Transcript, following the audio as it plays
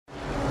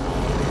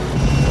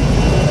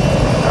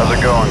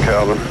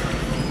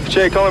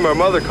Jay, call him. My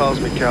mother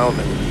calls me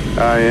Calvin.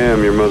 I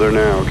am your mother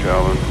now,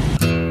 Calvin.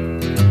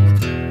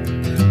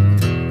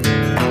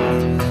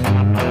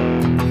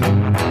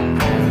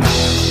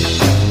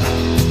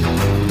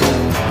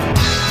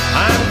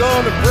 I'm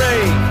gonna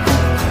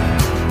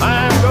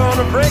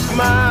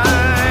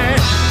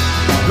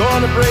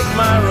break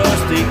my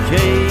rusty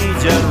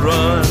cage and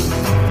run.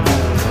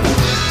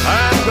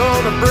 I'm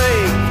gonna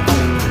break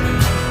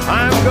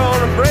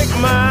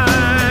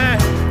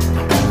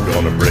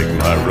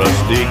my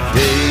rusty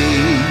cage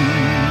and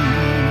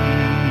run.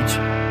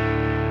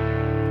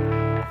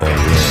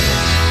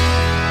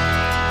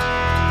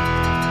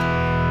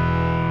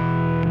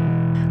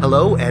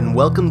 Hello and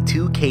welcome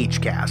to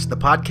CageCast, the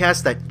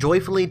podcast that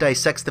joyfully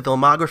dissects the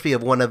filmography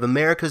of one of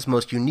America's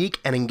most unique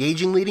and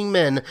engaging leading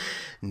men,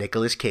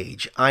 Nicolas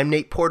Cage. I'm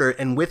Nate Porter,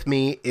 and with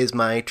me is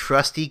my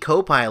trusty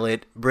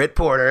co-pilot, Britt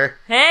Porter.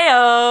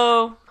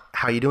 Heyo!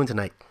 How are you doing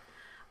tonight?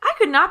 I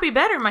could not be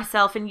better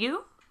myself, and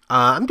you?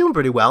 I'm doing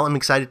pretty well. I'm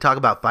excited to talk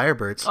about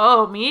Firebirds.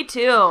 Oh, me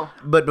too.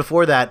 But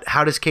before that,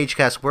 how does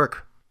CageCast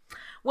work?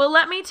 Well,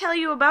 let me tell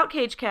you about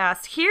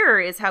CageCast. Here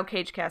is how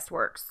CageCast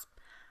works.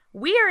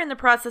 We are in the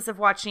process of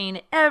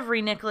watching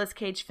every Nicolas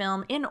Cage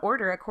film in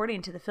order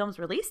according to the film's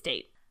release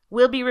date.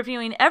 We'll be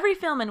reviewing every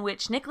film in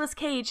which Nicolas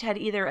Cage had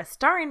either a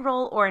starring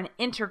role or an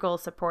integral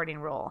supporting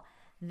role.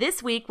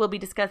 This week, we'll be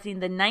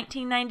discussing the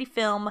 1990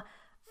 film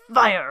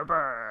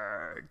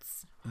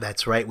Firebirds.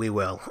 That's right, we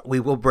will. We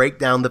will break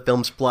down the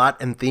film's plot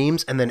and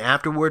themes, and then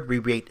afterward we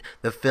rate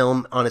the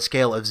film on a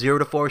scale of 0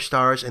 to 4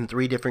 stars in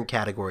 3 different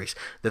categories.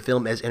 The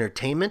film as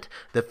entertainment,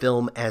 the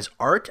film as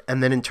art,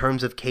 and then in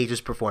terms of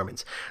Cage's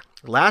performance.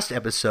 Last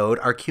episode,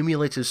 our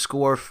cumulative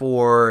score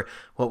for,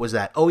 what was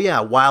that? Oh yeah,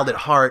 Wild at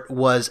Heart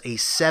was a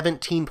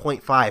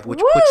 17.5, which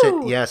puts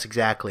it, yes,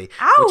 exactly,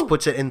 which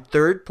puts it in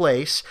third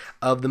place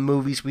of the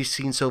movies we've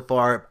seen so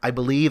far, I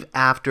believe,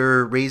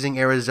 after Raising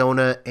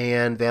Arizona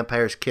and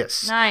Vampire's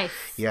Kiss. Nice.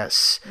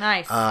 Yes.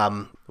 Nice.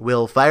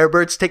 Will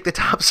Firebirds take the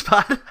top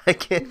spot? I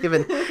can't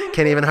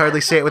even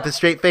hardly say it with a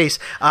straight face.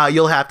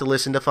 You'll have to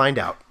listen to find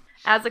out.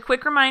 As a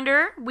quick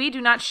reminder, we do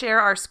not share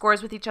our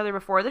scores with each other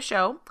before the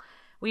show.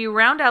 We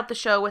round out the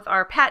show with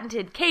our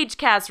patented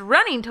CageCast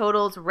Running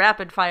Totals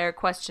Rapid Fire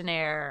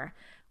Questionnaire.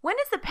 When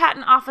is the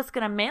patent office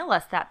going to mail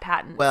us that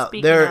patent? Well,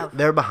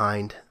 they're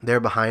behind. They're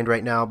behind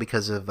right now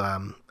because of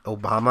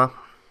Obama.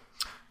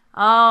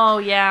 Oh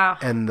yeah.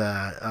 And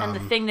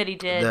the thing that he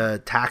did,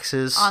 the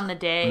taxes on the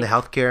day, and the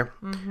healthcare,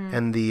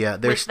 and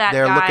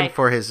they're looking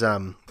for his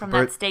from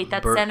that state,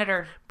 that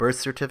senator birth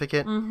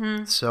certificate.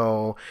 Mm-hmm.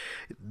 So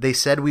they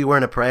said we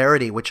weren't a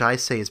priority, which I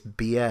say is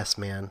BS,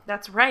 man.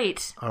 That's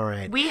right. All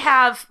right. We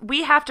have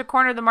to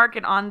corner the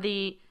market on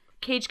the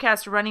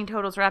CageCast Running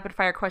Totals Rapid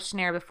Fire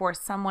Questionnaire before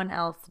someone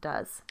else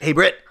does. Hey,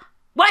 Britt.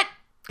 What?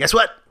 Guess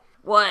what?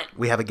 What?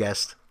 We have a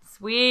guest.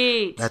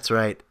 Sweet. That's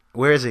right.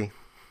 Where is he?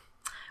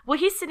 Well,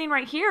 he's sitting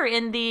right here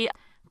in the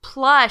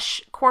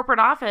plush corporate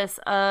office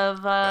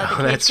of the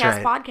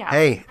CageCast podcast.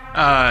 Hey.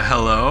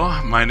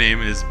 Hello. My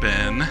name is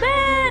Ben.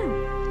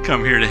 Ben!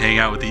 Come here to hang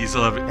out with these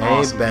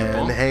awesome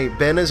people. Hey,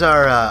 Ben is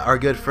our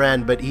good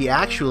friend, but he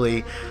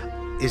actually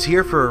is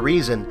here for a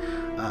reason.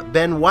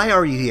 Ben, why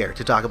are you here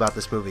to talk about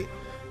this movie?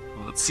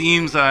 Well, it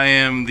seems I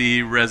am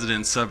the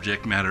resident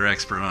subject matter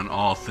expert on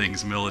all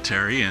things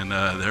military, and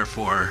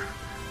therefore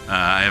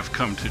I have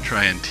come to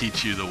try and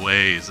teach you the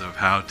ways of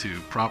how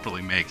to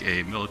properly make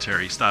a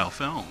military-style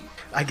film.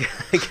 I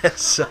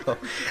guess so.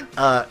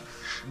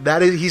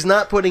 He's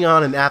not putting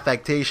on an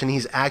affectation.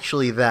 He's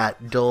actually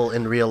that dull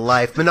in real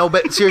life. But no,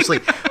 but seriously,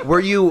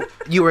 you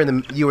were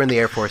in the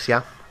Air Force,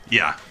 yeah?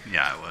 Yeah,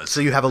 I was.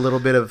 So you have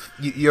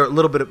you're a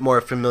little bit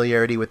more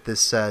familiarity with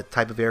this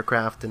type of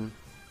aircraft and.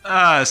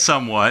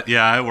 Somewhat,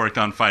 yeah. I worked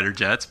on fighter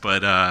jets,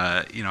 but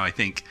I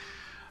think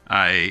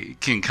I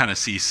can kind of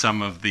see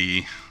some of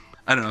the,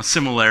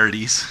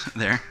 similarities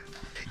there.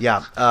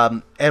 Yeah.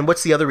 And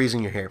what's the other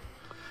reason you're here?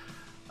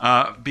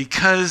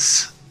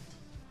 Because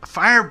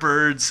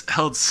Firebirds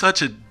held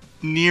such a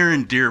near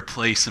and dear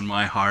place in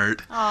my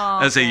heart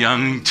as a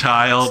young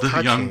child,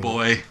 a young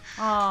boy.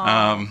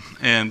 I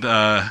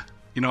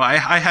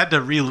had to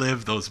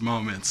relive those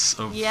moments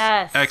of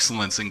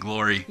excellence and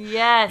glory.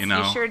 Yes,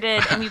 you sure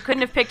did. And you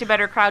couldn't have picked a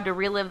better crowd to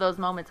relive those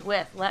moments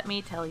with, let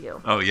me tell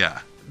you. Oh,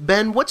 yeah.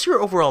 Ben, what's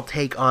your overall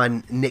take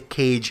on Nick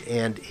Cage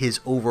and his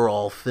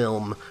overall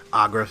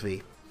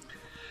filmography?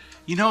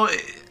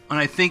 When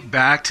I think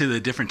back to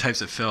the different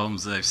types of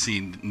films that I've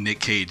seen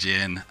Nick Cage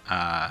in,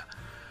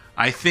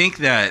 I think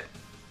that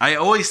I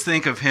always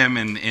think of him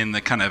in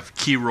the kind of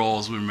key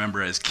roles we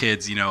remember as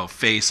kids,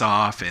 Face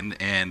Off and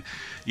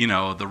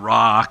The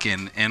Rock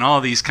and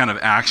all these kind of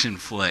action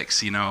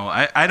flicks.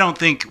 I don't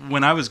think,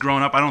 when I was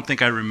growing up, I don't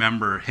think I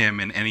remember him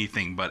in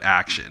anything but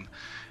action,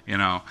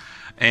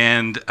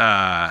 And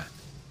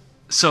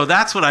so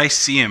that's what I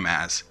see him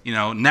as.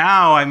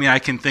 Now, I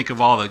can think of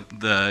all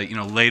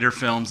the later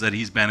films that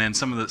he's been in,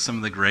 some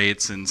of the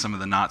greats and some of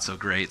the not so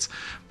greats.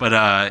 But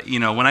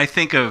when I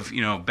think of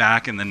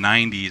back in the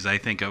 90s, I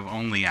think of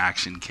only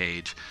action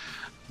Cage.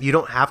 You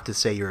don't have to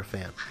say you're a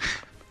fan.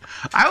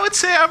 I would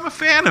say I'm a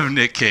fan of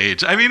Nick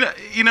Cage. I mean,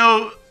 you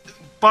know,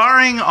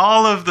 barring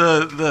all of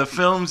the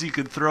films you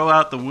could throw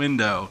out the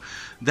window,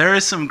 there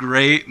is some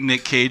great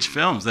Nick Cage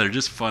films that are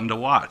just fun to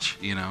watch,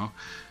 you know?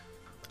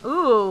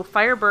 Ooh,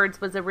 Firebirds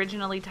was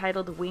originally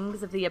titled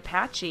Wings of the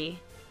Apache,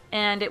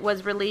 and it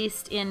was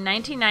released in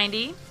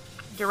 1990,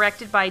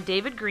 directed by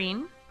David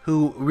Green.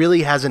 Who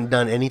really hasn't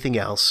done anything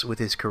else with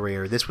his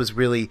career. This was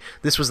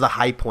the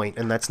high point,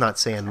 and that's not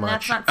saying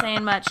much. That's not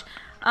saying much.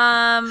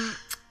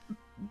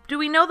 Do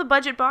we know the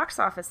budget box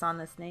office on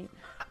this, Nate?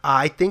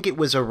 I think it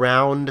was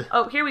around...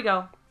 Oh, here we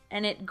go.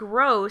 And it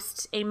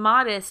grossed a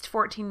modest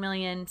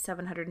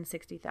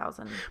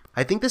 $14,760,000.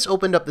 I think this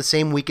opened up the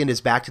same weekend as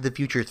Back to the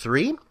Future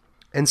 3,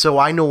 and so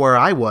I know where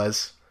I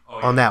was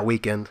on that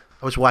weekend.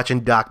 I was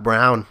watching Doc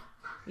Brown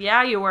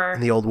Yeah, you were.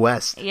 in the Old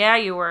West. Yeah,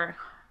 you were.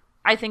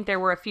 I think there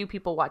were a few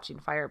people watching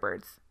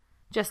Firebirds.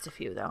 Just a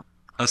few, though.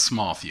 A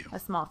small few. A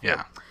small few.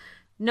 Yeah.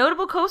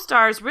 Notable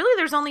co-stars, really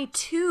there's only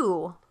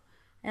 2.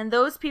 And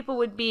those people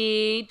would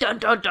be dun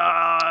dun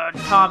dun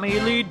Tommy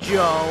Lee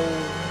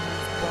Jones.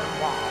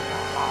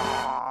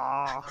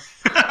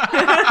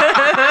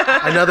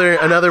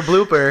 Another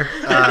blooper.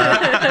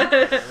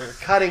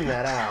 Cutting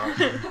that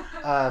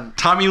out.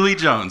 Tommy Lee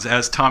Jones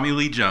as Tommy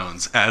Lee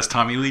Jones as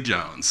Tommy Lee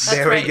Jones.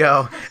 There right. we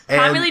go.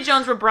 Tommy And Lee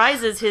Jones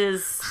reprises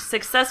his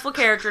successful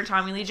character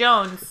Tommy Lee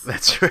Jones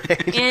that's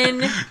right.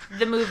 in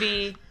the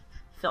movie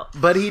Phil.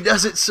 But he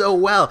does it so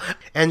well.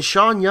 And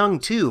Sean Young,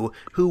 too,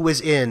 who was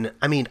in,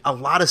 I mean, a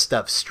lot of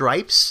stuff.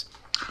 Stripes.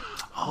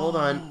 Hold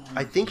on.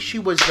 I think she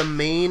was the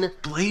main...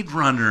 Blade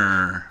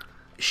Runner.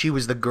 She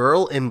was the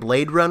girl in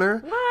Blade Runner.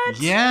 What?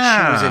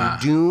 Yeah. She was in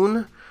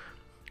Dune.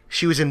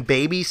 She was in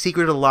Baby,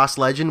 Secret of the Lost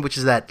Legend, which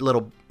is that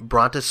little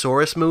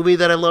Brontosaurus movie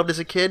that I loved as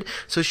a kid.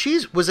 So she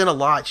was in a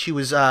lot. She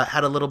was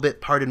had a little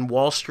bit part in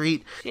Wall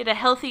Street. She had a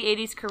healthy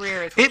 80s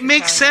career. It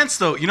makes sense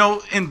though. You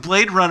know, in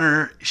Blade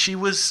Runner, she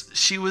was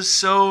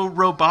so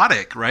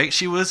robotic, right?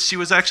 She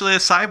was actually a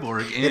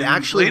cyborg in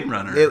Blade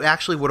Runner. It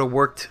actually would have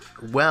worked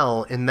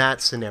well in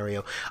that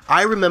scenario.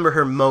 I remember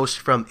her most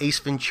from Ace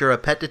Ventura: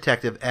 Pet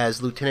Detective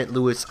as Lieutenant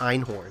Louis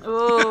Einhorn.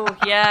 Oh,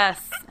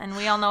 yes. And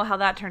we all know how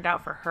that turned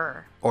out for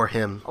her. Or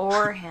him.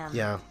 Or him.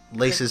 Yeah.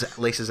 Laces out.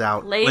 Laces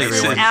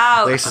Laces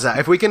out. Laces out.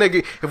 If we can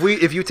agree,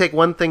 if you take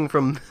one thing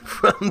from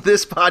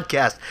this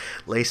podcast,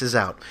 laces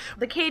out.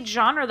 The Cage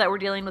genre that we're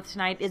dealing with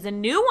tonight is a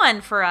new one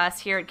for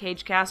us here at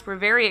CageCast. We're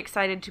very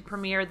excited to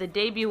premiere the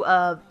debut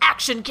of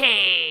Action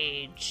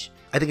Cage.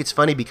 I think it's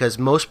funny because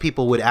most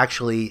people would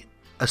actually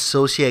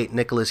associate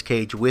Nicolas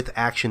Cage with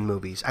action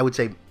movies. I would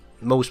say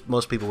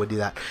most people would do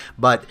that.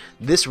 But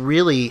this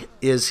really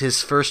is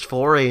his first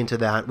foray into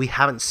that. We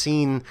haven't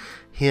seen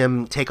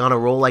him take on a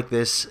role like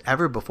this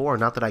ever before,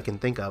 not that I can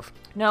think of.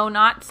 No,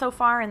 not so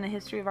far in the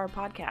history of our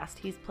podcast.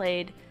 He's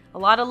played a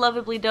lot of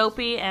Lovably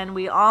Dopey, and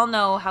we all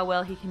know how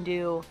well he can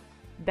do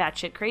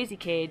batshit crazy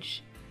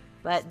Cage.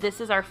 But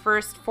this is our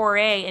first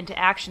foray into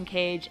Action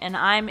Cage, and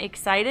I'm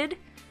excited.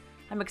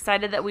 I'm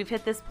excited that we've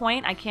hit this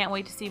point. I can't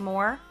wait to see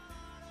more.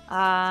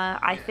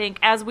 I think,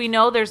 as we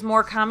know, there's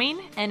more coming,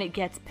 and it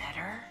gets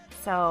better.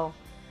 So,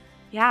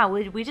 yeah,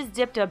 we just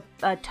dipped a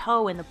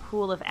toe in the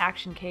pool of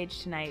Action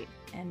Cage tonight,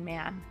 and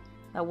man,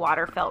 the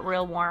water felt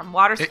real warm.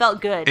 Felt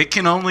good. It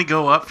can only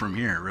go up from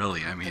here,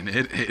 really. I mean,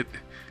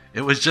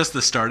 it was just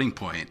the starting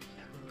point.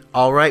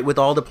 All right, with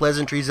all the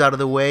pleasantries out of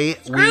the way.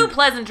 Screw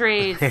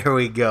pleasantries. There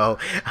we go.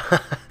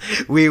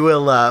 We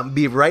will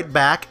be right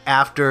back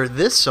after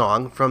this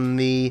song from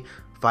the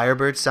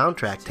Firebird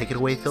soundtrack. Take it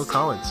away, Phil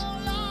Collins.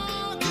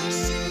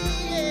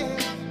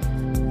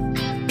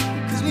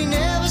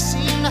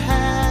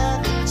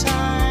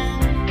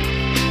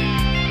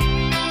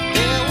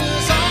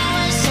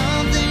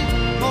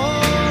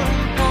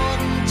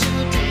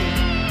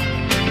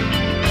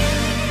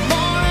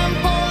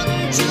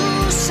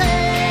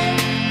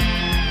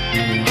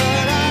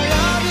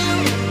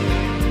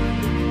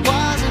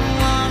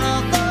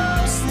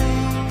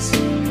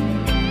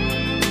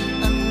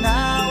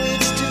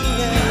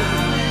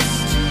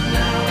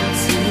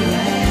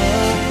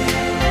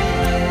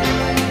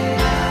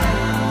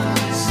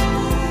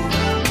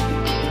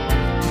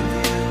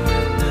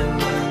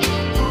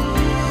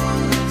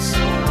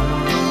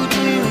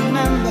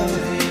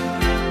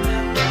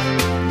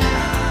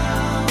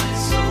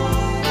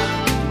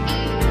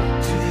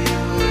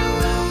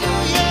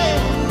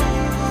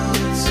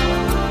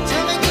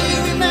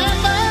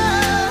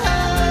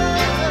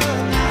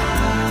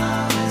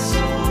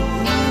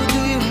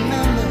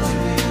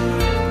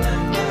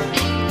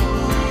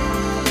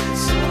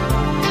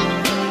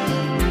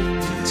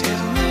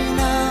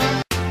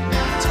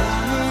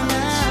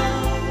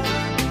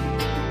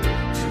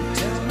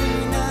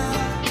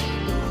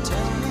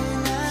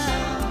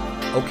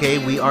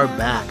 Okay, we are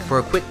back. For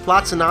a quick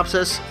plot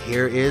synopsis,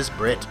 here is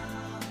Britt.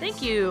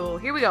 Thank you.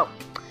 Here we go.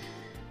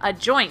 A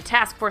joint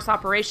task force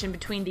operation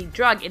between the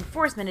Drug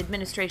Enforcement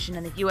Administration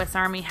and the U.S.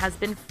 Army has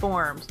been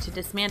formed to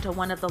dismantle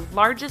one of the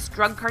largest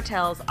drug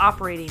cartels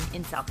operating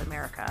in South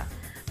America.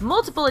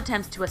 Multiple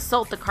attempts to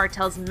assault the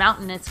cartel's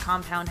mountainous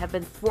compound have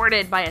been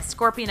thwarted by a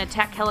Scorpion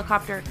attack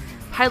helicopter,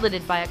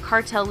 piloted by a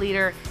cartel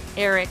leader,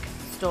 Eric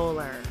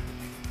Stoller.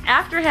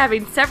 After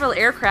having several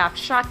aircraft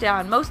shot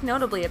down, most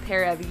notably a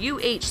pair of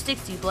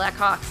UH-60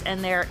 Blackhawks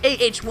and their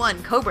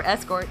AH-1 Cobra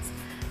escorts,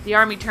 the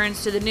Army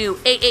turns to the new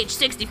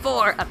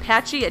AH-64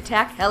 Apache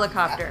attack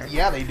helicopter.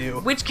 Yeah, they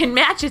do. Which can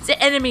match its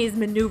enemy's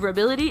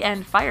maneuverability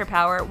and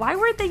firepower. Why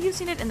weren't they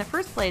using it in the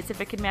first place if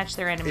it could match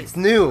their enemies? It's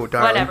new,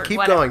 darling. Whatever, Keep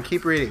whatever. going.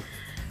 Keep reading.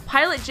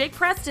 Pilot Jake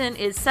Preston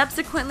is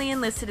subsequently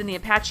enlisted in the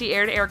Apache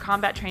air-to-air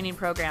combat training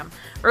program.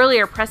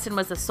 Earlier, Preston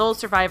was the sole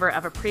survivor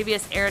of a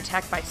previous air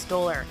attack by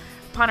Stoller.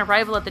 Upon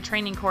arrival at the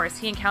training course,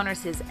 he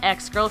encounters his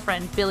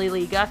ex-girlfriend, Billy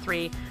Lee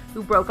Guthrie,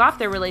 who broke off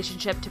their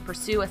relationship to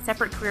pursue a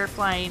separate career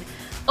flying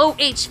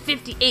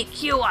OH-58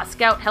 Kiowa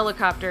Scout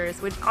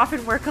helicopters, which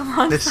often work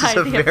alongside the This is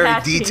a very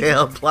Apache.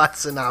 detailed plot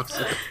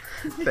synopsis.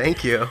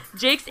 Thank you.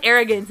 Jake's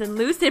arrogance and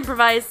loose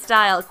improvised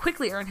style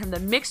quickly earned him the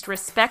mixed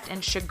respect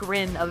and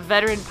chagrin of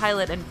veteran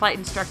pilot and flight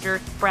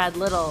instructor Brad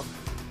Little.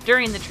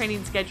 During the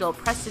training schedule,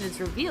 Preston is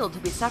revealed to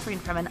be suffering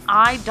from an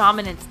eye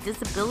dominance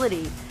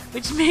disability,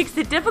 which makes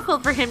it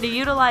difficult for him to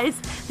utilize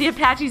the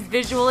Apache's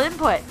visual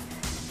input.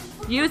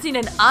 Using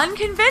an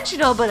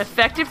unconventional but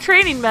effective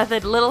training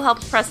method, Little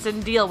helps Preston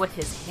deal with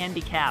his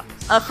handicap.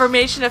 A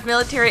formation of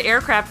military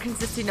aircraft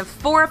consisting of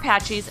 4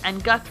 Apaches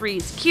and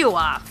Guthrie's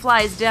Kiowa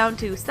flies down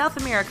to South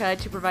America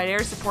to provide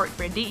air support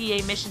for a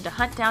DEA mission to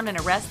hunt down and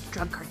arrest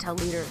drug cartel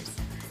leaders.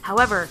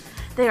 However,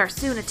 they are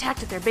soon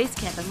attacked at their base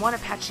camp and one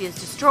Apache is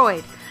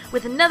destroyed.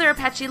 With another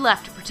Apache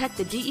left to protect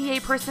the DEA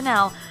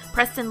personnel,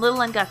 Preston,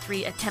 Little, and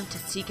Guthrie attempt to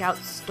seek out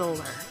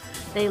Stoller.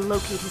 They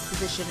locate his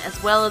position,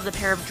 as well as a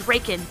pair of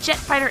Draken jet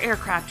fighter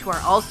aircraft who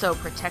are also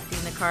protecting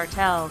the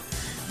cartel.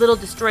 Little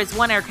destroys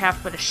one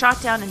aircraft but is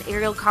shot down in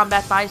aerial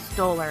combat by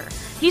Stoller.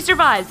 He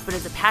survives, but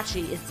his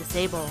Apache is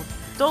disabled.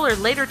 Stoller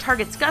later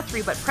targets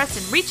Guthrie, but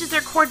Preston reaches their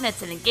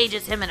coordinates and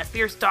engages him in a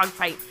fierce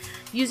dogfight.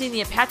 Using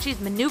the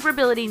Apache's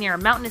maneuverability near a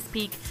mountainous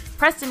peak,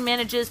 Preston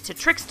manages to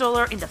trick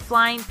Stoller into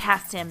flying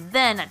past him,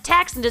 then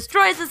attacks and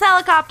destroys his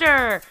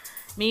helicopter!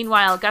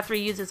 Meanwhile, Guthrie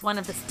uses one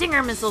of the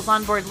Stinger missiles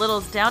on board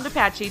Little's downed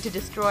Apache to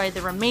destroy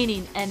the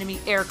remaining enemy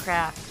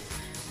aircraft.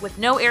 With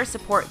no air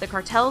support, the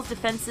cartel's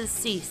defenses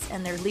cease,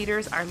 and their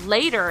leaders are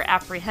later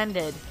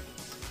apprehended.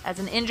 As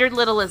an injured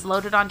Little is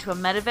loaded onto a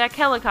medevac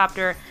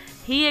helicopter,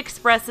 he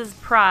expresses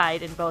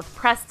pride in both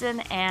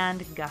Preston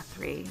and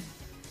Guthrie.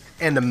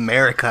 And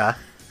America.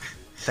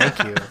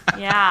 Thank you.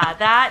 Yeah,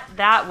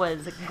 that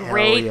was a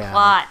great Hell yeah.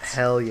 plot.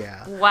 Hell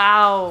yeah.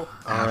 Wow.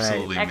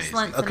 Absolutely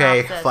Excellent amazing.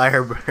 Okay, synopsis.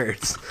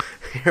 Firebirds.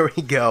 Here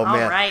we go, All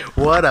man. right.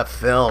 What a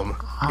film,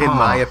 in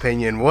my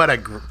opinion. What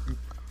a...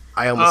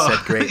 I almost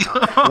said great.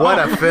 What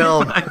a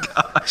film. Oh my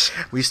gosh.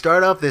 We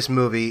start off this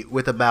movie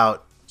with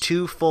about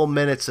 2 full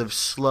minutes of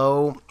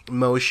slow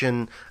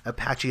motion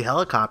Apache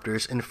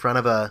helicopters in front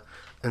of a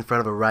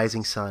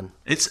rising sun.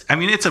 It's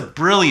a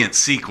brilliant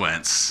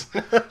sequence.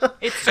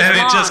 It's just And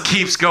long. it just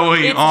keeps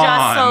going It's on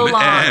just so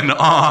long. and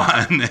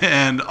on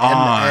and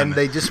on. And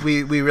they just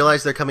we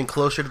realize they're coming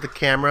closer to the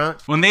camera.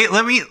 When they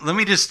let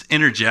me just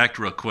interject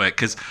real quick,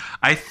 because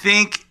I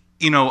think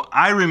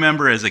I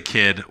remember as a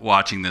kid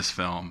watching this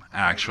film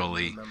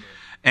actually,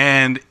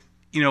 and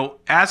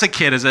as a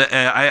kid,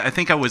 I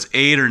think I was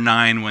 8 or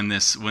 9 when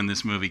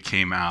this movie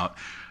came out.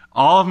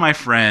 All of my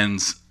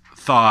friends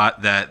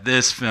thought that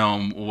this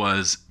film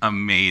was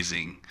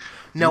amazing.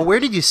 Now, where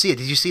did you see it?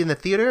 Did you see it in the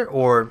theater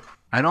or?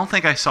 I don't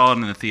think I saw it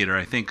in the theater.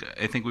 I think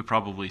we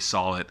probably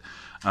saw it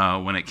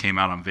when it came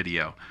out on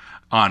video,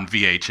 on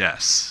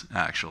VHS,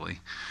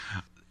 actually.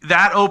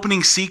 That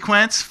opening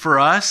sequence for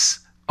us,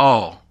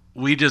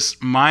 we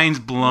just minds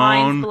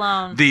blown.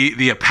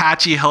 The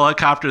Apache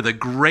helicopter, the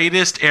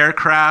greatest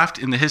aircraft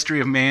in the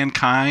history of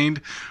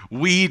mankind.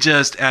 We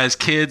just, as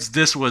kids,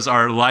 this was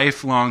our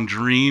lifelong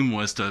dream,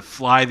 was to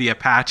fly the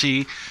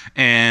Apache.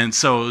 And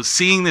so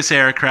seeing this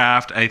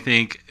aircraft, I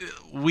think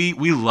we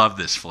love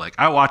this flick.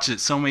 I watched it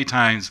so many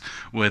times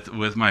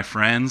with my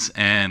friends,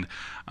 and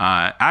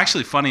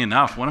actually, funny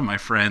enough, one of my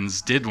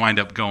friends did wind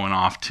up going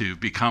off to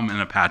become an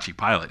Apache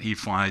pilot. He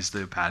flies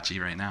the Apache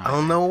right now.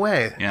 Oh, no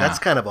way. Yeah. That's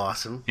kind of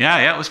awesome.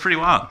 Yeah, it was pretty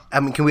wild. I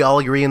mean, can we all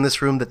agree in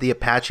this room that the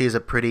Apache is a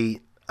pretty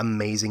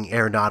amazing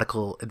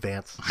aeronautical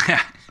advance?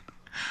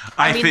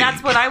 I mean,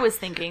 that's what I was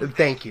thinking.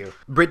 Thank you.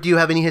 Britt, do you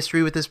have any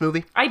history with this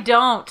movie? I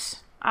don't.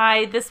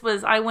 I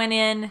went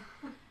in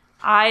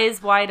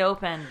eyes wide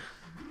open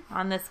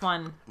on this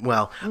one.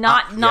 Well,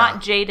 Not yeah.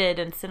 jaded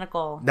and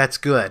cynical. That's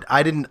good. I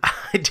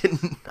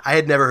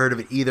had never heard of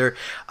it either.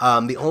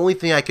 The only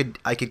thing I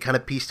could kind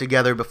of piece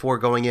together before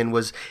going in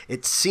was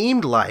it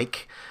seemed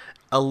like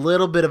a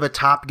little bit of a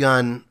Top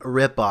Gun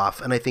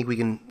ripoff, and I think we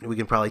can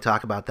probably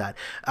talk about that.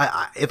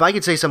 If I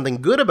could say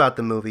something good about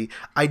the movie,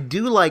 I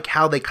do like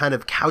how they kind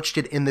of couched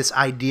it in this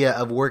idea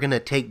of we're going to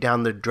take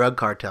down the drug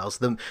cartels.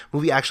 The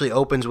movie actually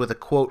opens with a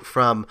quote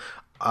from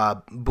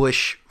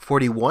Bush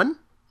 41.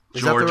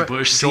 Is that the George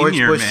Bush George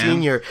Sr., Bush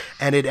man. Sr.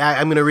 And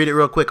I'm going to read it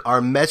real quick.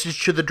 Our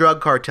message to the drug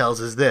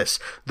cartels is this: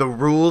 the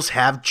rules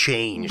have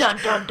changed. Dun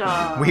dun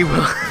dun.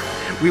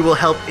 We will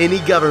help any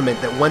government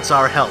that wants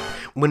our help.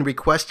 When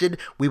requested,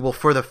 we will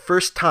for the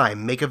first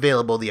time make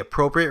available the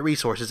appropriate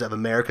resources of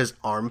America's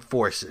armed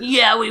forces.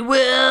 Yeah, we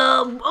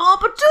will.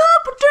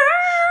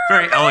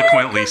 Very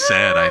eloquently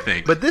said, I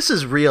think. But this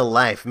is real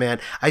life, man.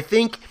 I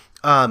think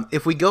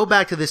if we go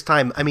back to this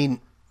time, I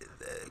mean,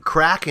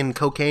 crack and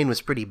cocaine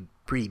was pretty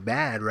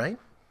bad, right?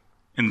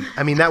 And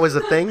I mean, that was a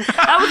thing.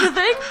 That was the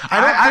thing?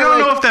 I don't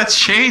know if that's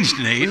changed,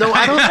 Nate. No,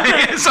 I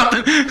don't.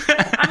 Something.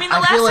 I mean, the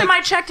last feel time like-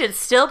 I checked, it's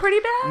still pretty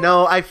bad.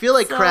 No, I feel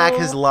like crack So-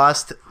 has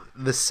lost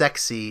the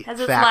sexy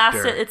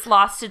factor. It's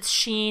lost its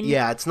sheen.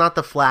 Yeah, it's not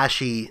the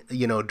flashy,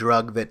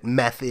 drug that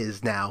meth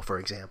is now, for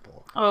example.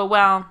 Oh,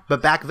 well.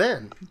 But back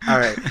then. All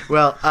right.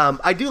 Well,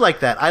 I do like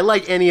that. I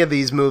like any of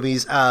these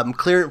movies.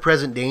 Clear and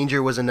Present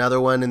Danger was another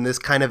one in this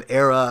kind of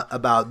era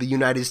about the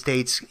United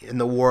States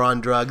and the war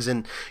on drugs.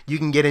 And you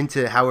can get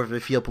into however you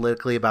feel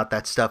politically about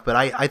that stuff. But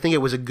I think it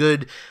was a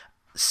good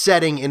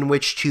setting in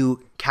which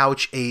to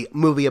couch a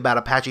movie about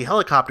Apache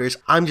helicopters.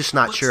 I'm just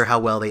not sure how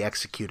well they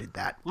executed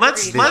that.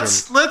 Let's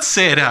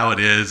say it how it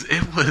is.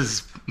 It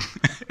was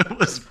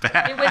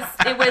bad.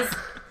 It was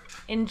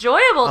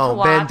enjoyable to Oh,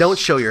 watch. Ben, don't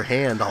show your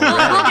hand already.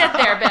 We'll get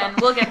there, Ben.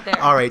 We'll get there.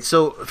 All right,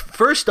 so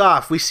first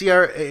off, we see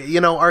our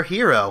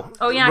hero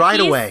Oh, yeah. right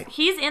away.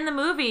 He's in the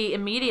movie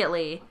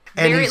immediately.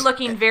 And he's-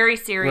 Looking very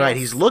serious. Right,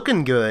 he's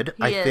looking good,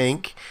 He I is.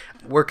 think.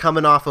 We're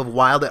coming off of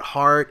Wild at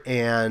Heart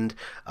and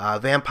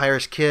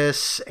Vampire's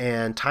Kiss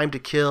and Time to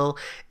Kill,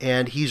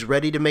 and he's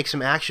ready to make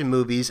some action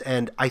movies,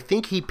 and I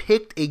think he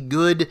picked a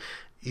good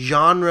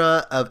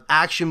genre of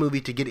action movie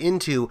to get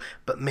into,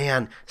 but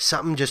man,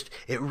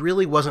 it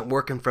really wasn't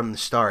working from the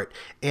start.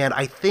 And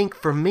I think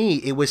for me,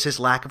 it was his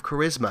lack of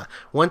charisma.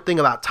 One thing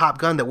about Top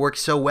Gun that worked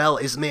so well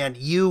is, man,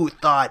 you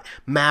thought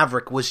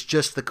Maverick was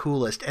just the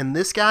coolest, and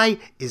this guy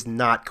is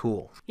not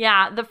cool.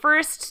 Yeah, the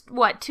first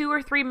 2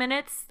 or 3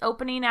 minutes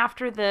opening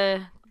after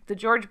the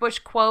George Bush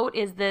quote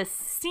is this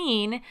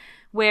scene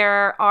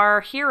where our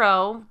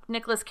hero,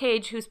 Nicolas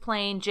Cage, who's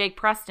playing Jake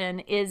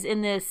Preston, is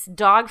in this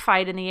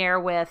dogfight in the air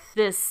with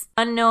this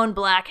unknown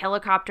black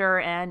helicopter.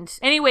 And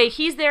anyway,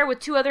 he's there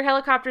with 2 other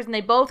helicopters and they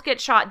both get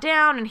shot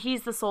down and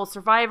he's the sole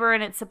survivor.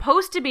 And it's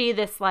supposed to be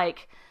this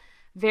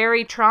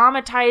very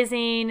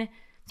traumatizing.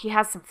 He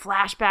has some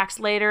flashbacks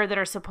later that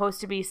are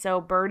supposed to be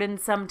so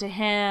burdensome to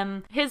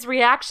him. His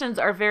reactions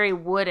are very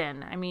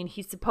wooden. I mean,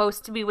 he's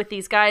supposed to be with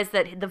these guys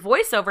that the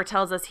voiceover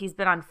tells us he's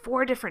been on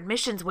 4 different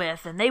missions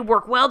with, and they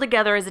work well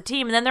together as a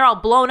team, and then they're all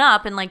blown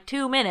up in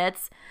 2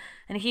 minutes,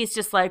 and he's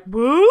just like,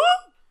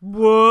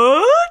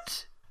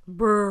 what?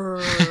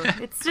 Brr.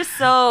 It's just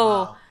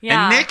so,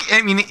 yeah. And Nick,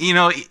 I mean,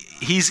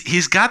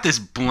 he's got this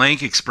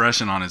blank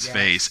expression on his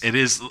face. It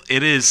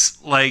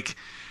is like,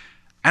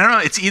 I don't know,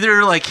 it's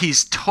either like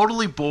he's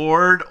totally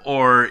bored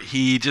or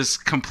he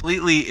just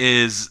completely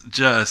is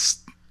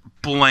just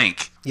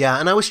blank. Yeah,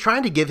 and I was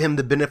trying to give him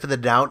the benefit of the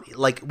doubt.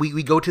 Like,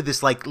 we go to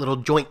this, little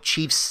Joint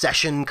Chiefs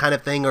session kind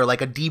of thing, or a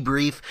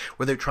debrief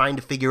where they're trying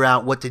to figure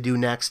out what to do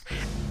next.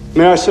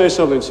 May I say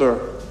something, sir?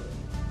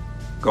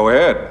 Go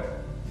ahead.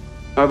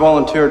 I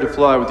volunteered to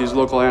fly with these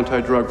local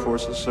anti-drug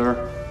forces, sir.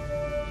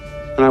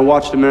 And I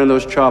watched the men in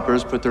those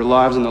choppers put their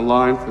lives on the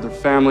line for their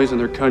families and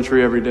their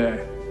country every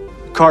day.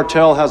 The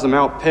cartel has them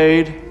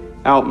outpaid,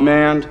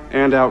 outmanned,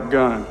 and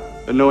outgunned.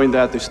 But knowing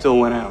that, they still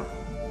went out.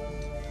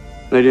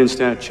 And they didn't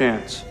stand a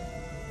chance.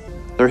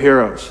 They're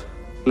heroes,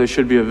 and they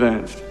should be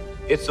avenged.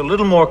 It's a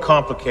little more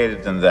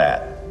complicated than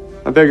that.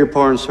 I beg your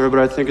pardon, sir, but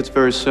I think it's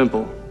very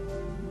simple.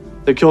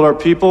 They killed our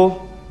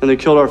people, and they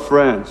killed our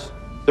friends.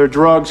 Their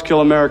drugs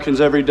kill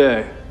Americans every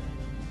day.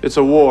 It's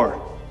a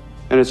war,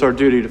 and it's our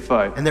duty to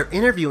fight. And they're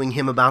interviewing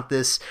him about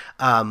this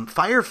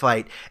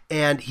firefight,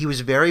 and he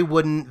was very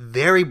wooden,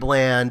 very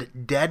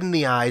bland, dead in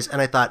the eyes,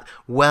 and I thought,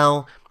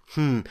 well,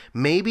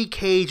 maybe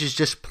Cage is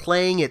just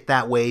playing it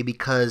that way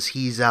because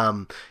he's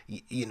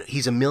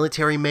he's a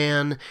military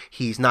man.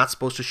 He's not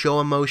supposed to show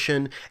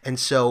emotion, and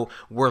so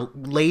we're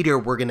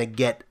gonna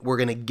get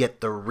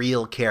the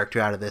real character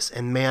out of this.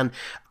 And man,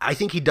 I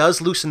think he does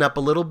loosen up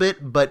a little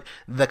bit, but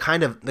the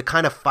kind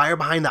of fire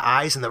behind the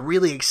eyes and the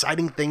really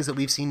exciting things that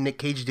we've seen Nick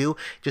Cage do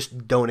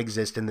just don't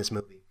exist in this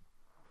movie.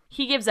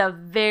 He gives a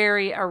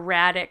very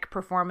erratic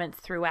performance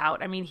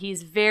throughout. I mean,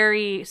 he's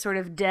very sort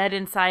of dead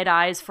inside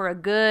eyes for a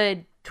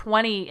good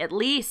at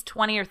least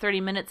 20 or 30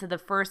 minutes of the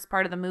first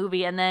part of the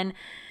movie, and then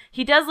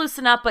he does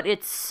loosen up, but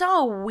it's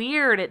so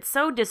weird, it's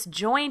so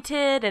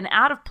disjointed and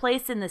out of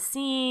place in the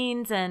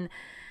scenes, and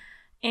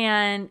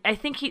I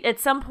think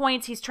at some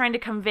points he's trying to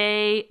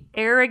convey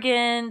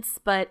arrogance,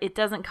 but it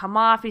doesn't come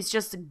off. He's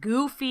just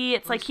goofy.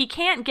 It's like he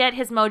can't get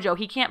his mojo.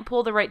 He can't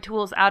pull the right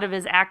tools out of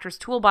his actor's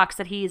toolbox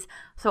that he's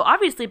so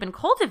obviously been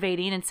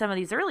cultivating in some of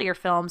these earlier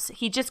films.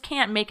 He just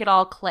can't make it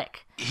all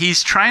click.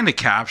 He's trying to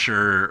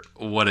capture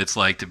what it's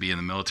like to be in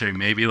the military.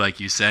 Maybe, like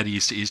you said,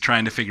 he's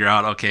trying to figure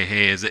out, okay,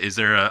 hey, is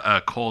there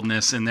a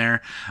coldness in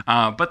there?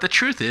 But the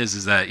truth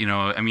is that,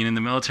 I mean, in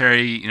the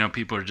military,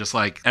 people are just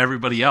like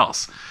everybody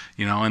else,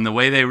 and the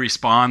way they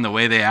respond, the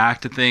way they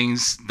act to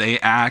things, they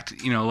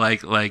act,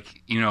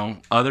 like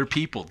other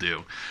people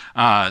do.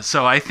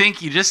 So I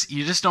think you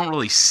just don't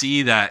really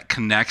see that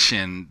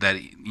connection that,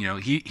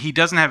 he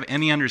doesn't have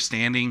any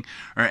understanding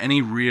or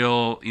any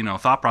real,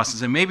 thought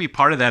process. And maybe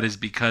part of that is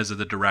because of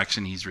the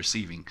direction he's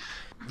receiving.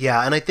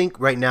 Yeah, and I think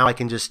right now I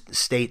can just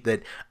state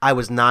that I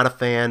was not a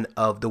fan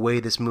of the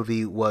way this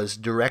movie was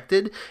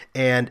directed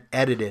and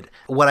edited.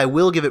 What I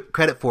will give it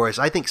credit for is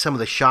I think some of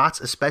the shots,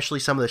 especially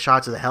some of the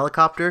shots of the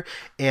helicopter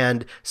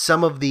and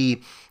some of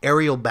the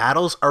aerial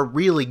battles are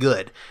really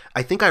good.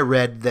 I think I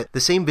read that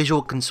the same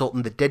visual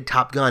consultant that did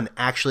Top Gun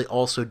actually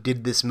also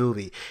did this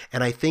movie,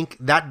 and I think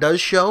that does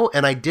show.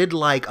 And I did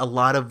like a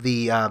lot of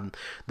the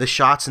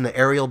shots in the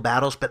aerial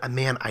battles, but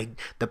man,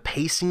 the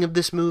pacing of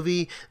this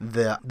movie,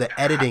 the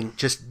editing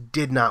just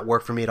did not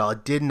work for me at all.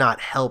 It did not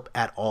help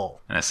at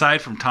all. And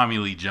aside from Tommy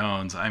Lee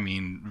Jones, I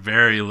mean,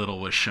 very little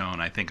was shown,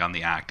 I think, on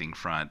the acting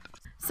front.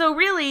 So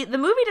really, the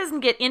movie doesn't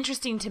get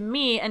interesting to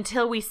me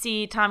until we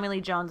see Tommy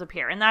Lee Jones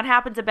appear. And that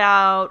happens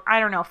about,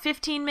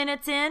 15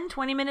 minutes in,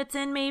 20 minutes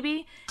in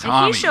maybe.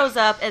 And he shows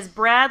up as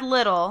Brad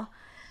Little,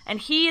 and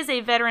he is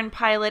a veteran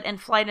pilot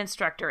and flight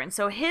instructor. And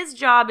so his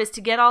job is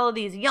to get all of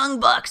these young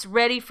bucks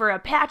ready for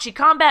Apache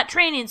combat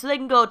training so they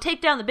can go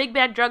take down the big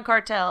bad drug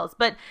cartels.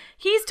 But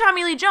he's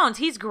Tommy Lee Jones.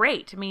 He's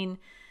great. I mean,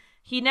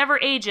 he never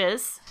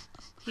ages.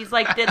 He's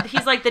like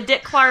the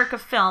Dick Clark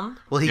of film.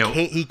 Well,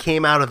 he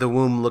came out of the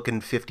womb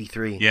looking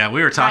 53. Yeah,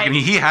 we were talking.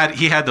 Right.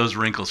 He had those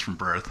wrinkles from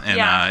birth,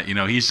 and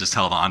he's just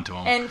held on to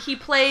them. And he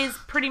plays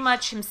pretty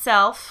much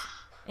himself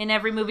in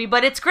every movie,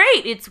 but it's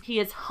great. He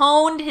has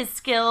honed his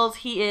skills.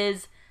 He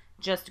is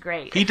just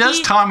great. He does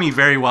Tommy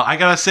very well. I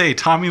gotta say,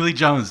 Tommy Lee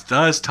Jones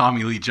does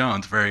Tommy Lee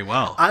Jones very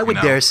well. I would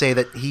dare say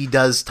that he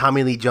does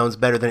Tommy Lee Jones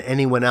better than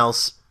anyone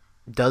else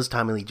does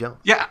Tommy Lee Jones.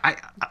 Yeah,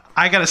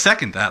 I gotta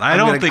second that. I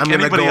don't think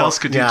anybody else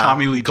could do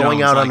Tommy Lee Jones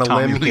going out like on a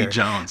Tommy limb Lee here.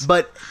 Jones.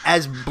 But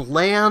as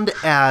bland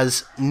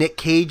as Nick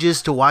Cage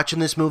is to watch in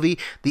this movie,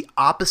 the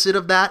opposite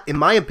of that, in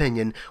my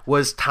opinion,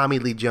 was Tommy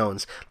Lee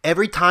Jones.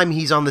 Every time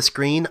he's on the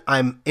screen,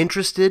 I'm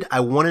interested. I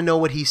want to know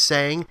what he's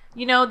saying.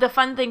 The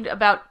fun thing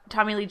about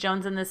Tommy Lee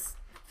Jones in this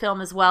film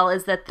as well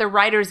is that the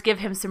writers give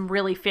him some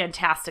really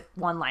fantastic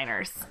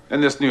one-liners.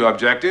 And this new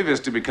objective is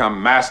to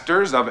become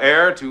masters of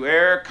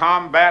air-to-air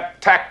combat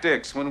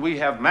tactics. When we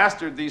have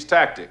mastered these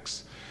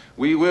tactics,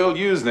 we will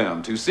use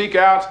them to seek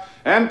out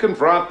and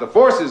confront the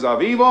forces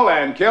of evil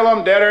and kill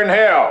them deader in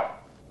hell.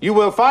 You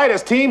will fight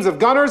as teams of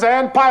gunners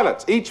and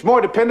pilots, each more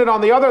dependent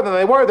on the other than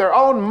they were their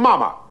own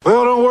mama.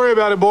 Well, don't worry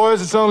about it,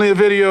 boys. It's only a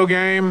video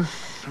game.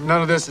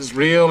 None of this is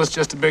real. It's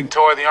just a big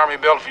toy the Army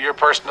built for your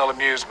personal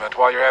amusement.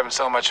 While you're having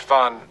so much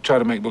fun, try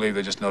to make believe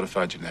they just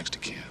notified you next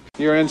of kin.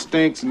 Your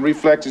instincts and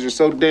reflexes are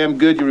so damn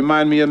good, you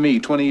remind me of me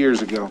 20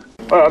 years ago.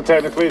 Well,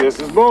 technically,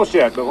 this is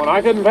bullshit, but when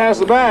I couldn't pass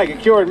the bag, it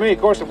cured me.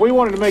 Of course, if we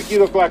wanted to make you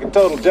look like a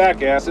total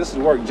jackass, this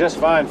would work just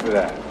fine for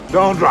that.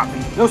 Don't drop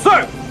me. No,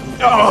 sir!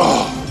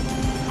 Oh,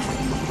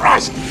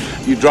 Christ!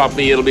 You drop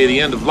me, it'll be the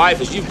end of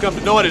life as you've come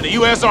to know it in a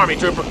U.S. Army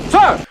trooper.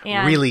 Sir!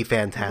 And really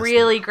fantastic.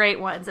 Really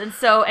great ones. And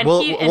so,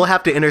 we'll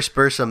have to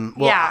intersperse them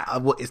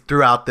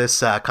throughout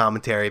this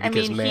commentary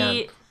because,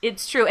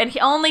 it's true. And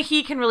only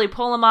he can really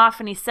pull them off,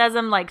 and he says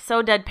them like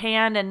so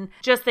deadpan, and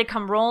just they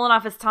come rolling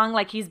off his tongue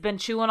like he's been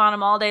chewing on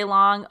them all day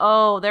long.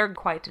 Oh, they're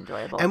quite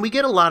enjoyable. And we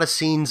get a lot of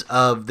scenes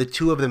of the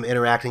two of them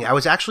interacting. I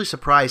was actually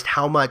surprised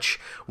how much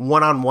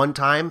one-on-one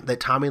time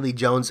that Tommy Lee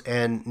Jones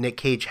and Nick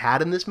Cage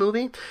had in this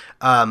movie.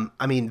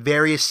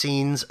 Various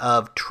scenes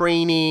of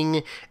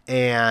training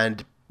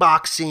and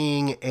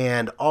boxing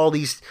and all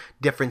these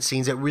different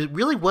scenes. It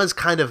really was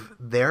kind of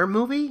their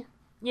movie.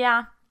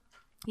 Yeah.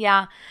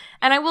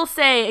 And I will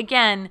say,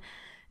 again,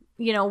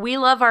 we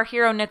love our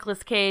hero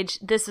Nicolas Cage.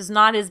 This is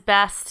not his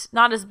best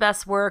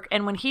work.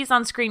 And when he's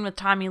on screen with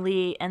Tommy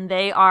Lee and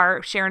they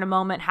are sharing a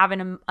moment,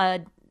 having a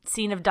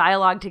scene of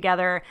dialogue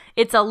together,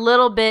 it's a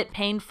little bit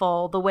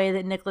painful the way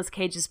that Nicolas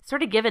Cage is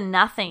sort of given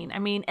nothing. I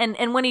mean,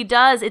 and when he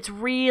does, it's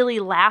really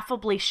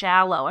laughably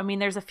shallow. I mean,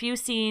 there's a few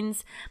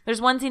scenes.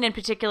 There's one scene in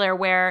particular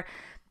where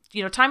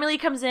Tommy Lee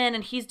comes in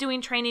and he's doing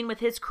training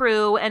with his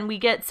crew, and we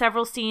get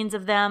several scenes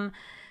of them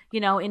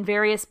in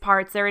various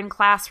parts. They're in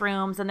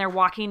classrooms and they're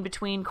walking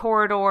between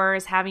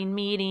corridors, having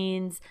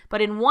meetings.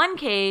 But in one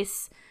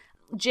case,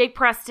 Jake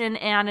Preston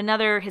and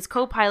his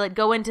co-pilot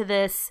go into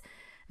this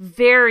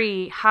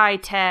very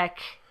high-tech,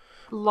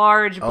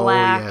 large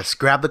black... Oh, yes.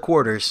 Grab the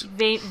quarters.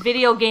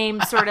 Video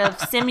game sort of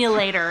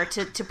simulator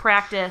to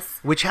practice.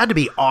 Which had to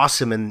be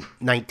awesome in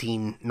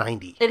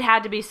 1990. It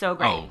had to be so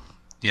great. Oh,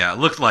 yeah. It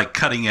looked like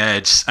cutting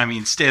edge,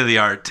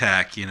 state-of-the-art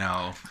tech,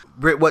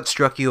 Britt, what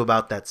struck you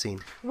about that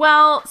scene?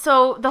 Well,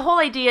 so the whole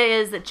idea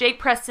is that Jake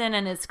Preston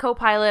and his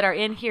co-pilot are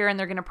in here and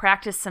they're going to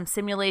practice some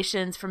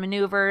simulations for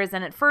maneuvers.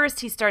 And at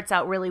first he starts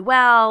out really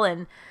well,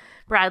 and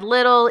Brad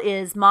Little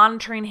is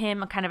monitoring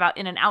him kind of out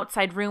in an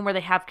outside room where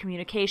they have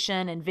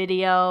communication and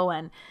video,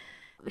 and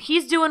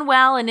he's doing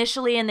well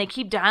initially, and they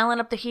keep dialing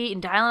up the heat,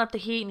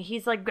 and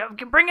he's like,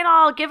 bring it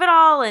all, give it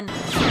all. And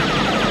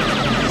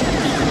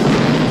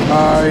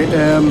I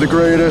am the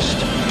greatest.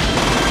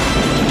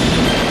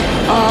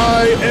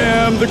 I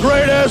am the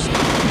greatest.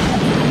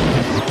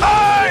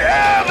 I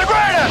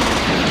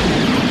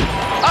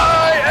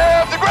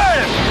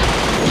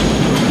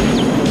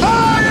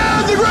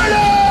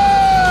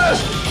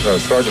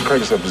Sergeant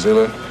Craig is up to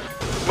Zulu.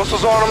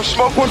 Missiles on them,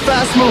 smoke one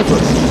fast mover.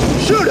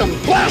 Shoot them,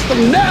 blast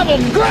them, nab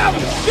them, grab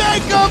them,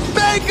 shake them,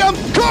 bake them,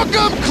 cook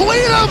them,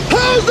 clean them,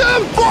 hose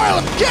them,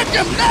 boil them, kick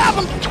them, nab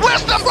them,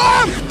 twist them,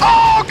 run them,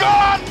 all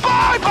gone,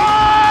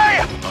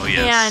 bye-bye! Oh,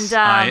 yes.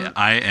 And,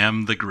 I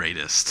am the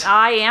greatest.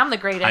 I am the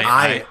greatest.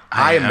 I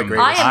am the greatest.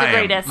 I am the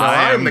greatest.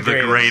 I am the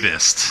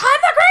greatest.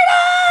 I'm the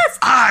greatest!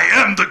 I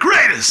am the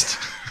greatest.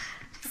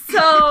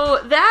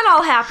 So that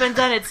all happens,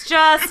 and it's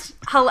just,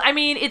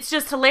 it's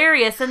just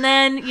hilarious. And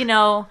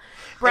then,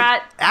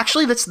 Brad.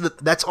 Actually,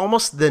 that's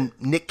almost the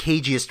Nick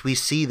Cageiest we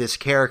see this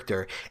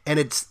character, and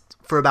it's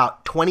for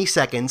about 20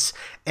 seconds,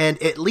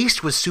 and at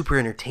least was super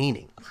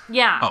entertaining.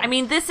 Yeah,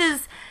 Oh. This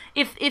is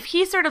if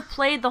he sort of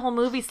played the whole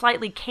movie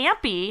slightly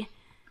campy,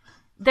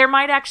 there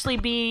might actually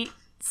be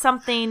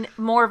something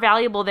more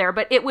valuable there.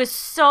 But it was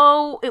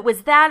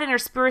that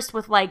interspersed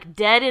with like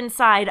dead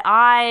inside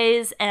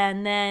eyes,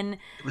 and then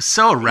It was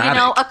so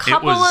erratic. a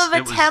couple of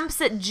attempts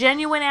at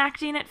genuine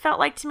acting. It felt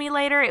like to me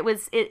later. It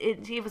was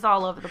he was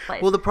all over the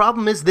place. Well, the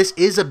problem is this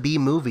is a B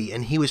movie,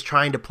 and he was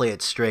trying to play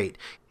it straight.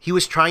 He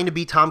was trying to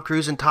be Tom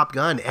Cruise in Top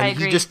Gun, and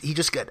he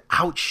just got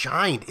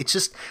outshined. It's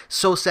just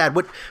so sad.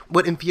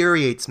 What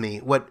infuriates me,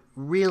 what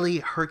really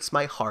hurts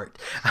my heart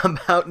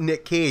about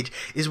Nick Cage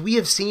is we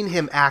have seen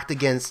him act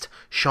against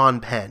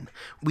Sean Penn.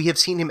 We have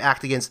seen him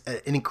act against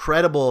an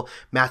incredible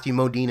Matthew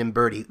Modine and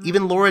Birdie.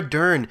 Even Laura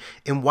Dern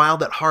in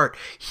Wild at Heart.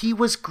 He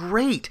was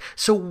great.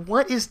 So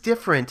what is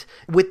different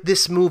with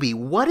this movie?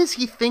 What is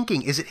he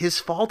thinking? Is it his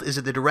fault? Is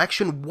it the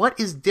direction? What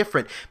is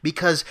different?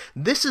 Because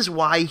this is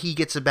why he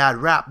gets a bad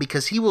rap,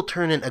 because he will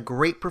turn in a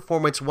great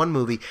performance one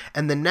movie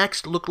and the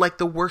next look like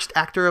the worst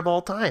actor of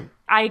all time.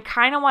 I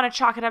kind of want to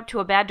chalk it up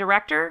to a bad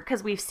director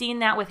because we've seen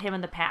that with him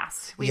in the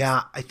past.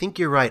 Yeah, I think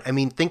you're right. I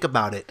mean, think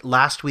about it.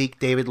 Last week,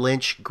 David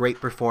Lynch,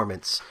 great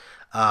performance.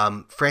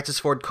 Francis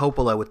Ford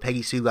Coppola with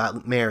Peggy Sue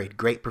Got Married,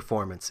 great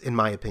performance, in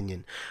my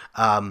opinion.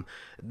 The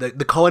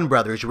Coen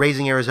brothers,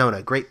 Raising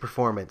Arizona, great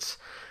performance.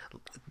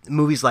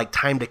 Movies like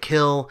Time to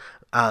Kill,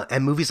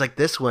 and movies like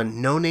this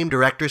one, no-name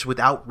directors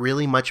without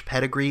really much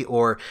pedigree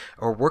or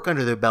work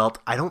under their belt,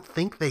 I don't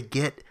think they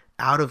get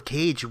out of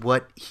Cage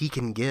what he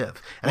can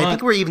give. And I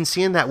think we're even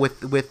seeing that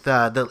with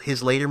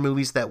his later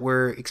movies that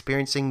we're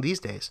experiencing these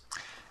days.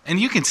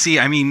 And you can see,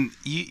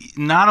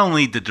 not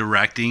only the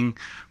directing,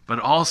 but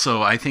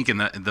also I think in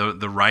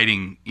the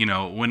writing,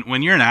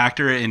 when you're an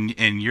actor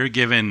and you're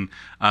given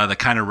the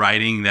kind of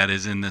writing that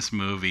is in this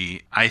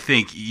movie, I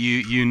think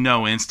you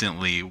know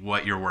instantly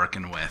what you're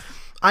working with.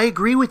 I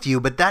agree with you,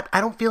 but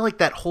I don't feel like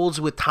that holds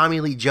with Tommy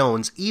Lee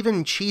Jones.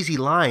 Even cheesy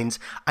lines,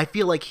 I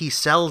feel like he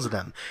sells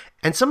them.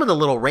 And some of the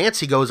little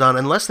rants he goes on,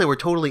 unless they were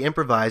totally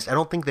improvised, I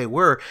don't think they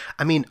were.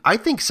 I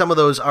think some of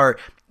those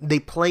they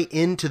play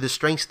into the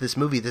strengths of this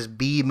movie, this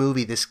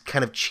movie, this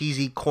kind of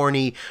cheesy,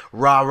 corny,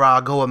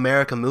 rah-rah, go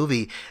America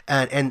movie.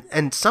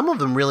 And some of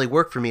them really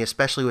work for me,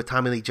 especially with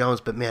Tommy Lee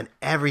Jones. But man,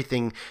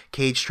 everything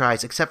Cage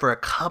tries, except for a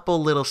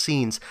couple little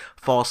scenes,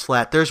 falls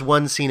flat. There's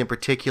one scene in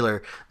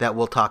particular that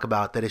we'll talk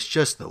about that is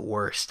just the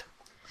worst.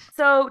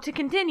 So to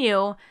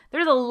continue,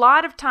 there's a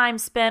lot of time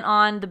spent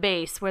on the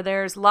base where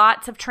there's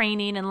lots of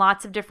training and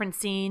lots of different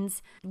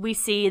scenes we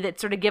see that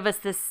sort of give us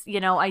this,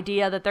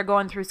 idea that they're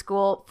going through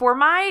school. For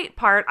my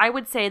part, I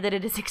would say that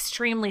it is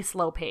extremely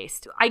slow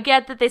paced. I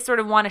get that they sort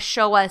of want to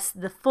show us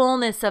the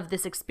fullness of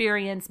this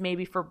experience,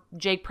 maybe for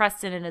Jake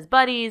Preston and his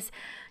buddies.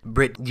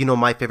 Britt, you know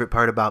my favorite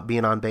part about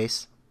being on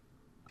base?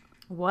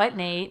 What,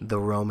 Nate? The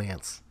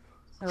romance.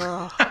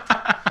 Ugh.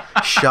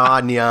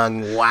 Sean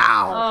Young,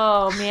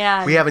 wow. Oh,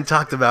 man. We haven't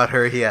talked about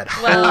her yet.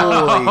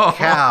 Well, holy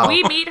cow.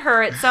 We meet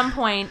her at some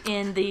point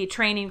in the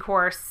training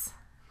course.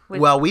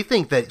 Well, we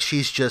think that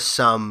she's just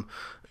some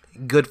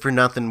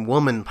good-for-nothing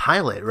woman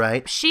pilot,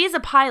 right? She's a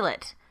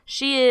pilot.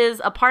 She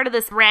is a part of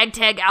this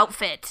ragtag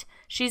outfit.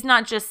 She's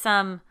not just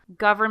some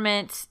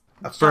government...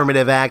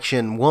 affirmative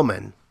action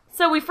woman.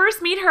 So we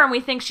first meet her and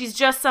we think she's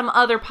just some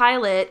other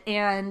pilot,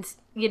 and...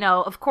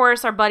 of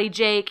course, our buddy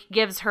Jake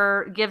gives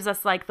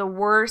us like the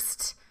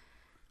worst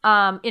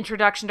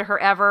introduction to her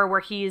ever,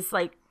 where he's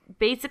like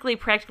basically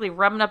practically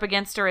rubbing up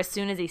against her as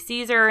soon as he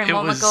sees her and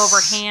won't let go of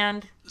her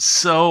hand.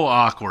 So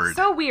awkward.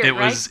 So weird,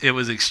 right? It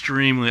was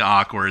extremely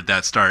awkward,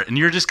 that start. And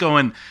you're just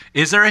going,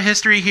 is there a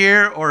history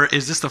here, or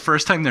is this the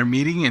first time they're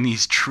meeting and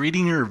he's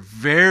treating her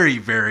very,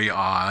 very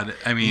odd?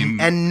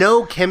 And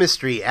no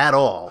chemistry at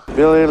all.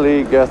 Billy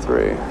Lee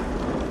Guthrie.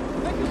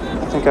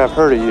 I think I've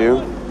heard of you.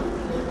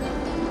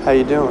 How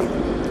you doing?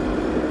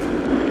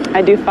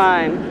 I do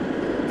fine.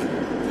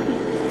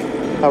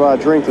 How about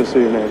a drink this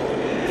evening?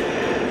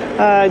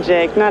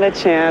 Jake, not a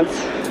chance.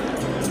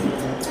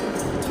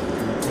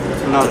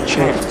 Not a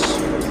chance.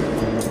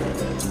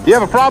 You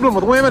have a problem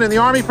with women in the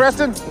Army,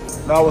 Preston?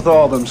 Not with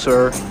all of them,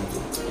 sir.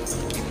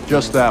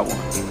 Just that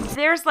one.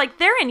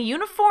 They're in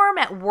uniform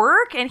at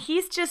work and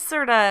he's just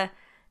sort of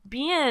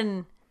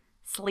being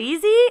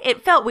sleazy.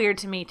 It felt weird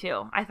to me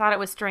too. I thought it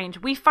was strange.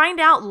 We find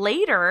out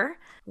later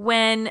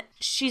when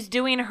she's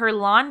doing her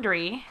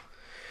laundry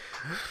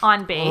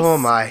on base. Oh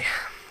my.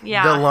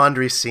 Yeah. The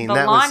laundry scene. The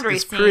that laundry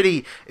is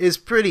scene.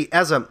 pretty.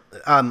 As a,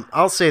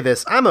 I'll say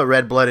this: I'm a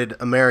red-blooded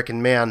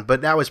American man,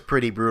 but that was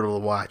pretty brutal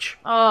to watch.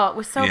 Oh, it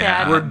was so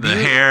Yeah, bad. the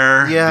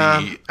hair.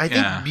 Yeah, the- I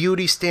think yeah.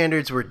 beauty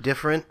standards were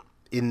different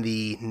in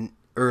the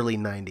early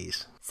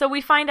 '90s. So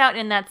we find out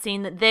in that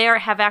scene that there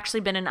have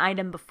actually been an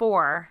item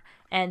before,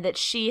 and that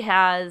she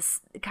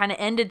has kind of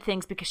ended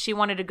things because she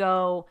wanted to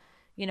go,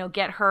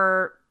 get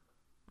her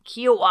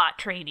Kiowa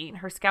training,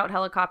 her scout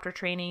helicopter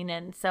training,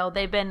 and so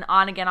they've been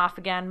on again, off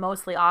again,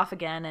 mostly off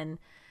again, and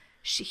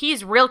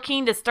he's real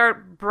keen to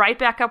start right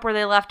back up where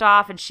they left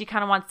off, and she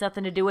kind of wants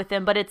nothing to do with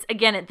him. But it's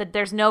again,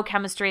 there's no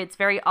chemistry. It's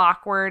very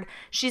awkward.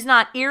 She's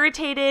not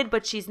irritated,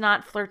 but she's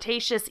not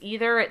flirtatious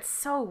either. It's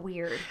so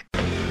weird.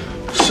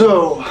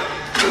 So,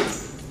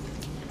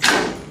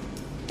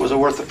 was it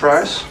worth the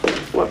price?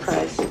 What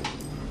price?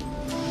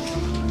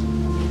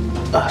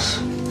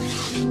 Us.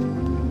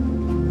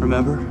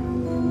 Remember?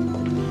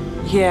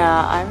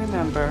 Yeah, I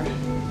remember.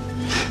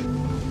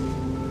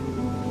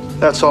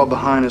 That's all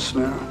behind us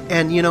now.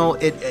 And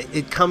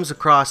it comes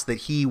across that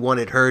he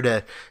wanted her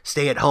to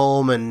stay at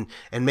home and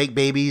make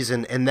babies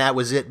and that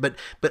was it. But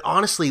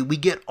honestly, we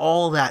get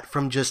all that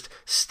from just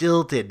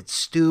stilted,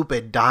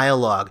 stupid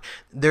dialogue.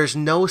 There's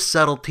no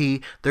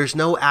subtlety. There's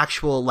no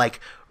actual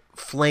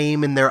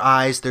flame in their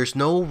eyes. There's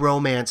no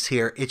romance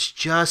here. It's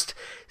just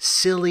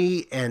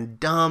silly and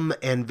dumb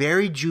and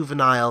very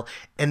juvenile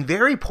and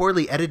very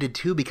poorly edited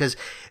too, because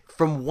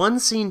from one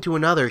scene to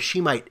another,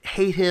 she might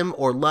hate him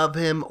or love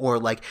him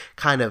or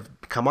kind of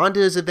come on to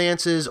his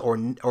advances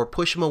or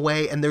push him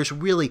away, and there's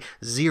really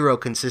zero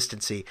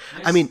consistency.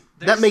 I mean,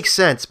 that makes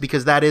sense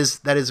because that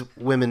is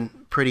women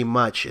pretty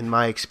much in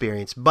my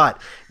experience. But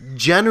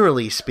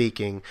generally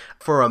speaking,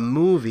 for a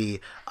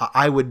movie,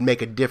 I would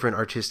make a different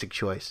artistic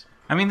choice.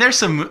 I mean, there's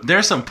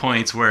some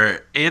points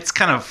where it's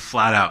kind of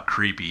flat out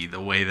creepy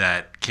the way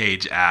that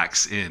Cage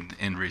acts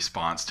in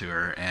response to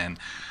her, and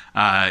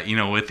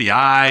with the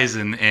eyes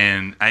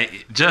and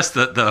just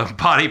the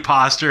body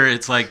posture.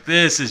 It's like,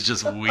 this is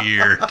just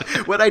weird.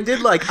 What I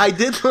did like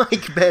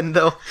Ben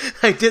though.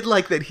 I did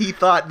like that he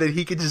thought that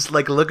he could just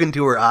look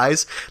into her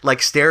eyes,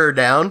 stare her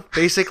down,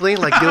 basically,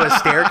 do a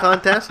stare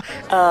contest.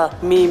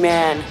 Me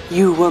man,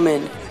 you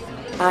woman.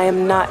 I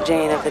am not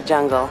Jane of the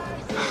Jungle.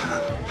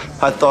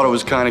 I thought it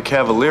was kind of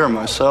cavalier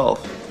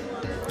myself.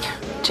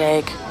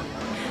 Jake,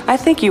 I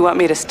think you want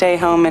me to stay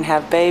home and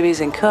have babies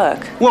and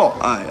cook. Well,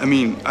 I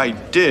mean, I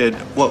did.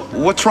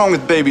 What's wrong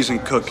with babies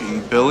and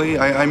cooking, Billy?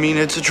 I mean,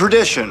 it's a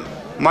tradition.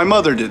 My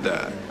mother did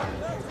that.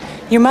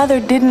 Your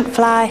mother didn't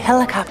fly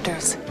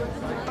helicopters.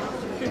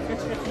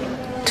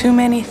 Too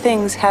many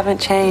things haven't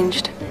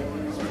changed.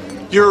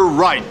 You're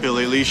right,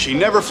 Billy Lee. She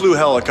never flew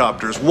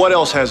helicopters. What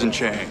else hasn't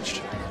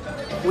changed?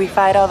 We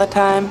fight all the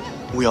time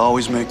We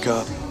always make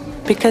up.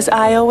 because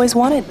I always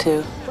wanted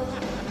to.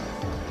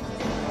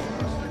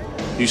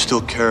 You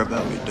still care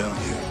about me, don't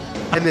you?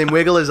 And then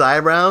wiggle his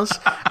eyebrows,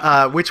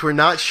 which were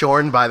not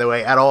shorn, by the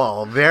way, at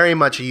all. Very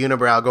much a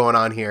unibrow going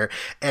on here.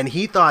 And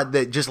he thought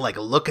that just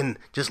look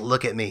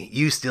at me.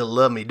 You still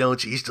love me,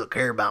 don't you? You still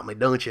care about me,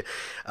 don't you?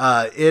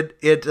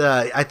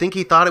 I think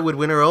he thought it would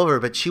win her over,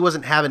 but she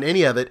wasn't having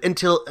any of it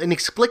until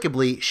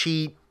inexplicably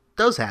she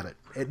does have it.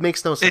 It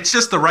makes no sense. It's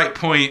just the right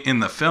point in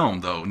the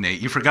film, though, Nate.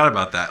 You forgot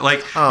about that.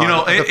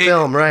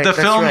 Film, right? The That's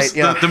films, right,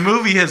 yeah. the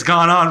movie has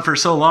gone on for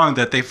so long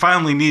that they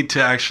finally need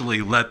to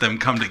actually let them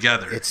come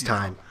together. It's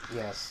time.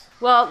 Yes.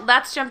 Well,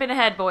 that's jumping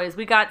ahead, boys.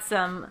 We got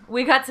some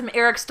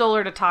Eric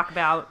Stoller to talk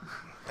about.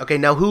 Okay,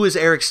 now who is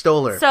Eric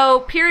Stoller? So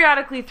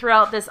periodically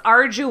throughout this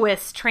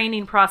arduous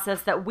training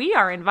process that we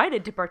are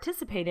invited to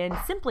participate in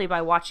simply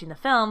by watching the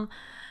film,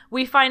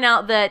 we find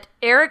out that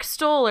Eric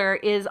Stoller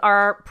is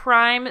our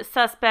prime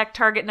suspect,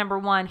 target number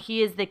one.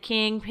 He is the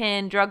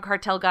kingpin drug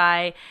cartel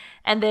guy,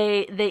 and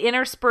they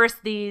intersperse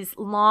these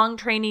long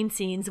training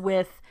scenes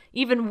with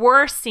even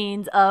worse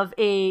scenes of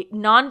a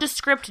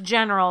nondescript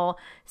general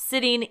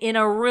sitting in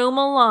a room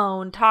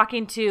alone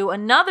talking to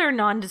another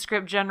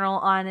nondescript general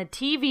on a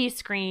TV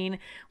screen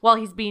while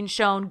he's being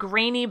shown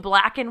grainy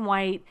black and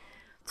white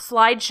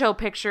slideshow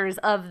pictures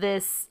of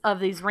this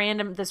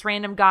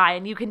random guy.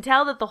 And you can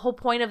tell that the whole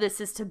point of this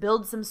is to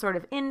build some sort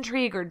of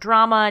intrigue or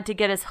drama to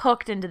get us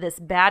hooked into this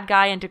bad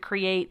guy and to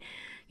create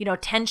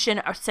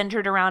tension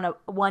centered around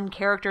one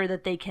character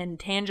that they can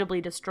tangibly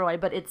destroy,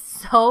 but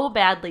it's so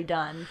badly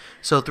done.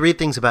 So 3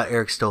 things about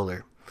Eric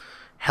Stoller.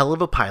 Hell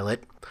of a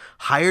pilot.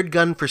 Hired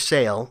gun for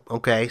sale.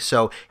 Okay,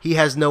 so he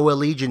has no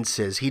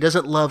allegiances. He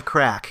doesn't love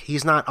crack.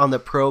 He's not on the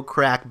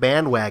pro-crack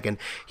bandwagon.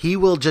 He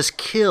will just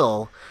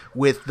kill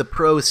with the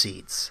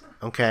proceeds.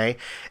 Okay?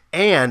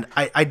 And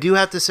I do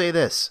have to say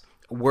this.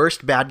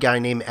 Worst bad guy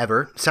name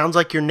ever. Sounds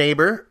like your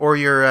neighbor or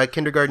your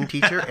kindergarten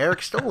teacher,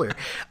 Eric Stoller.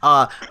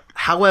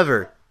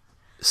 However,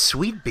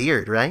 sweet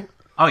beard, right?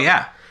 Oh,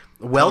 yeah.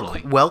 Well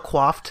Totally. well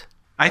coiffed.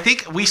 I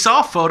think we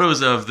saw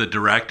photos of the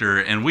director,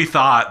 and we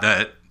thought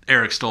that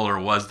Eric Stoller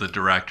was the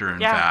director.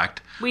 In Yeah.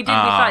 fact, We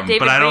thought David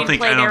but I don't Green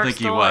think played Eric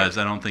he Stoller. was.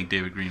 I don't think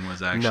David Green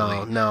was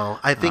actually. No.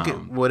 I think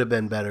it would have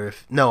been better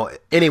if no.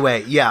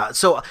 Anyway, yeah.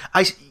 So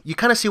you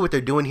kind of see what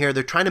they're doing here.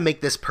 They're trying to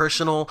make this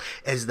personal,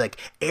 as like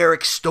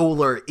Eric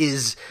Stoller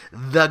is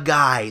the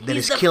guy that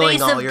He's is the killing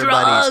face all of your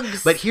drugs.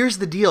 buddies. But here's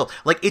the deal: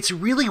 like it's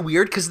really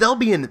weird because they'll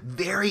be in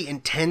very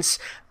intense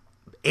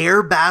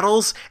air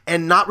battles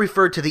and not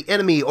refer to the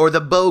enemy or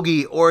the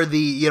bogey or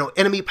the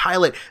enemy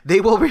pilot. They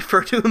will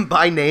refer to him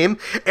by name.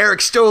 Eric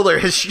Stoller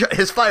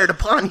has fired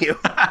upon you.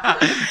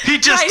 He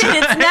just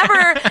It's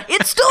never,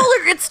 it's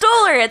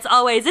Stoller. It's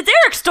always, it's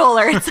Eric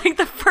Stoller. It's like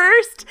the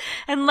first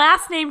and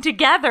last name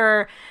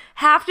together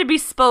have to be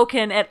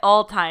spoken at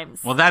all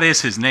times. well, that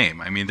is his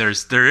name. I mean, there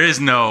is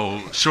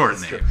no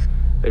short name.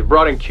 They've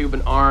brought in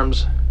Cuban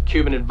arms,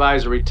 Cuban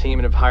advisory team,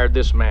 and have hired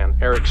this man,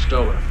 Eric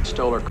Stoller.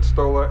 Stoller.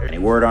 Any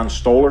word on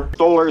Stoller?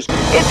 Stoller's.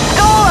 It's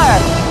Stoller!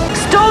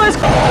 Stoller's...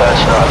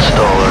 That's not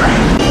Stoller.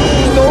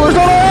 Stoller's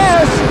on our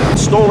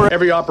ass! Stoller.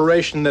 Every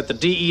operation that the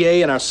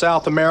DEA and our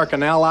South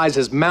American allies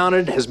has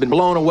mounted has been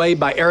blown away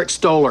by Eric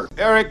Stoller.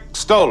 Eric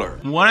Stoller.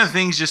 One of the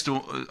things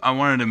I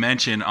wanted to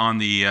mention on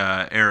the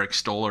Eric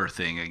Stoller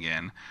thing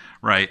again,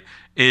 right,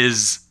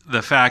 is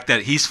the fact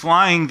that he's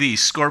flying the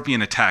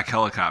Scorpion attack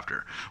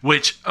helicopter,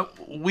 which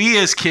we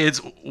as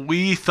kids,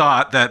 we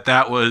thought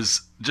that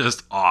was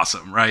just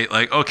awesome, right?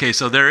 Like, okay,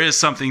 so there is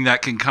something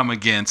that can come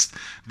against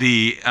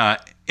the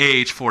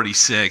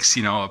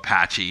AH-46,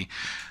 Apache.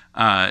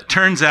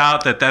 Turns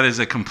out that is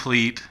a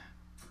complete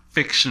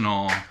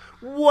fictional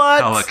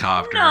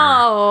helicopter.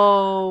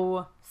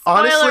 No.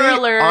 Spoiler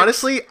alert.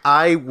 Honestly,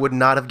 I would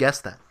not have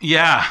guessed that.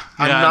 Yeah,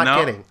 I'm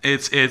not kidding.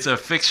 It's a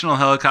fictional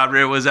helicopter.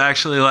 It was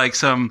actually like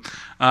some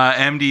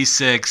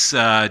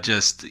MD-6,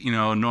 just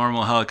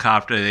normal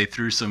helicopter. They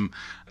threw some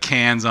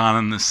cans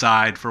on the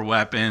side for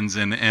weapons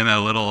and a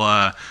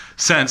little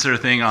sensor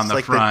thing on It's the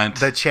like front.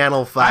 the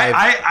Channel 5.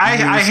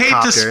 I hate to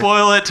newscopter.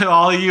 spoil it to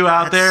all you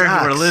out That there who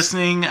are sucks.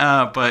 listening,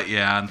 but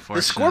yeah, unfortunately.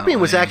 The Scorpion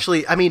was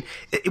actually,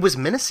 it was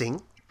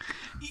menacing.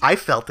 I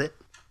felt it.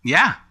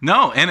 Yeah,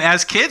 no, and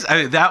as kids,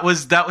 that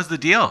was the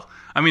deal.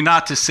 I mean,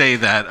 not to say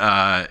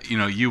that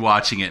you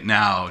watching it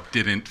now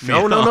didn't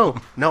feel.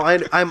 No.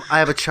 I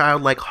have a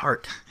childlike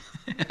heart.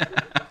 Yeah,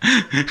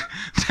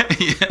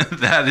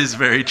 that is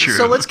very true.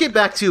 So let's get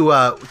back to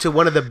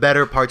one of the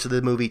better parts of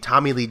the movie,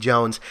 Tommy Lee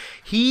Jones.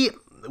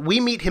 We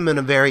meet him in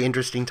a very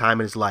interesting time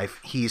in his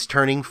life. He's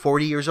turning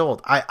 40 years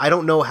old. I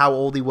don't know how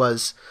old he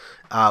was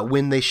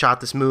when they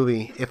shot this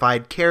movie. If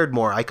I'd cared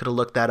more, I could have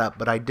looked that up,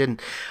 but I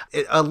didn't.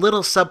 A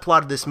little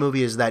subplot of this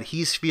movie is that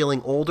he's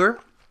feeling older.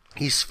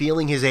 He's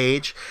feeling his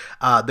age.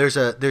 There's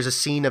a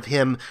scene of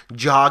him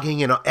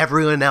jogging, and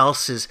everyone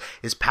else is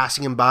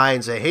passing him by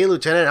and say, "Hey,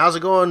 Lieutenant, how's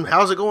it going?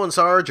 How's it going,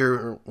 Sarge?"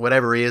 or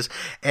whatever he is.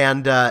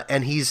 And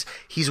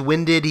he's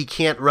winded. He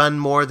can't run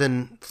more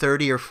than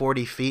 30 or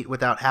 40 feet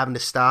without having to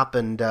stop.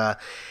 And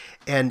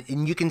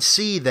you can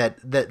see that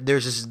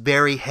there's this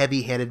very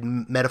heavy-handed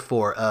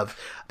metaphor of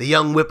the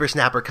young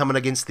whippersnapper coming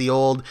against the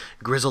old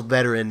grizzled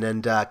veteran,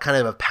 and kind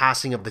of a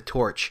passing of the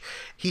torch.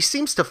 He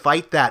seems to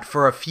fight that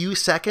for a few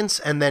seconds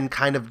and then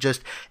kind of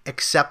just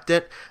accept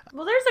it.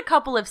 Well, there's a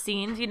couple of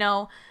scenes,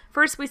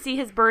 First we see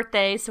his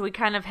birthday, so we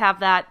kind of have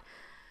that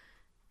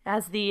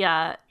as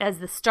the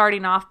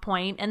starting off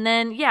point. And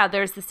then,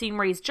 there's the scene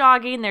where he's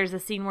jogging. There's a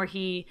scene where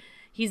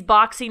he's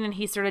boxing and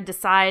he sort of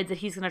decides that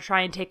he's going to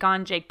try and take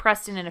on Jake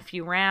Preston in a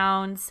few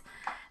rounds.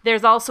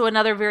 There's also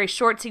another very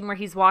short scene where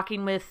he's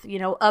walking with,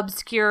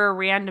 obscure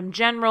random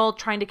general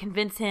trying to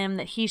convince him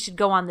that he should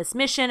go on this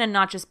mission and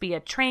not just be a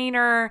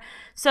trainer.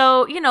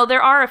 So,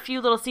 there are a few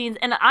little scenes,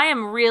 and I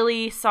am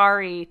really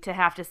sorry to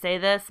have to say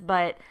this,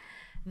 but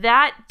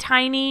that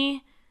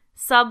tiny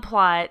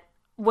subplot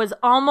was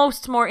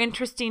almost more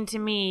interesting to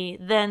me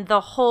than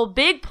the whole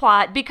big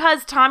plot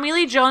because Tommy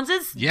Lee Jones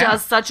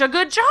does such a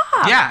good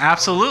job. Yeah,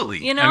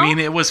 absolutely. I mean,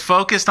 it was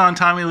focused on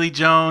Tommy Lee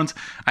Jones.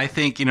 I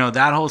think,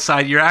 that whole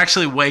side, you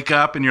actually wake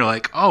up and you're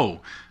like,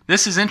 oh,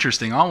 this is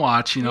interesting. I'll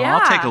watch,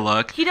 I'll take a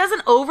look. He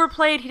doesn't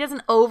overplay it. He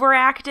doesn't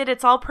overact it.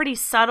 It's all pretty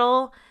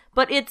subtle,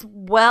 but it's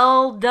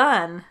well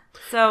done.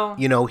 So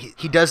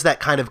he does that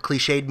kind of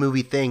cliched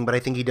movie thing, but I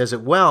think he does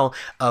it well.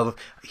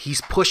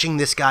 He's pushing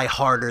this guy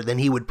harder than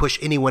he would push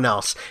anyone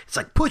else. It's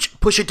like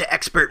push it to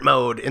expert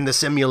mode in the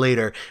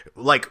simulator.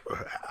 Like,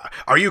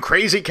 are you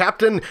crazy,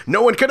 Captain?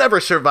 No one could ever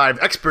survive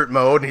expert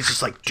mode. And he's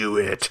just like, do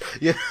it.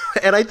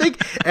 And I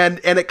think and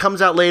it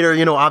comes out later.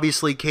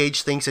 Obviously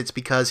Cage thinks it's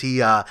because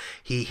he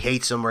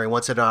hates him or he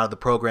wants it out of the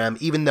program,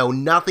 even though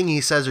nothing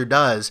he says or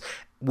does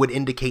would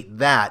indicate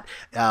that.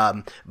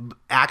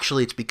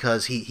 Actually, it's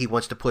because he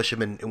wants to push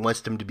him and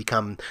wants him to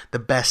become the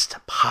best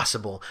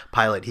possible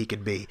pilot he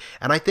could be.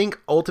 And I think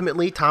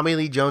ultimately Tommy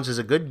Lee Jones is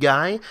a good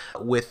guy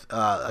with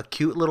a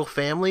cute little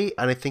family,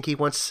 and I think he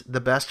wants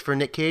the best for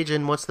Nick Cage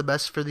and wants the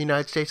best for the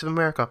United States of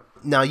America.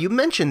 Now, you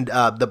mentioned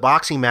the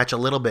boxing match a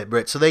little bit,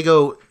 Britt. So they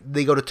go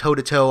to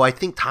toe-to-toe. I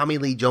think Tommy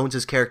Lee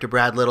Jones's character,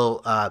 Brad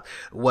Little,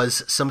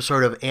 was some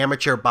sort of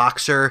amateur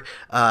boxer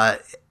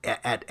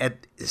at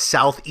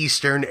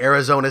Southeastern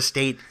Arizona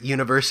State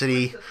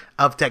University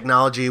of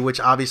Technology, which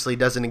obviously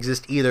doesn't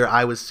exist either.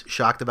 I was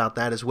shocked about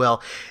that as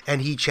well.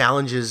 And he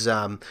challenges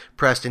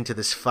Preston to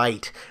this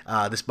fight,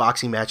 this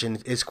boxing match,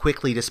 and is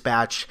quickly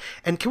dispatched.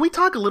 And can we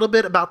talk a little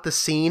bit about the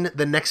scene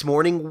the next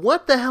morning?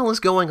 What the hell is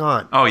going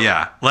on? Oh,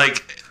 yeah.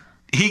 Like,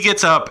 he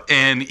gets up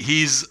and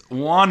he's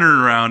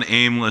wandering around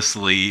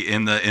aimlessly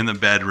in the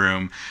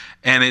bedroom,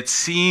 and it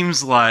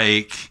seems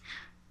like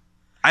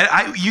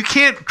you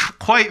can't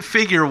quite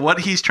figure what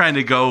he's trying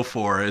to go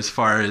for as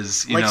far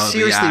as, you know,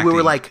 seriously, the we were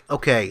acting. like,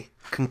 okay,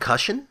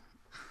 concussion?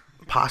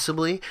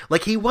 Possibly.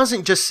 Like, he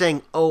wasn't just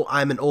saying, oh,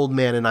 I'm an old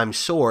man and I'm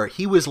sore.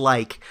 He was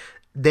like,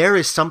 there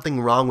is something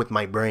wrong with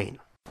my brain.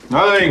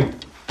 Nothing.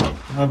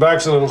 My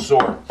back's a little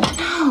sore.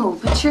 No,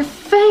 but your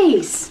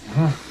face.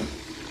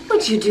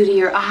 What'd you do to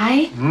your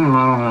eye? I don't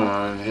know.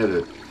 I hit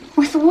it.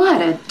 With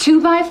what, a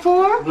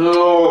 2x4?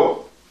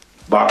 No.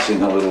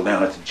 Boxing a little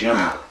down at the gym.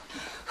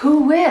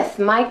 Who with?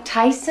 Mike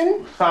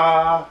Tyson?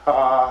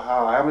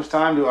 How much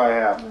time do I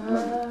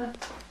have?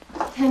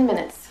 10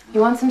 minutes.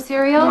 You want some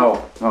cereal?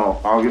 No.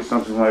 I'll get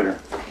something later.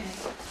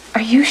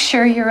 Are you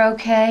sure you're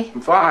okay? I'm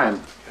fine,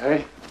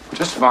 okay?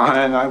 Just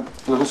fine. I'm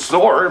a little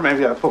sore.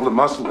 Maybe I pulled a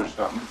muscle or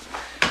something.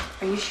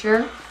 Are you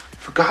sure?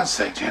 For God's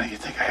sake, Jenny, you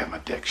think I have my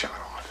dick shot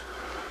on?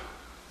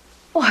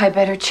 Well, I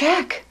better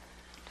check.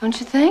 Don't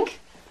you think?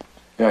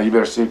 Yeah, you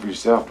better see for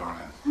yourself, darling.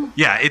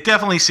 Yeah, it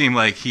definitely seemed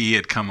like he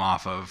had come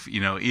off of, you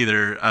know,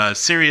 either a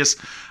serious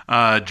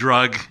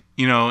drug,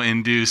 you know,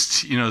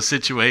 induced, you know,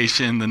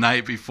 situation the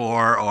night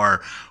before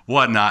or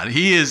whatnot.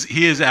 He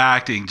is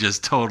acting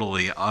just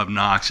totally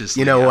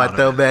obnoxiously. You know what,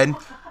 though, Ben?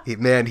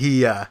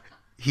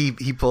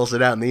 He pulls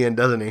it out in the end,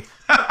 doesn't he?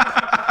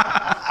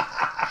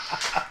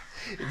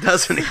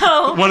 Doesn't he?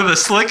 One of the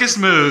slickest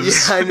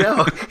moves. Yeah, I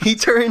know. He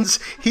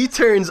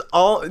turns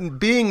all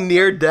being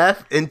near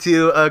death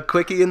into a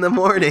quickie in the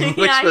morning,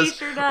 which Yeah, was he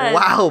sure does.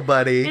 wow,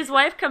 buddy. His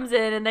wife comes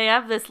in and they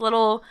have this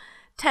little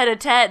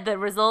tete-a-tete that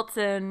results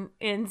in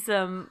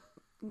some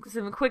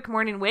quick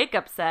morning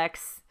wake-up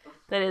sex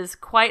that is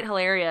quite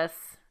hilarious.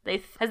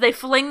 As they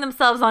fling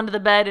themselves onto the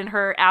bed in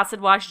her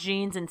acid-wash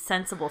jeans and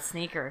sensible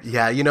sneakers.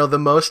 Yeah, you know, the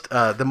most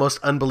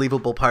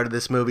unbelievable part of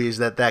this movie is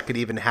that could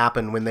even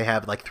happen when they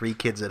have like 3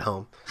 kids at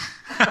home.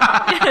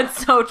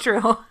 It's so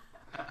true.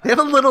 They have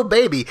a little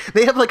baby.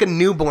 They have like a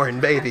newborn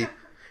baby.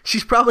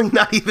 She's probably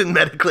not even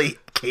medically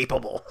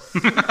capable.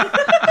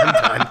 I'm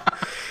done.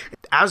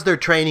 As they're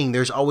training,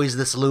 there's always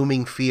this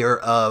looming fear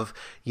of,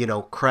 you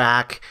know,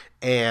 crack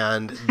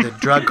and the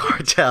drug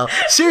cartel.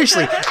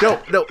 Seriously,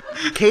 no.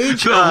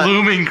 Cage. The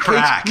looming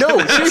crack.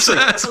 Seriously.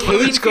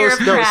 Cage goes.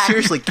 No, crack.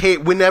 seriously. Cage.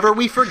 Whenever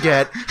we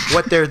forget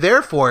what they're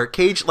there for,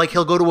 Cage, like,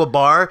 he'll go to a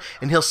bar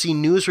and he'll see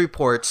news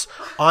reports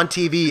on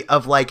TV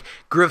of like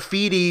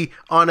graffiti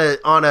on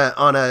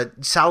a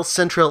South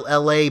Central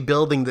LA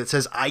building that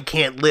says "I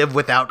can't live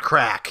without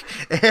crack,"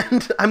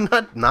 and I'm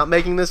not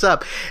making this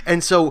up.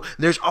 And so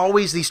there's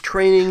always these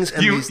trainings.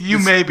 And you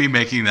may be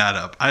making that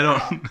up. I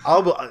don't.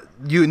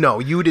 You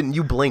didn't.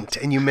 You blinked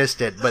and you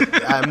missed it.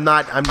 But I'm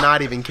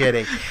not even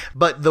kidding.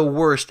 But the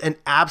worst, and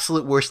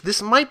absolute worst.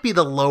 This might be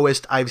the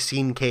lowest I've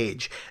seen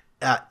Cage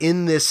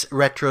in this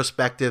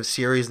retrospective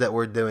series that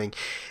we're doing.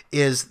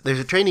 Is there's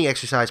a training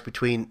exercise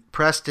between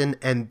Preston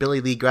and Billy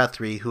Lee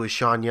Guthrie, who is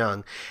Sean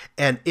Young,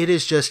 and it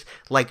is just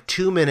like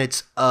 2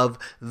 minutes of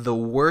the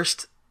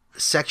worst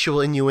sexual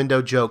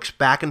innuendo jokes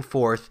back and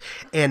forth,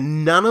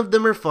 and none of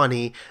them are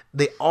funny.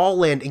 They all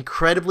land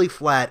incredibly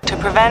flat. To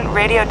prevent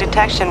radio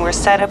detection, we're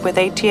set up with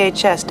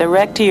ATHS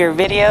direct to your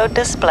video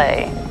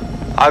display.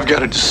 I've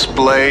got a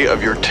display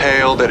of your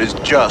tail that is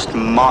just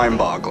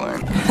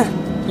mind-boggling.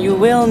 You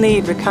will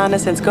need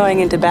reconnaissance going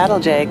into battle,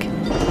 Jake.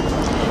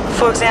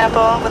 For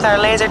example, with our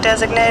laser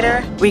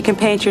designator, we can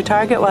paint your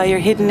target while you're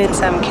hidden in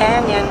some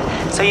canyon,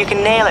 so you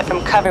can nail it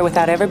from cover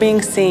without ever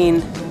being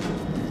seen.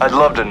 I'd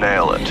love to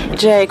nail it.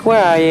 Jake,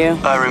 where are you?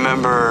 I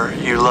remember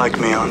you like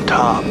me on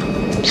top.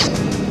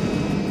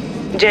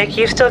 Jake,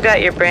 you've still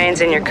got your brains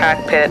in your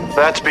cockpit.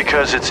 That's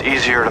because it's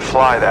easier to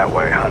fly that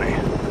way, honey.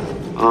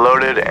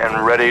 Loaded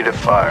and ready to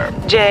fire.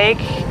 Jake,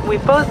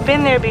 we've both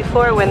been there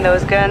before when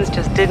those guns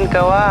just didn't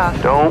go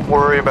off. Don't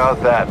worry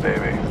about that,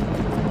 baby.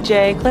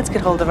 Jake, let's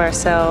get hold of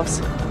ourselves.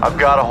 I've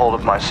got a hold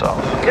of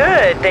myself.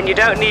 Good, then you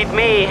don't need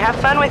me. Have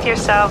fun with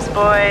yourselves,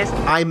 boys.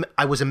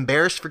 I was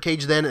embarrassed for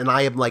Cage then, and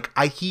I am like,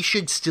 he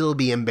should still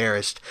be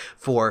embarrassed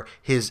for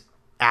his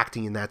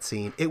acting in that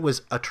scene. It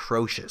was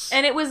atrocious.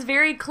 And it was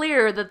very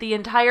clear that the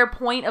entire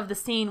point of the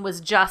scene was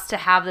just to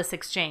have this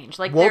exchange.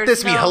 Like, won't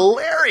this be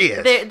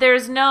hilarious?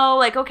 There's no,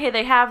 like, okay,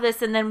 they have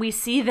this, and then we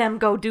see them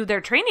go do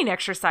their training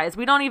exercise.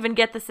 We don't even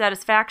get the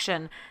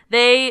satisfaction.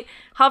 They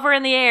hover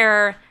in the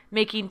air,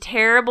 making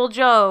terrible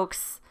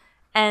jokes,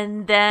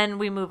 and then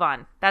we move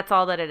on. That's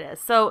all that it is.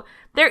 So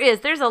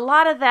there's a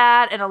lot of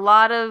that, and a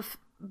lot of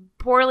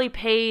poorly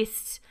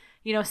paced,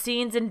 you know,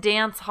 scenes in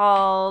dance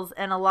halls,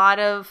 and a lot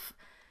of,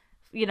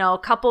 you know, a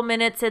couple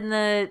minutes in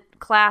the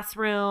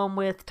classroom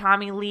with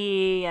Tommy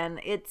Lee, and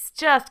it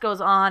just goes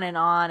on and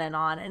on and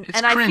on. And, It's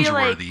and I feel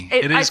like cringeworthy.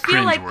 It is I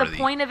feel like the cringeworthy.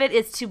 point of it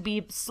is to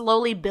be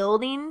slowly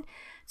building,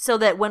 so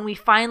that when we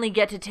finally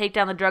get to take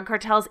down the drug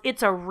cartels,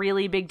 it's a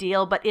really big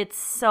deal. But it's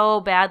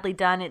so badly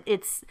done.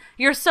 It's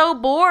you're so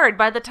bored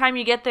by the time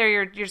you get there.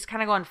 You're just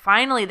kind of going,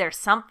 finally, there's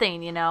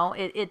something.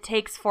 It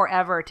takes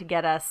forever to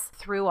get us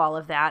through all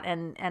of that.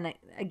 And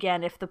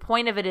again, if the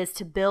point of it is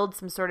to build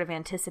some sort of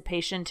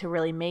anticipation to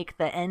really make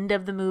the end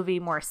of the movie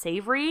more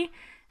savory,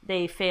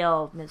 they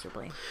fail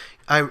miserably.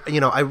 I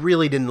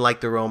really didn't like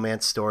the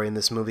romance story in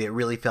this movie. It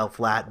really fell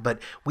flat, but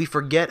we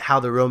forget how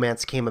the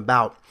romance came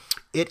about.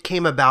 It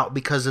came about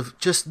because of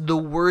just the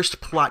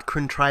worst plot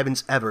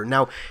contrivance ever.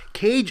 Now,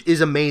 Cage is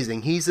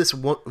amazing. He's this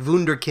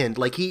wunderkind.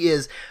 Like, he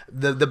is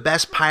the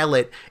best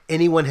pilot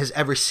anyone has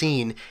ever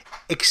seen,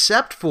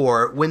 except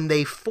for when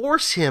they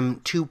force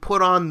him to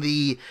put on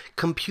the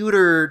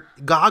computer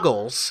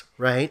goggles,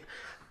 right?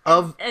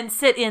 And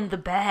sit in the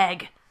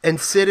bag.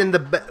 And sit in the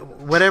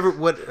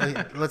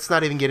let's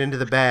not even get into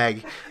the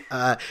bag.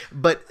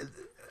 But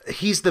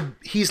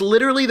he's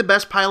literally the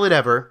best pilot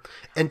ever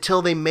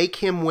until they make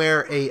him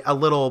wear a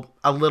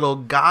little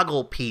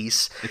goggle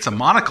piece. It's a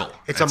monocle.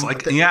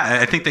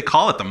 I think they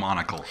call it the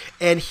monocle.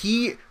 And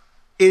he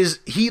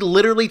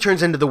literally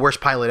turns into the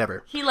worst pilot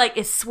ever. He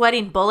is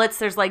sweating bullets.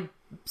 There's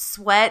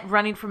sweat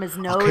running from his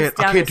nose down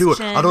I can't his do it.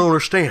 chin. I don't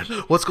understand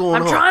what's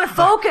going on. I'm trying to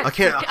focus. I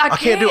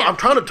can't do it. I'm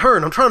trying to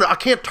turn. I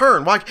can't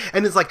turn. Why?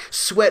 And it's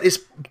sweat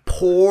is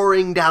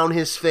pouring down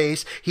his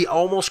face. He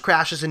almost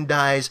crashes and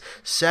dies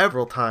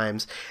several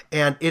times.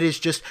 And it is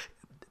just,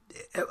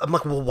 I'm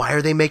like, well, why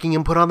are they making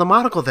him put on the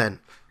monocle then?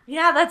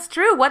 Yeah, that's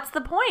true. What's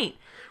the point?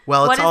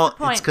 Well, the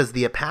it's because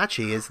the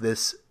Apache is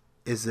this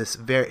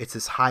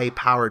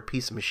high-powered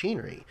piece of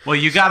machinery. Well,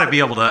 you got to be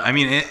able to. I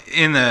mean,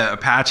 in the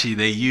Apache,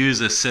 they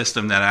use a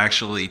system that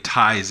actually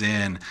ties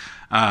in,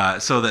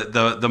 so that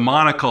the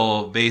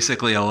monocle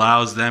basically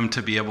allows them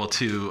to be able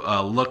to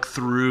look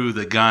through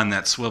the gun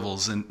that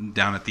swivels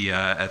down at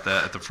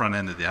the front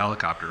end of the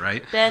helicopter,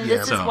 right? Ben,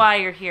 this is why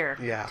you're here.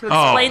 Yeah. To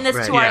explain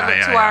this to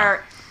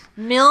our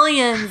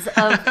millions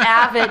of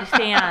avid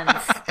fans,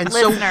 and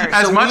listeners.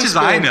 As much as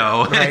I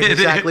know, right,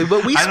 exactly.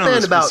 But we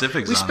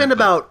spend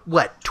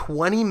about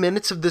 20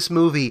 minutes of this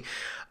movie.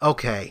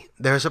 Okay,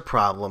 there's a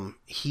problem.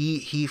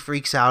 He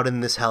freaks out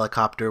in this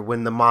helicopter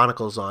when the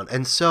monocle's on,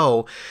 and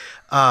so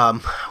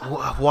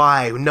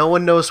why? No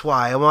one knows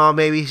why. Well,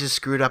 maybe he's just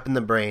screwed up in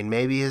the brain.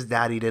 Maybe his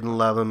daddy didn't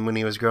love him when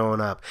he was growing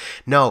up.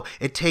 No,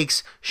 it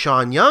takes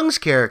Sean Young's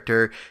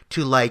character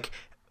to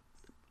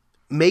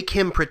make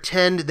him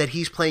pretend that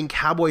he's playing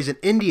cowboys and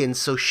Indians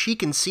so she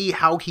can see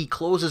how he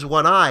closes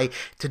one eye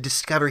to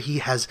discover he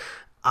has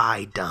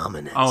eye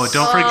dominance. Oh,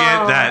 don't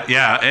forget that.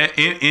 Yeah,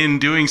 in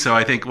doing so,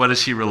 I think, what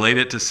does she relate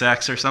it to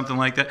sex or something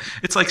like that?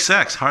 It's like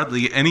sex.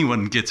 Hardly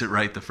anyone gets it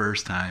right the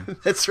first time.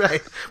 That's right.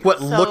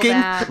 What, looking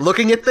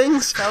at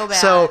things? So bad.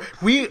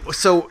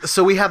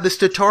 So we have this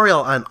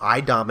tutorial on eye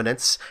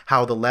dominance,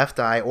 how the left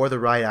eye or the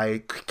right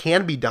eye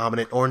can be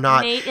dominant or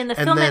not. Nate, in the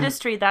film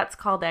industry, that's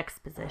called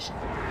exposition.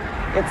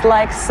 It's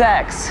like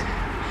sex.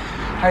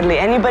 Hardly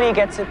anybody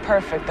gets it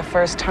perfect the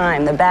first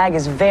time. The bag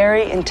is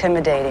very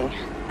intimidating.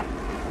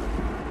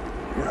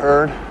 You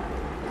heard?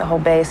 The whole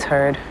base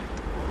heard.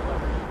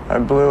 I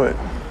blew it.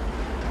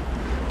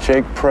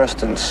 Jake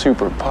Preston,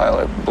 super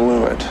pilot,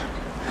 blew it.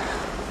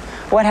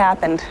 What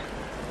happened?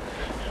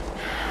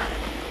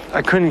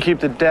 I couldn't keep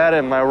the data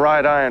in my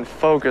right eye in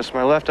focus.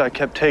 My left eye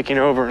kept taking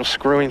over and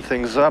screwing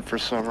things up for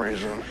some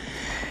reason.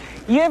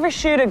 You ever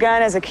shoot a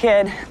gun as a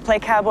kid? Play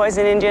cowboys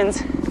and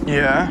Indians?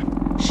 Yeah?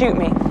 Shoot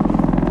me.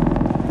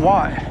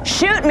 Why?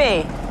 Shoot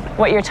me!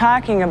 What you're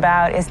talking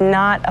about is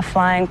not a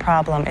flying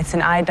problem. It's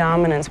an eye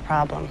dominance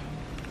problem.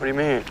 What do you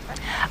mean?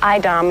 Eye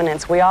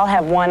dominance. We all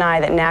have one eye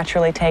that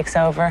naturally takes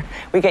over.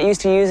 We get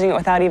used to using it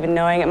without even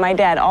knowing it. My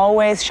dad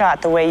always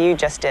shot the way you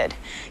just did.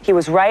 He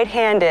was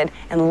right-handed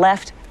and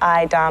left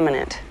eye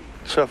dominant.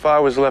 So if I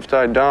was left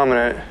eye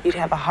dominant... You'd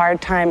have a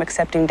hard time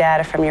accepting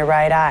data from your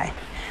right eye.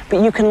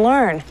 But you can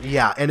learn.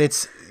 Yeah, and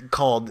it's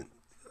called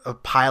a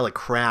pile of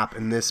crap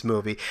in this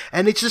movie.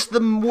 And it's just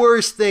the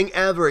worst thing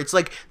ever. It's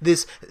like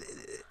this...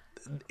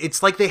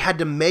 It's like they had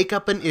to make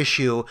up an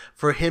issue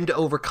for him to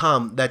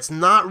overcome that's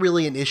not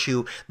really an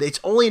issue. It's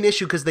only an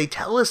issue because they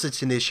tell us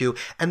it's an issue,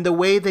 and the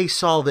way they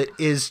solve it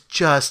is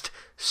just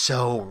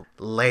so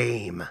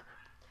lame.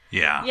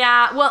 Yeah.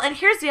 Yeah, well, and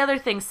here's the other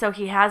thing. So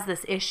he has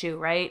this issue,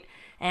 right?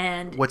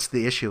 And what's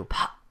the issue?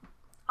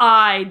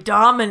 Eye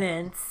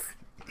dominance.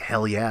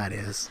 Hell yeah, it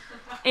is.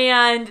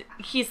 And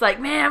he's like,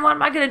 man, what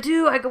am I going to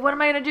do? I go, what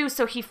am I going to do?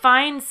 So he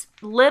finds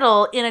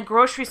Little in a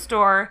grocery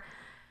store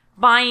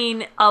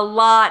buying a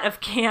lot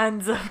of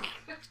cans of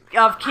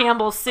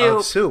Campbell's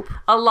soup.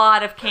 A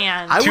lot of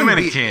cans. Too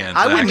many cans.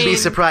 I wouldn't be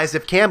surprised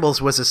if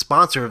Campbell's was a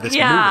sponsor of this movie.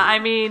 Yeah, I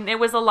mean, it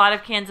was a lot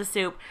of cans of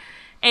soup.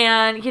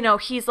 And,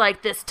 he's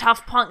like this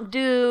tough punk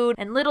dude.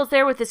 And Little's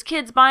there with his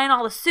kids buying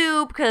all the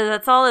soup because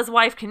that's all his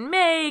wife can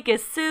make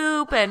is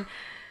soup. And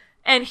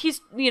And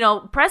he's,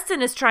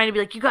 Preston is trying to be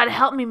like, you got to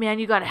help me, man.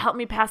 You got to help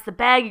me pass the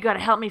bag. You got to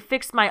help me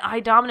fix my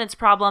eye dominance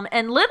problem.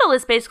 And Little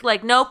is basically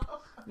like, nope,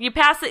 you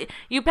pass it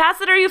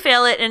or you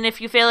fail it. And if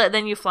you fail it,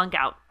 then you flunk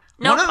out.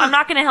 Nope, I'm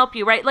not going to help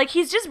you, right? Like,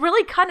 he's just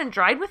really cut and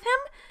dried with him.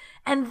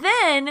 And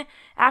then,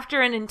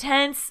 after an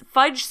intense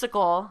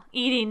fudgesicle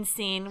eating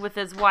scene with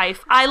his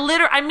wife,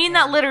 I mean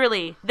that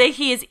literally, that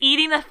he is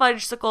eating a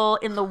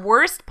fudgesicle in the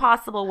worst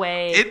possible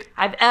way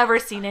I've ever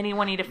seen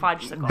anyone eat a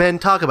fudgesicle. Ben,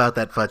 talk about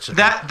that fudgesicle.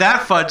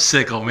 That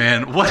fudgesicle,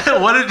 man.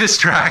 What a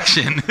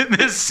distraction in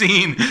this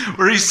scene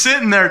where he's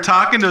sitting there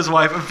talking to his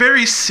wife, a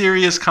very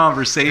serious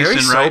conversation,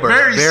 very sober,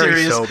 right? Very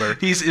serious. Sober.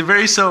 He's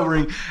very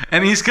sobering,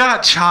 and he's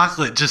got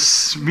chocolate just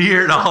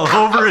smeared all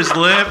over his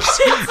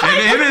lips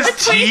and in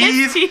his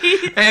teeth.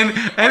 And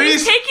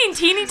he's taking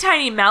teeny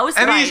tiny mouse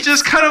and bites. he's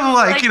just kind of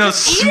like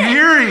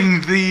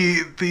smearing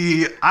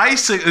the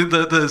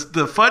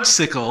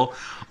fudgesicle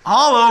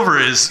all over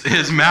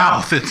his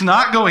mouth. It's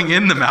not going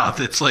in the mouth.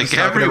 It's like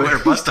everywhere.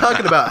 He's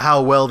talking about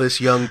how well this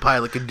young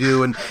pilot could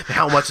do and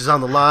how much is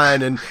on the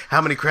line and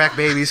how many crack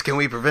babies can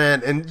we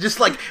prevent, and just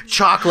like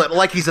chocolate,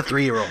 like he's a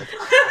 3-year-old.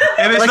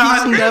 And it's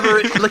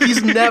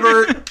he's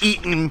never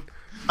eaten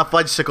a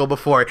fudgesicle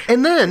before.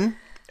 And then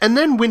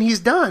when he's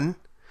done,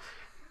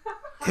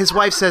 his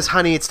wife says,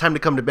 honey, it's time to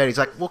come to bed. He's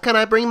like, well, can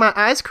I bring my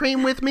ice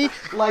cream with me?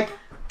 Like,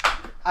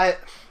 I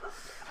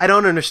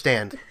don't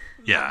understand.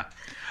 Yeah.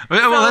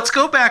 Well, let's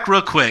go back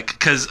real quick,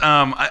 because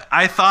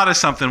I thought of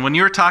something. When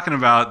you were talking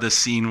about the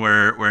scene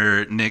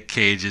where Nick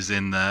Cage is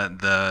in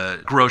the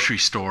grocery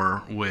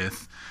store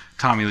with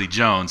Tommy Lee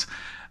Jones,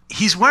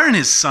 he's wearing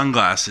his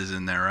sunglasses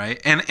in there,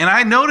 right? And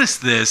I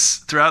noticed this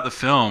throughout the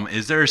film,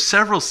 is there are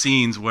several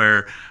scenes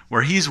where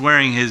he's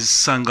wearing his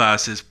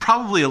sunglasses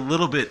probably a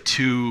little bit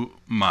too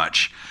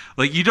much.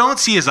 Like, you don't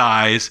see his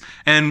eyes,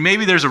 and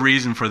maybe there's a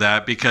reason for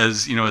that,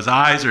 because, his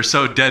eyes are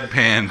so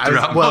deadpan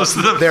throughout most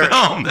of the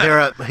film.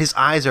 His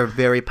eyes are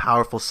very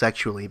powerful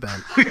sexually,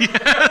 Ben.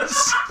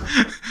 Yes.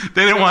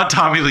 They didn't want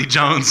Tommy Lee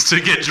Jones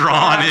to get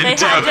drawn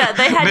into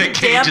Nick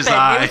Cage's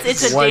eyes.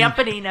 It's a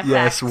dampening effect.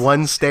 Yes,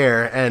 one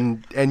stare,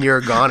 and you're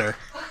a goner.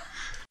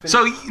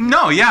 So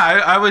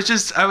I was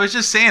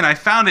just saying, I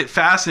found it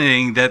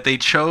fascinating that they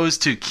chose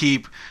to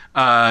keep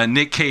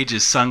Nick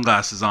Cage's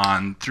sunglasses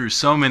on through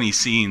so many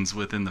scenes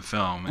within the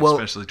film,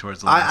 especially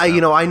towards the last.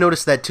 I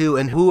noticed that too.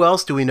 And who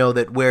else do we know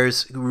that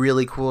wears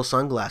really cool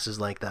sunglasses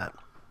like that?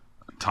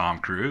 Tom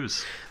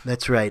Cruise.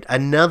 That's right.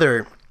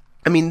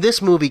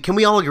 This movie. Can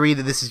we all agree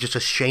that this is just a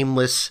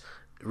shameless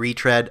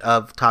retread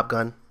of Top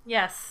Gun?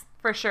 Yes.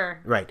 For sure.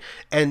 Right.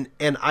 And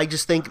I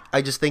just think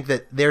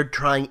that they're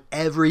trying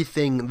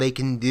everything they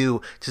can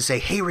do to say,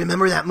 hey,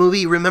 remember that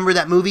movie? Remember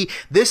that movie?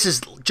 This is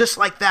just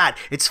like that.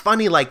 It's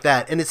funny like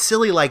that, and it's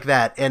silly like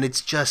that, and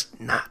it's just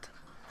not.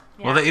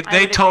 Yeah, well,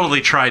 they totally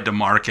tried to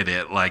market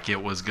it like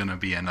it was going to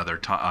be another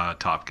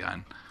Top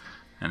Gun,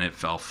 and it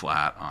fell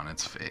flat on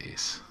its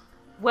face.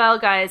 Well,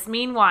 guys,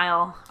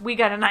 meanwhile, we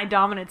got an eye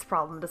dominance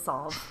problem to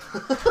solve.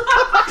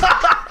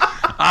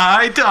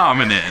 Eye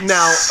dominance.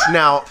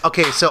 Now,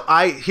 okay, so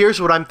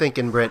here's what I'm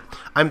thinking, Britt.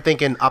 I'm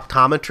thinking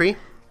optometry.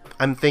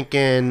 I'm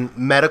thinking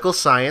medical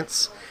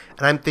science,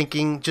 and I'm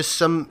thinking just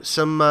some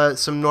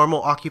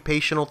normal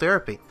occupational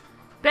therapy.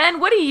 Ben,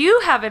 what do you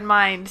have in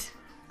mind?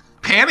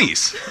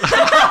 Panties,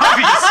 obviously.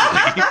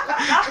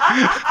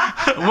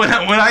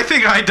 when I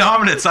think eye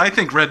dominance, I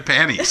think red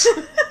panties.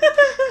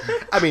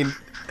 I mean,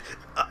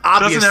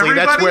 obviously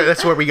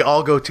that's where we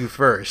all go to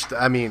first.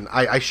 I mean,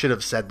 I should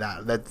have said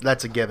that.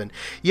 That's a given.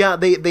 Yeah,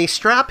 they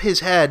strap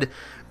his head.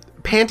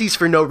 Panties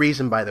for no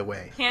reason, by the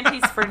way.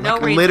 Panties for no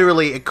reason.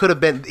 Literally, it could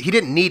have been. He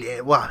didn't need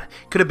it. Well,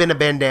 it could have been a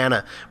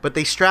bandana, but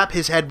they strap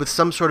his head with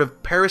some sort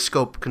of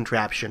periscope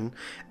contraption,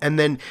 and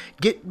then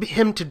get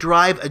him to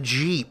drive a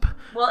Jeep.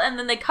 Well, and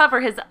then they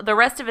cover the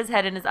rest of his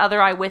head and his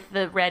other eye with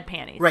the red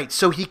panties. Right,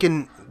 so he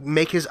can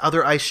make his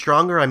other eye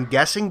stronger, I'm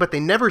guessing, but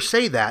they never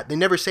say that. They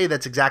never say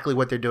that's exactly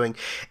what they're doing.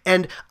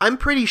 And I'm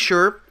pretty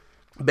sure,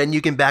 Ben,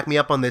 you can back me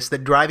up on this,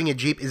 that driving a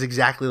Jeep is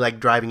exactly like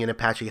driving an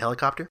Apache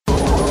helicopter.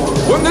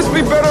 Wouldn't this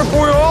be better if we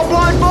were all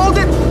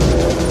blindfolded?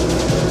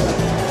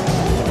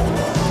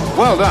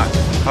 Well done.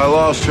 I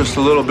lost just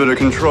a little bit of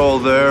control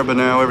there, but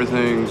now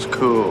everything's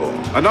cool.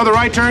 Another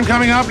right turn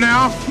coming up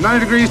now.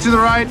 90 degrees to the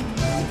right.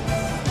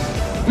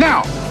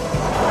 Now.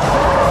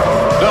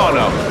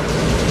 No.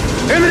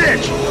 In the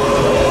ditch.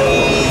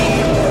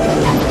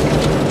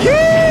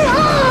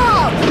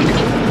 Yeehaw!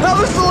 Now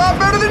this is a lot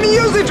better than you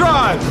usually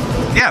drive.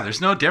 Yeah, there's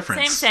no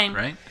difference. Same.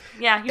 Right?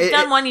 Yeah, you've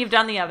done one, you've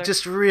done the other.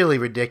 Just really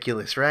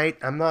ridiculous, right?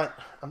 I'm not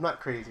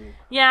crazy.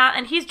 Yeah,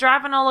 and he's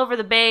driving all over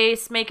the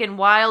base, making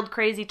wild,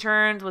 crazy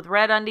turns with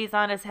red undies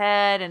on his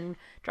head, and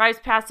drives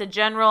past a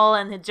general,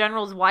 and the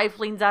general's wife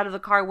leans out of the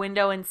car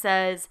window and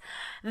says,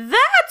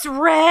 "That's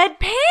red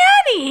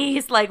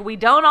panties!" Like, we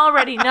don't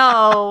already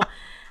know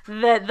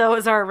that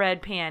those are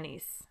red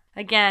panties.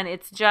 Again,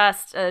 it's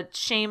just a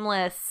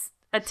shameless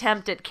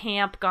attempt at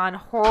camp gone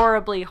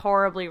horribly,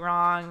 horribly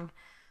wrong.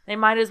 They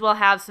might as well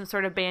have some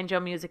sort of banjo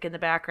music in the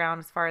background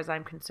as far as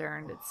I'm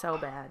concerned. It's so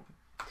bad.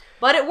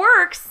 But it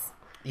works.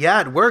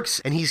 Yeah, it works.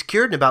 And he's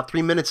cured in about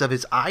 3 minutes of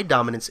his eye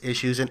dominance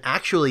issues. And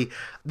actually,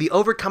 the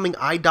overcoming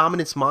eye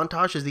dominance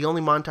montage is the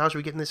only montage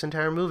we get in this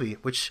entire movie,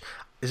 which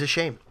is a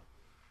shame.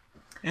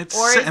 Or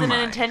is it an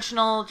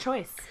intentional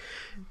choice?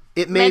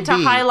 It may meant to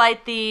be.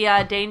 highlight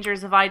the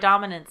dangers of eye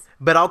dominance.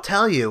 But I'll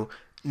tell you,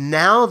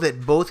 now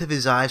that both of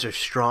his eyes are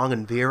strong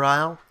and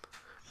virile,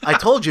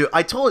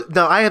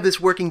 I have this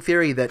working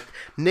theory that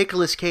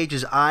Nicolas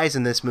Cage's eyes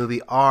in this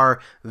movie are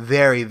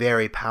very,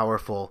 very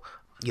powerful,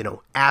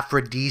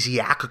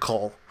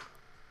 aphrodisiacal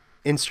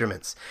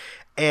instruments.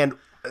 And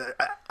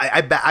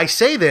I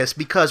say this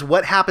because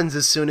what happens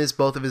as soon as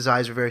both of his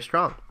eyes are very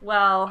strong?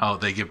 Well... Oh,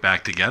 they get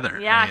back together.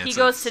 Yeah, he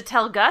goes to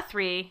tell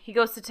Guthrie. He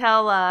goes to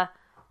tell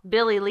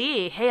Billy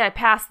Lee, hey, I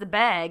passed the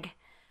bag.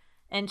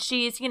 And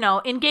she's,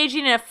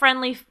 engaging in a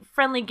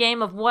friendly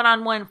game of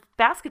one-on-one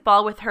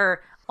basketball with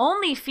her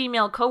only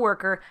female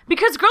coworker.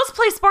 Because girls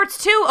play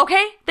sports too,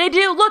 okay? They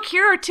do. Look,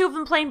 here are two of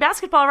them playing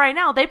basketball right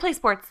now. They play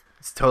sports.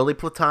 It's totally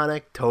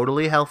platonic,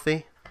 totally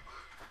healthy.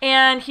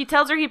 And he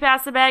tells her he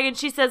passed the bag, and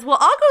she says, well,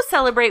 I'll go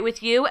celebrate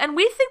with you. And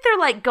we think they're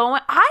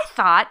I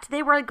thought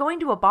they were going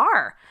to a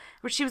bar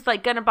where she was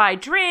going to buy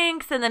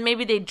drinks, and then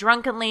maybe they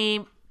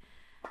drunkenly,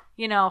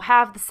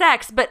 have the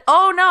sex. But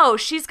oh no,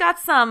 she's got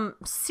some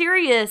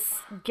serious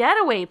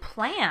getaway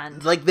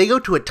planned. They go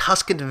to a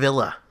Tuscan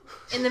villa.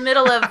 In the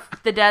middle of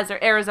the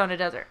desert, Arizona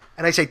desert.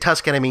 And I say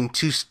Tuscan, I mean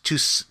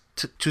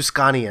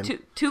Tuscanian.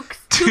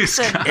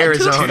 Tucson.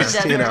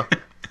 Arizona,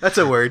 That's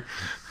a word.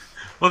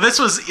 Well, this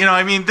was,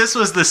 this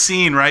was the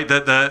scene, right?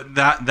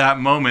 That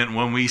moment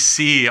when we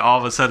see all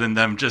of a sudden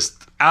them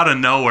just out of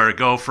nowhere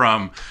go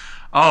from,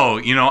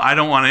 oh, I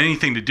don't want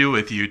anything to do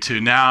with you,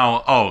 to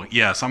now, oh,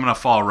 yes, I'm going to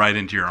fall right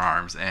into your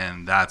arms.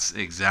 And that's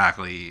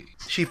exactly...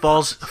 She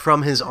falls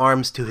from his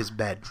arms to his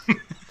bed.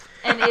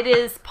 And it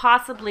is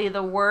possibly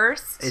the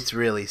worst... It's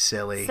really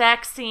silly.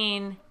 ...sex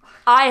scene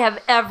I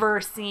have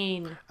ever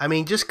seen. I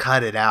mean, just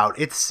cut it out.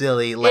 It's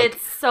silly.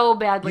 It's so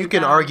badly You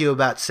can done. argue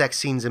about sex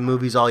scenes in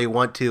movies all you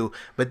want to,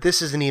 but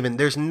this isn't even...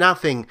 There's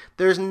nothing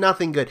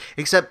good.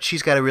 Except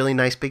she's got a really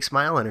nice big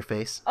smile on her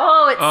face.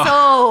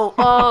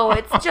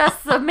 It's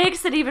just... It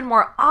makes it even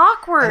more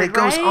awkward, And it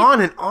goes right?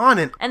 on and on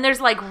and... And there's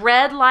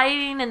red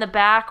lighting in the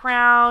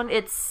background.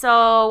 It's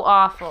so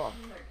awful.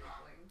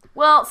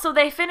 Well, so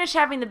they finish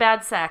having the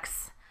bad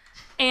sex.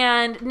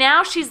 And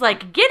now she's giddy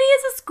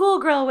as a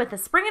schoolgirl with a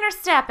spring in her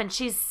step. And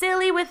she's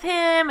silly with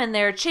him. And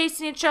they're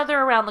chasing each other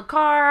around the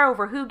car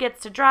over who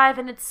gets to drive.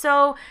 And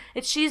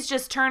she's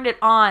just turned it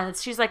on.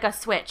 She's like a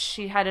switch.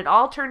 She had it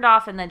all turned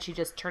off and then she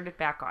just turned it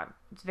back on.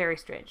 It's very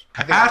strange.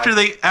 After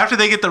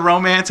they get the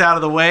romance out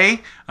of the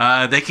way,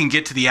 they can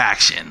get to the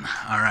action.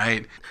 All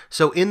right.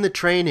 So in the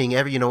training,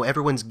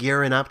 everyone's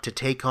gearing up to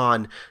take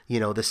on,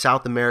 the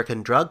South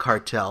American drug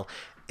cartel.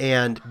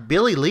 And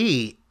Billy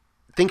Lee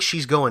thinks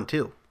she's going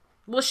too.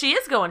 Well, she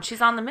is going. She's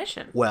on the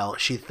mission. Well,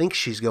 she thinks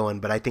she's going,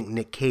 but I think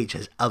Nick Cage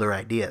has other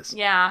ideas.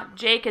 Yeah,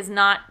 Jake is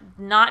not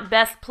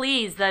best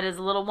pleased that his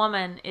little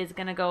woman is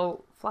going to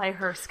go fly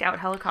her scout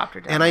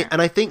helicopter down there.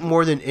 And I think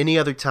more than any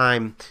other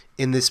time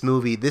in this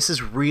movie, this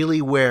is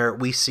really where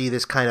we see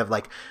this kind of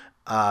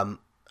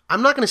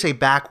I'm not going to say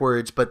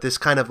backwards, but this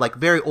kind of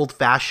very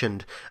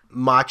old-fashioned,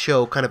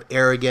 macho, kind of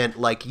arrogant,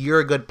 you're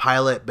a good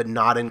pilot but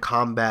not in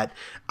combat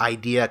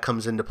idea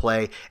comes into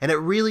play. And it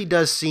really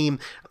does seem,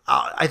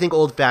 I think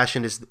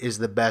old-fashioned is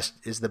the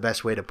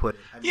best way to put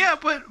it. Yeah,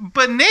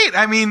 but Nate,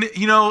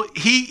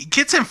 he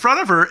gets in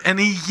front of her and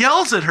he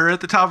yells at her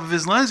at the top of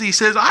his lungs. He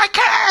says, I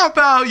care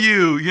about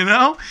you,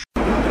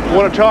 I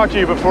want to talk to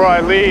you before I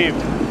leave.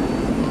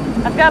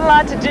 I've got a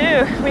lot to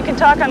do. We can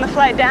talk on the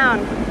flight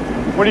down.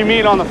 What do you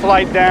mean on the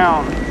flight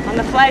down? On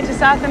the flight to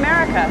South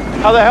America.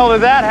 How the hell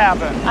did that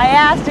happen? I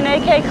asked and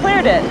AK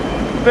cleared it.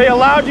 They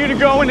allowed you to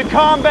go into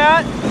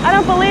combat? I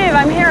don't believe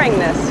I'm hearing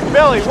this.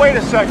 Billy, wait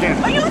a second.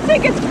 Oh, you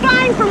think it's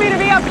fine for me to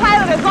be a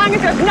pilot as long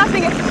as there's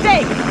nothing at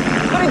stake?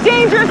 But a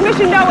dangerous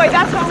mission, no way,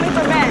 that's only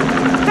for men.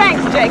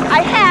 Thanks, Jake. I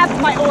have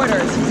my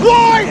orders.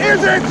 Why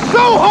is it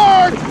so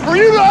hard for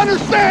you to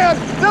understand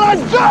that I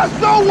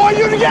just don't want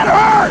you to get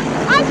hurt?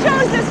 I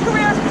chose this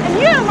career, and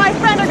you, my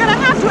friend, are going to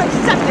have to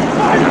accept it.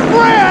 My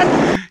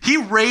friend! He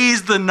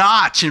raised the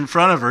notch in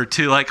front of her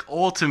to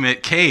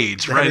ultimate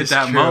Cage That right is at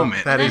that true.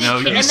 moment. That is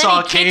true. You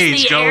saw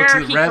Cage go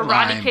to the red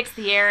line. He kicks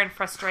the air in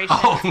frustration.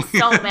 Oh, He's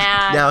so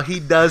mad. Now, he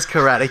does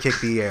karate kick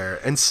the air.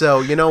 And so,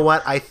 you know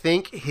what? I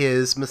think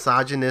his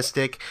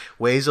misogynistic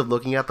ways of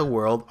looking at the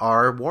world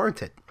are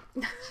warranted.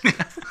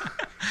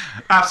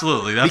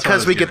 Absolutely. That's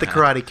because we get the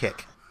karate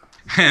kick.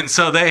 And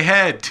so they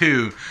head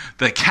to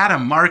the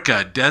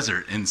Catamarca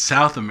Desert in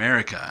South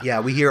America. Yeah,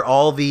 we hear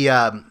all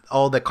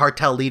the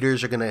cartel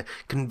leaders are going to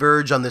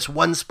converge on this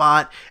one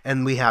spot,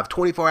 and we have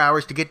 24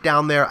 hours to get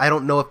down there. I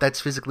don't know if that's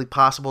physically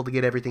possible to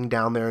get everything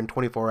down there in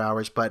 24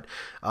 hours, but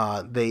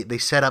they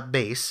set up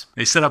base.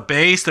 They set up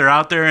base. They're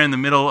out there in the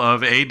middle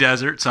of a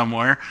desert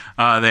somewhere.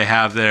 They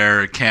have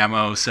their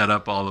camo set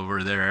up all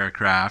over their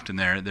aircraft, and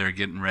they're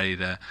getting ready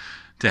to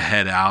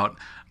head out.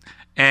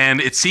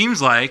 And it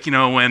seems like,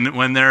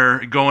 when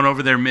they're going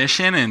over their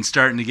mission and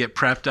starting to get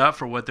prepped up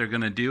for what they're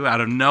going to do,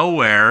 out of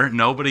nowhere,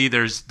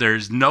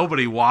 there's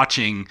nobody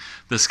watching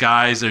the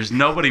skies. There's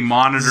nobody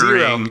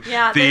monitoring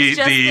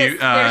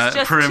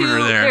the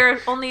perimeter there. There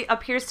only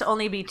appears to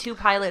only be 2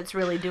 pilots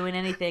really doing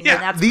anything, and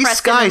that's these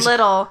Preston guys, and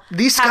Little.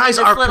 These guys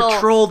are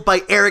patrolled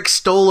by Eric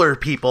Stoller,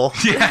 people.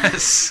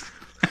 Yes.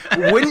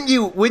 Wouldn't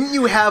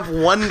you have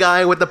one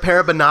guy with a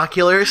pair of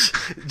binoculars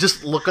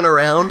just looking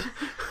around?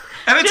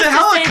 And it's a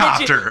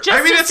helicopter.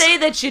 Say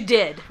that you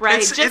did, right?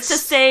 Just to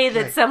say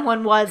that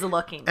someone was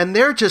looking. And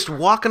they're just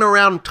walking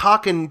around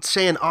talking,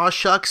 saying, "Aw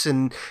shucks,"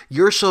 and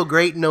 "You're so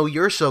great." No,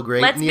 you're so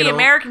great. Let's be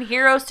American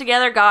heroes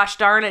together. Gosh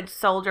darn it,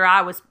 soldier!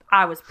 I was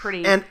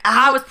pretty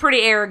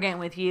arrogant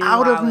with you.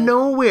 Out of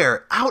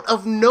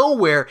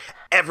nowhere,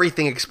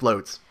 everything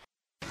explodes.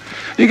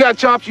 You got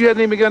chops you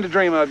hadn't even begun to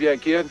dream of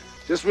yet, kid.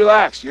 Just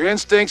relax. Your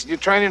instincts and your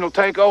training will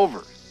take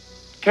over.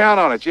 Count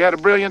on it. You had a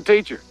brilliant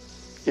teacher.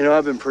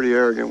 I've been pretty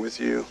arrogant with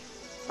you.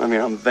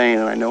 I'm vain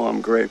and I know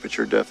I'm great, but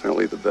you're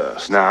definitely the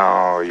best.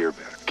 No, you're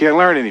better. Can't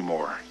learn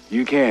anymore.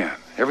 You can.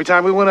 Every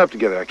time we went up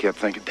together, I kept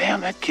thinking, damn,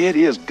 that kid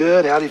is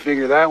good. How'd he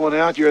figure that one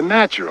out? You're a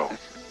natural.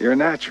 You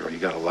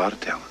got a lot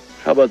of talent.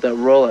 How about that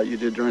rollout you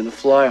did during the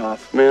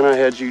fly-off? Man, I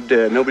had you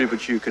dead. Nobody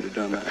but you could have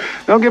done that.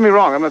 Don't get me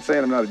wrong. I'm not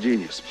saying I'm not a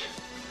genius.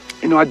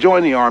 I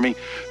joined the Army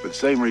for the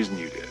same reason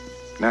you did.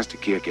 And that's to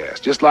kick ass.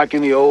 Just like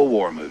in the old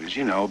war movies,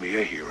 be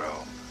a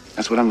hero.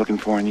 That's what I'm looking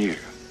for in you.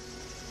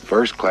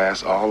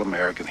 First-class,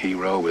 all-American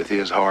hero with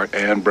his heart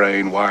and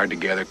brain wired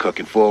together,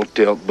 cooking full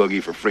tilt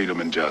boogie for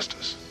freedom and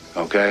justice.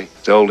 Okay?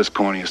 It's the oldest,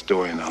 corniest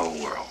story in the whole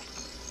world.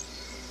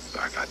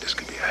 By God, this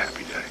could be a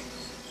happy day.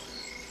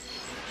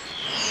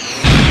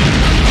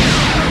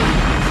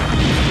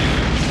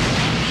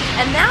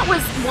 And that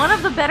was one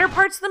of the better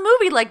parts of the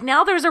movie. Like,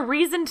 now there's a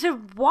reason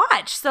to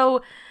watch.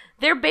 So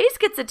their base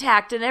gets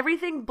attacked and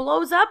everything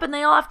blows up and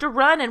they all have to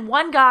run, and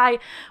one guy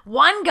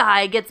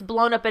gets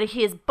blown up and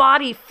his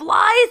body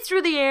flies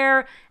through the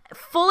air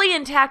fully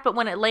intact, but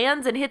when it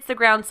lands and hits the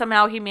ground,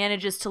 somehow he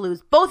manages to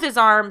lose both his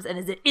arms and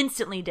is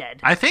instantly dead.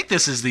 I think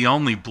this is the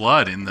only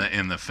blood in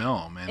the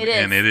film. And, it is.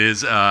 And it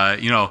is,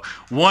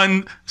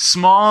 one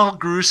small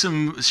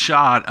gruesome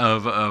shot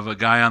of a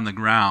guy on the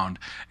ground,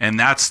 and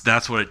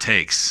that's what it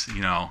takes.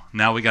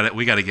 Now we got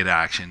to get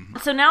action.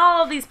 So now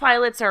all of these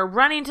pilots are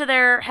running to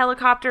their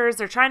helicopters.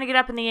 They're trying to get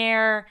up in the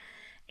air.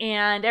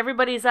 And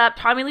everybody's up.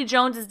 Tommy Lee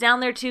Jones is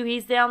down there too.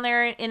 He's down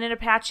there in an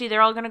Apache.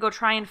 They're all going to go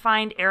try and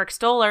find Eric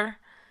Stoller,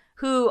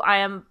 who I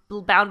am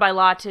bound by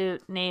law to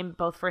name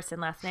both first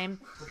and last name.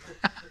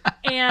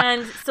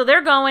 And so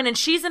they're going, and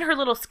she's in her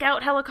little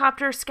scout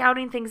helicopter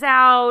scouting things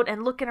out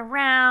and looking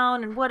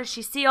around. And what does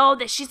she see? Oh,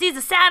 she sees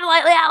a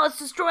satellite. Yeah, let's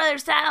destroy their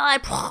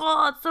satellite.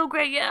 Oh, it's so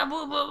great. Yeah.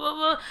 Blah, blah, blah,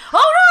 blah.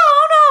 Oh,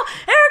 no.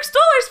 Eric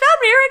Stoller's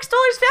found me. Eric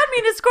Stoller's found me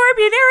in a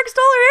Scorpion. Eric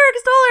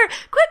Stoller.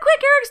 Quick,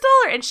 Eric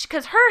Stoller. And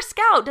because her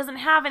scout doesn't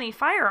have any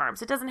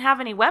firearms. It doesn't have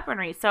any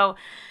weaponry. So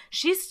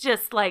she's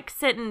just like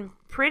sitting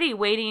pretty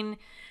waiting.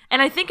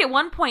 And I think at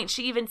one point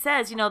she even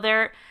says,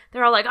 they're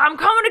all like, "I'm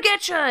coming to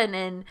get you,"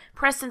 and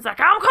Preston's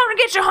like, "I'm coming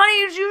to get you,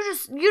 honey.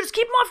 You just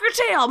keep them off your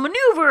tail,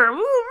 maneuver."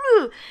 Woo,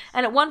 woo.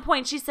 And at one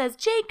point she says,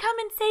 "Jake, come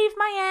and save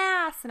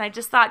my ass." And I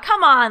just thought,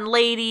 come on,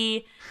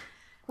 lady,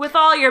 with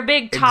all your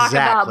big talk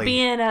about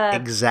being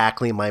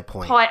exactly my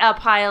point, a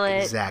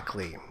pilot,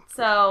 exactly.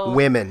 So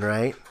women,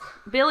 right?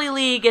 Billy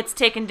Lee gets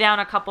taken down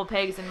a couple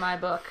pegs in my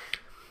book.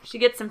 She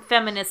gets some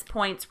feminist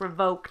points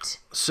revoked.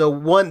 So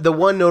the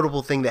one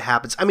notable thing that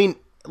happens,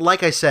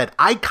 like I said,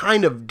 I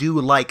kind of do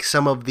like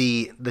some of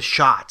the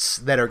shots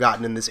that are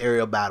gotten in this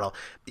aerial battle.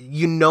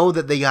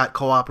 That they got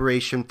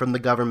cooperation from the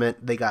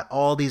government. They got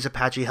all these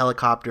Apache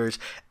helicopters.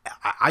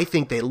 I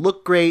think they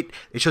look great.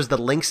 It shows the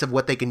links of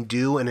what they can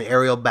do in an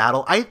aerial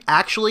battle. I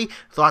actually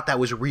thought that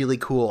was really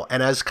cool.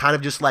 And as kind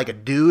of just like a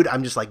dude,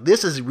 I'm just like,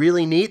 this is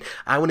really neat.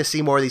 I want to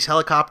see more of these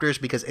helicopters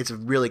because it's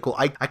really cool.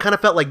 I kind of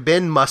felt like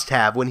Ben must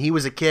have when he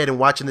was a kid and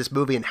watching this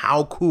movie and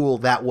how cool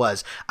that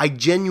was. I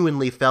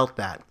genuinely felt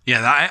that.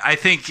 Yeah, I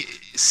think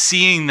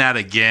seeing that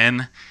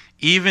again,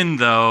 even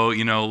though,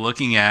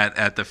 looking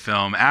at the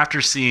film,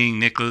 after seeing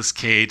Nicolas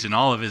Cage and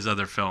all of his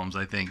other films,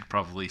 I think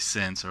probably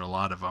since, or a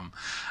lot of them,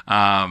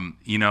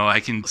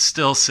 I can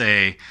still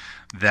say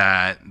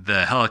that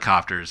the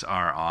helicopters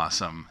are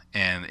awesome.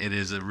 And it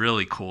is a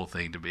really cool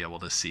thing to be able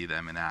to see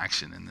them in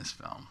action in this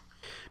film.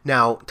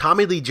 Now,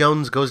 Tommy Lee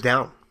Jones goes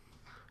down.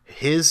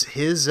 His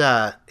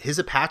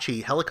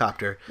Apache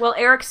helicopter. Well,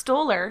 Eric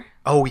Stoller.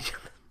 Oh, yeah.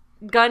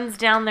 Guns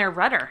down their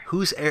rudder.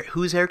 Who's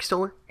Eric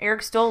Stoller?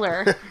 Eric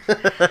Stoller.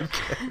 Okay.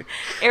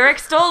 Eric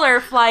Stoller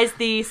flies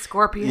the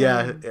Scorpion.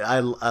 Yeah, I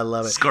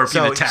love it.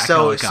 Scorpion attack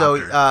helicopter.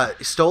 So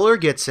Stoller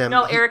gets him.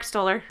 No, Eric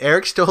Stoller.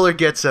 Eric Stoller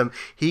gets him.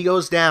 He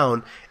goes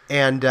down,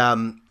 and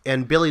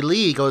And Billy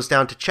Lee goes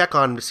down to check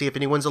on him to see if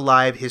anyone's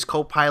alive. His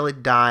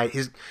co-pilot died.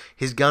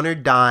 His gunner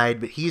died,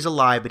 but he's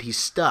alive, but he's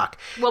stuck.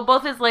 Well,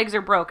 both his legs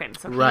are broken,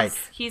 so Right.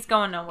 he's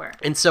going nowhere.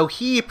 And so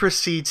he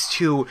proceeds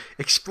to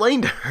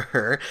explain to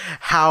her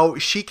how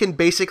she can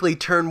basically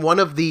turn one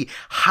of the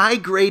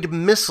high-grade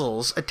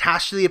missiles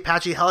attached to the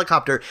Apache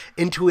helicopter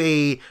into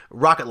a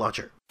rocket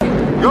launcher.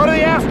 Go to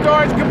the aft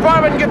storage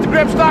compartment and get the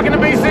grip stock in the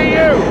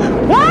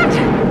BCU. What?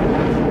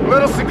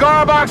 Little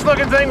cigar box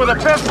looking thing with a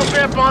pistol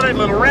grip on it,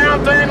 little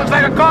round thing, looks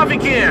like a coffee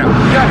can.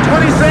 You got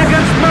 20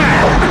 seconds,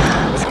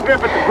 smash!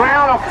 Strip at the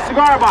ground off the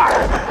cigar box.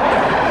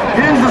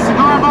 Hinge the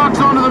cigar box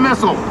onto the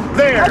missile.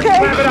 There,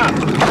 snap it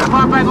up.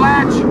 Pop that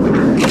latch.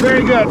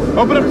 Very good.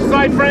 Open up the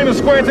side frame and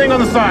square thing on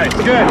the side.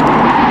 Good.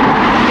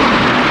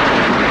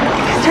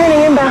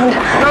 Turning inbound.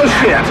 No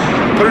shit.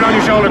 Put it on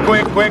your shoulder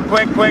quick, quick,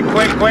 quick, quick,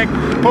 quick, quick.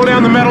 Pull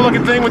down the metal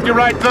looking thing with your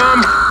right thumb.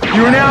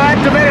 You are now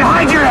activated.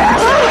 Hide your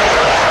ass!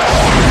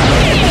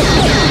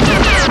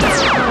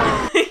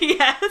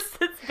 Yes,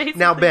 that's basically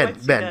Now, Ben,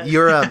 what she Ben, does.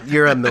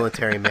 you're a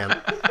military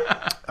man.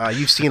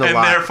 You've seen a And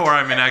lot. therefore,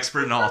 I'm an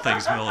expert in all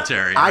things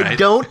military. I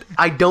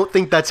right? don't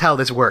think that's how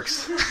this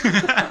works.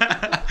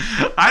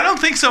 I don't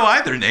think so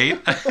either, Nate.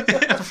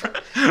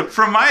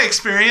 From my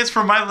experience,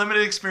 from my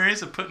limited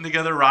experience of putting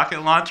together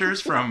rocket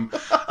launchers from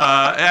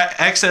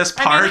excess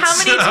parts. How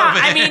many times?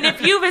 I mean,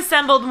 if you've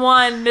assembled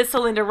one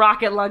missile into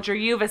rocket launcher,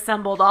 you've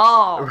assembled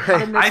all. Right. The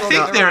I missiles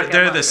think into they're rocket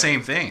the launcher.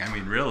 same thing. I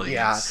mean, really.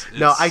 Yeah. it's-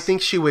 No, I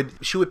think she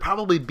would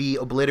probably be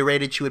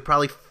obliterated. She would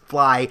probably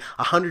fly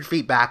 100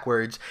 feet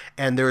backwards,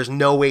 and there is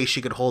no way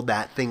she could hold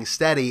that thing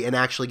steady and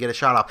actually get a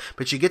shot off.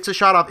 But she gets a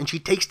shot off, and she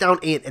takes down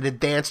an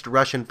advanced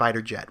Russian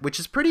fighter jet, which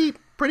is pretty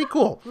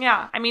cool.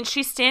 Yeah, I mean,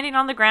 she's standing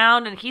on the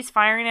ground and he's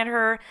firing at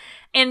her.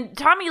 And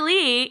Tommy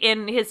Lee,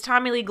 in his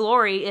Tommy Lee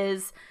glory,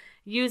 is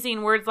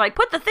using words like,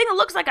 put the thing that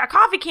looks like a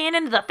coffee can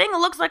into the thing that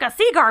looks like a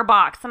cigar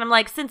box. And I'm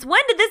like, since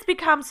when did this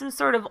become some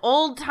sort of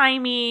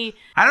old-timey...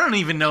 I don't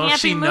even know if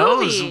she campy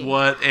knows movie?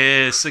 what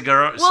a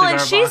cigar Well, and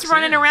box she's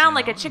running is, around you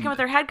like a know? chicken with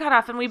her head cut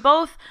off. And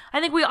I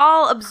think we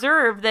all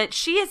observed that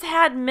she has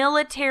had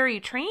military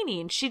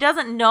training. She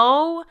doesn't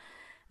know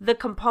the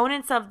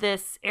components of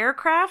this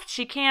aircraft.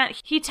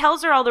 He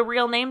tells her all the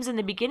real names in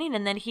the beginning,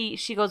 and then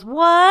she goes,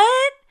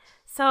 what?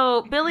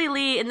 So Billy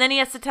Lee, and then he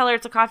has to tell her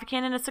it's a coffee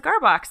can and a cigar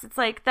box. It's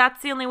like,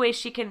 that's the only way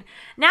she can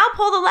now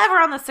pull the lever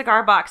on the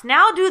cigar box.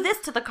 Now do this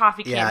to the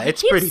coffee can. Yeah, He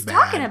it's keeps pretty bad.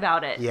 talking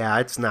about it. Yeah,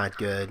 it's not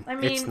good. I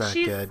mean, it's not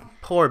she's- good.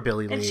 Poor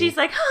Billy Lee. And she's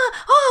like,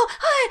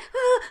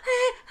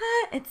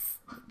 it's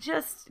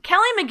just,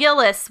 Kelly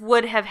McGillis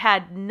would have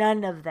had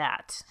none of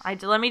that.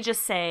 Let me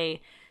just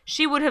say,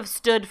 she would have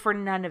stood for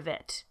none of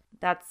it.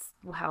 That's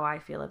how I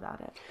feel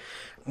about it.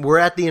 We're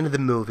at the end of the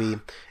movie,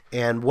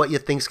 and what you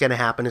think's going to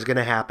happen is going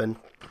to happen.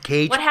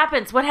 Cage, What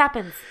happens?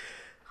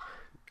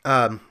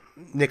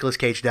 Nicolas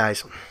Cage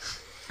dies.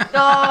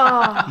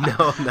 Oh,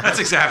 No, That's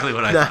exactly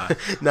what I thought.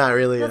 not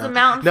really. Does no. a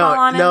mountain no, fall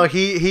on him? No,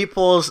 he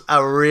pulls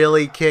a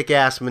really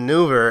kick-ass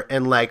maneuver,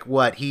 and like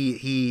what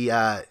he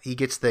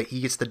gets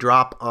the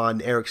drop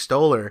on Eric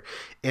Stoller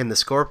in the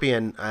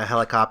Scorpion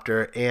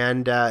helicopter,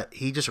 and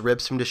he just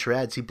rips him to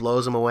shreds. He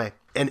blows him away.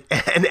 And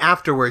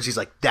afterwards, he's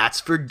like,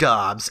 "That's for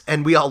Dobbs."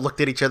 And we all looked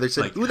at each other and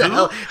said, Like, "Who the who?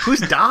 hell? Who's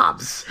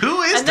Dobbs?"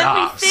 Who is and then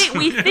Dobbs?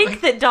 we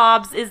think that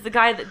Dobbs is the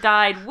guy that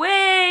died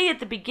way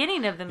at the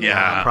beginning of the movie.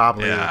 Yeah,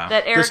 Probably. yeah.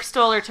 That Eric Just-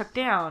 Stoller took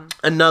down.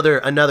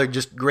 Another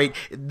just great.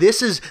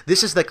 This is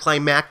the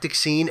climactic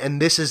scene, and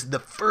this is the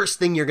first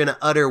thing you're gonna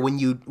utter when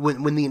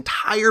the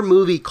entire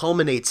movie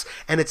culminates,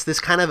 and it's this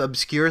kind of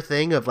obscure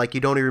thing of like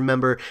you don't even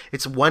remember.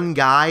 It's one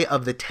guy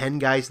of the 10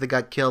 guys that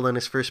got killed on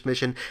his first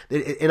mission.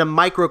 In a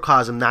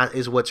microcosm, that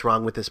is what's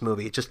wrong with this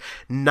movie. It's just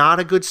not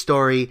a good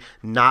story,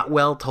 not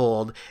well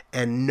told,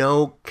 and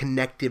no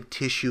connective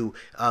tissue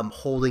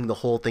holding the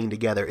whole thing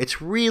together.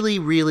 It's really,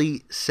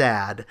 really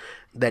sad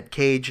that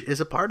Cage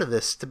is a part of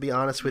this, to be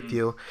honest with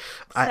you.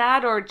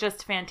 Sad or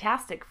just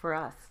fantastic for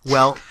us.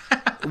 Well,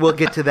 we'll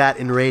get to that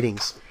in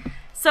ratings.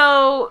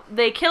 So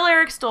they kill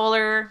Eric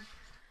Stoller,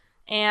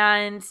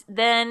 and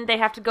then they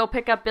have to go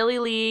pick up Billy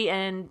Lee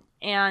and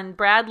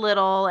Brad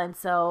Little, and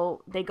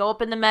so they go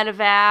up in the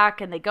medevac,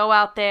 and they go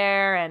out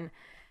there, and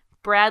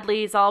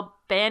Bradley's all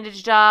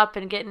bandaged up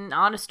and getting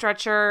on a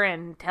stretcher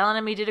and telling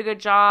him he did a good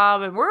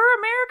job, and we're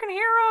American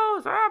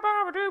heroes.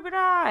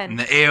 And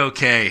the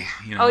A-OK,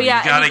 you know, Oh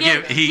yeah, you gotta and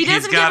give. he He's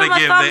doesn't gotta give him a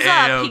give thumbs the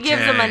up. A-OK.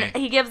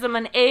 He gives him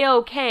an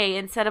A-OK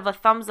instead of a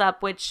thumbs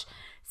up, which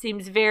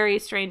seems very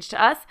strange to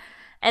us.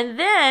 And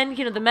then,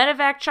 the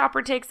medevac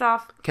chopper takes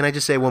off. Can I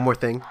just say one more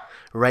thing?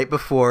 Right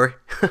before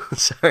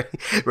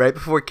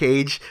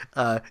Cage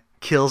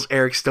kills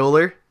Eric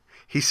Stoller,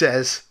 he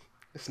says,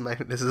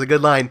 "This is a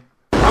good line.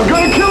 I'm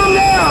gonna kill him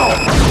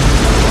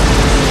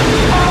now!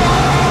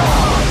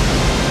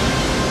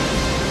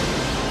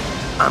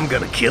 I'm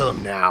gonna kill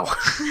him now."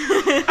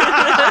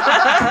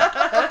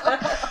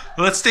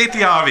 Let's state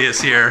the obvious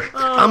here.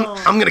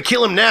 I'm gonna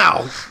kill him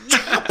now.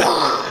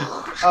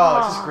 Oh,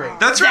 it's just great.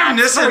 That's That's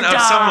reminiscent for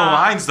of some of the Dom.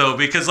 lines, though,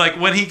 because like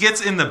when he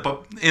gets in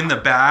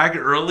the bag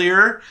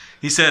earlier,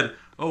 he said,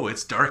 "Oh,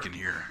 it's dark in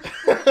here."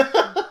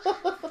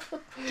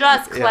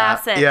 just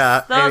classics.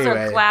 Yeah. Those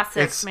anyway, are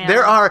classics, man.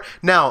 There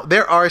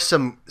are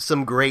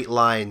some great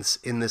lines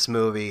in this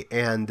movie,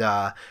 and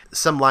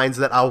some lines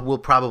that I will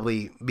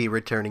probably be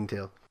returning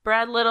to.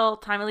 Brad Little,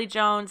 Tommy Lee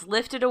Jones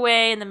lifted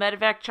away in the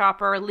medevac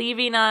chopper,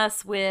 leaving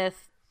us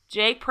with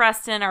Jake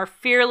Preston, our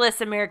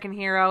fearless American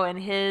hero, and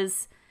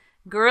his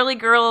girly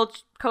girl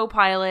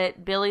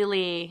co-pilot, Billy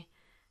Lee.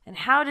 And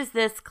how does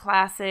this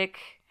classic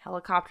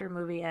helicopter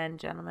movie end,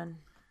 gentlemen?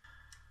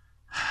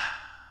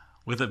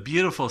 With a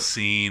beautiful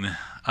scene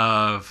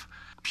of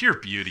pure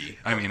beauty.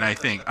 I mean, I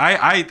think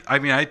I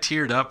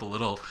teared up a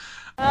little.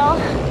 Well,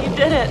 you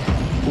did it.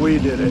 We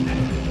did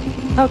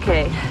it.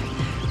 Okay,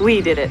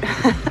 we did it.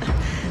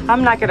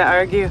 I'm not gonna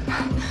argue.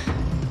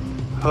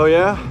 Oh,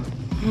 yeah?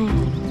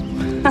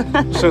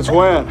 Since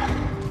when?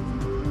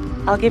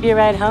 I'll give you a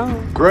ride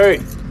home.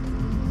 Great.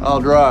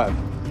 I'll drive.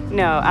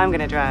 No, I'm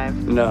gonna drive.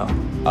 No,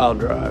 I'll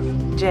drive.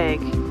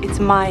 Jake, it's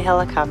my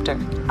helicopter.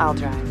 I'll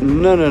drive.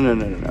 No.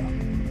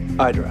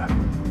 I drive.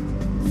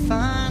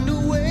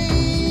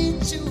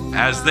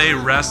 As they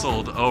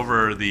wrestled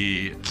over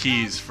the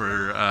keys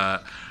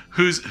for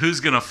who's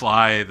gonna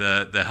fly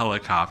the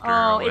helicopter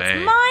away.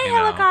 It's my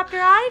helicopter.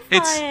 I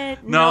fly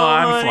it. No,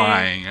 I'm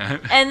flying.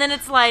 And then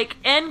it's like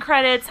end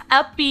credits,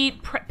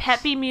 upbeat,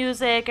 peppy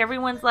music.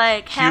 Everyone's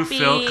like happy.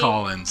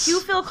 Cue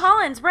Phil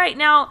Collins. Right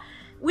now,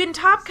 when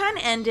Top Gun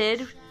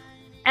ended,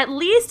 at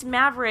least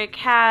Maverick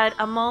had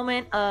a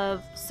moment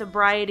of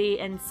sobriety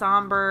and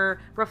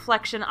somber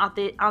reflection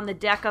on the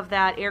deck of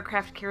that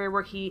aircraft carrier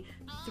where he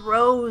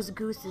throws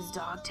Goose's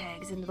dog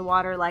tags into the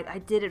water like, I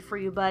did it for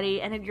you,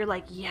 buddy. And then you're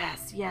like,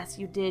 yes,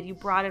 you did. You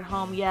brought it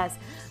home. Yes,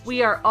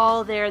 we are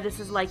all there. This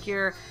is like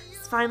you're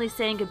finally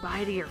saying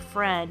goodbye to your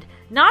friend.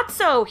 Not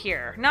so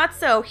here.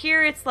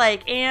 Here it's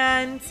like,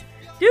 and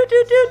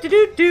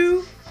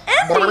do.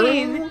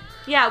 Ending.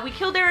 Yeah, we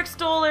killed Eric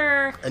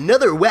Stoller.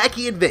 Another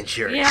wacky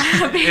adventure.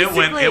 Yeah,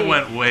 basically. It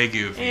went way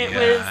goofy. It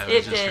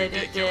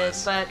did.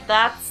 But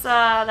that's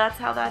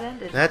how that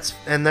ended. That's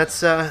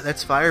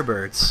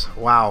Firebirds.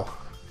 Wow.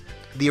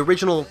 The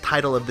original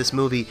title of this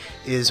movie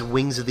is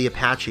Wings of the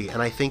Apache,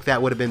 and I think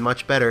that would have been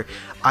much better.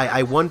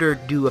 I wonder,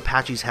 do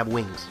Apaches have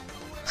wings?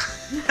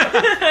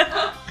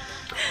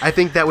 I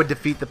think that would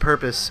defeat the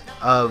purpose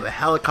of a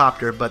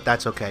helicopter, but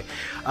that's okay.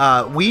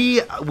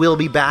 We will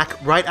be back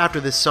right after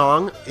this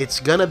song. It's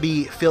gonna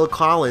be Phil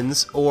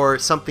Collins or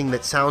something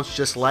that sounds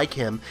just like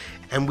him,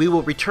 and we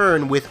will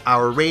return with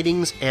our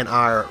ratings and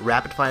our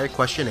rapid-fire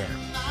questionnaire.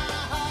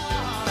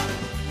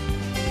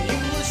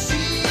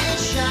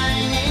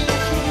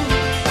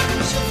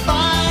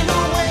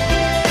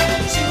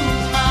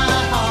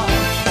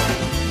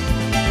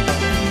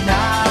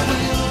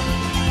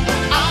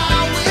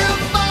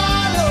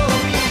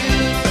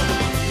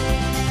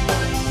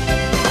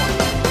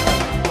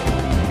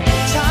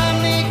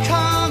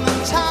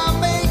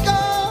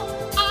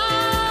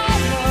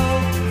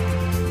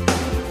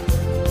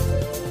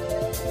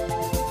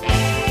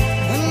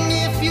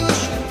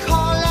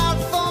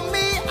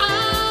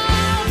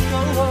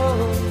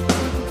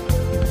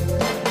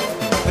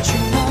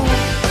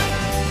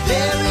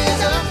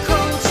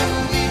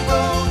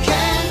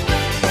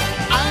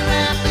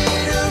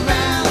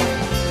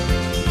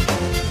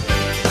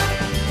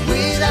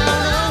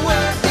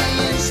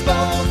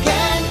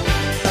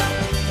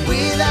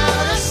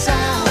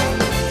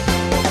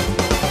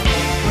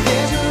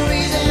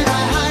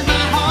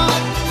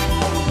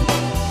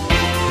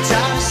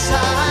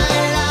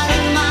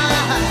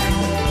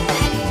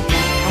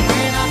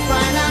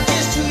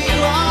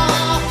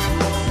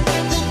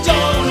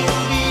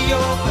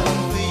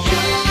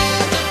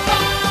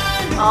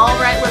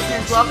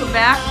 Welcome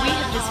back. We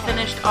have just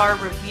finished our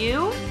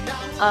review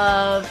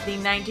of the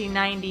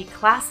 1990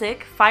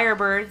 classic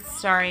Firebirds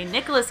starring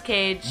Nicolas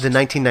Cage. The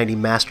 1990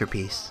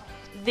 masterpiece.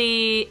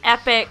 The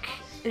epic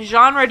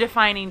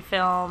genre-defining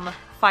film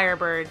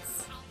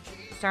Firebirds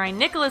starring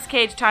Nicolas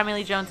Cage, Tommy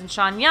Lee Jones, and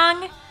Sean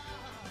Young.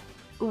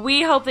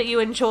 We hope that you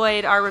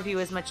enjoyed our review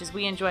as much as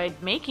we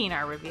enjoyed making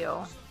our review.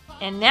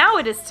 And now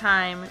it is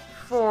time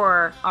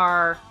for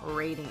our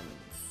ratings.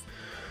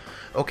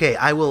 Okay,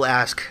 I will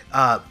ask...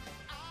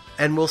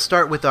 and we'll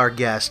start with our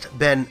guest.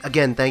 Ben,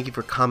 again, thank you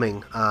for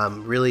coming.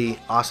 Really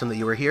awesome that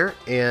you were here,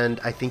 and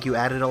I think you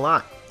added a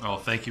lot. Oh,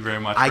 thank you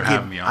very much for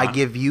having me on. I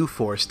give you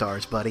 4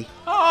 stars, buddy.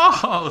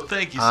 Oh,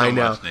 thank you so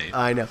much, Nate.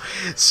 I know.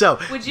 So,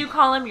 would you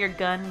call him your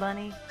gun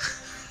bunny?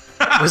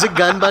 Was it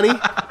Gun Bunny?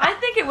 I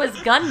think it was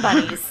Gun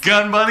Bunnies.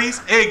 Gun Bunnies?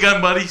 Hey,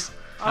 Gun Buddies.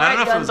 All I don't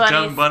right, know if it was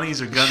Gun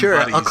Bunnies or Gun sure,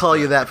 Buddies. Sure, I'll call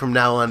you that from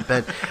now on,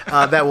 Ben.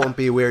 That won't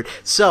be weird.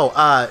 So,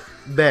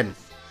 Ben,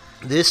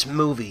 this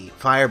movie,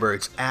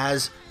 Firebirds,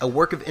 as a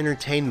work of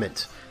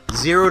entertainment,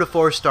 0 to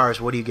 4 stars,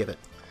 what do you give it?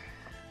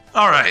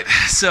 All right,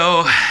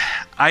 so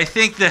I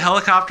think the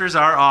helicopters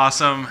are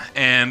awesome,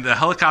 and the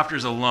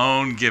helicopters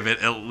alone give it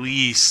at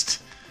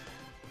least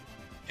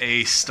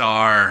a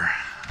star,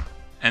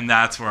 and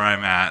that's where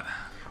I'm at.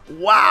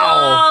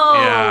 Wow.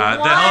 Yeah,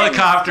 the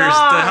helicopters.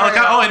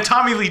 Oh, and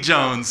Tommy Lee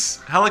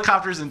Jones.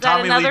 Helicopters and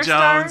Tommy Lee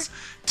Jones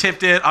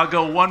tipped it. I'll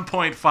go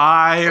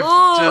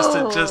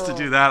 1.5 just to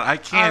do that. I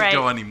can't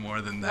go any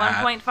more than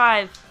that.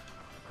 1.5.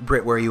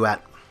 Britt, where are you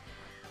at?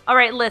 All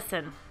right,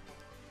 listen.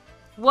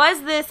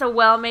 Was this a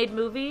well-made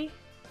movie?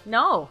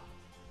 No.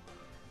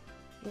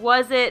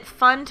 Was it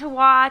fun to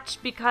watch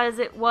because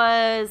it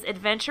was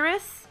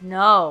adventurous?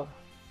 No.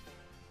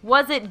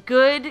 Was it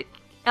good,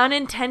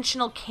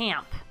 unintentional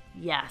camp?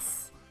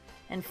 Yes.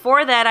 And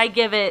for that, I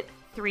give it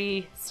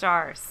 3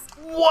 stars.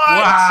 What?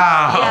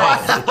 Wow.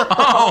 Yes.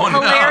 Oh,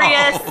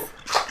 hilarious,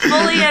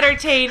 fully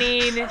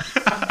entertaining,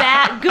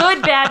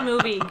 good bad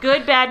movie.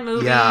 Good bad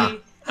movie. Yeah.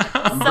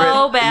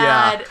 So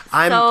bad.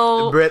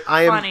 So Britt,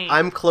 funny.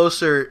 I'm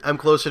closer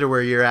to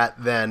where you're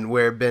at than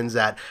where Ben's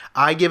at.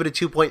 I give it a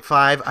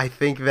 2.5. I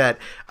think that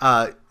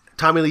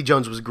Tommy Lee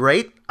Jones was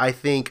great. I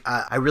think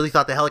I really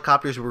thought the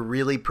helicopters were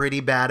really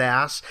pretty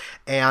badass,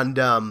 and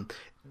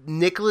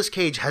Nicolas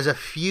Cage has a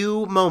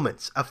few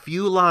moments, a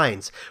few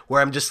lines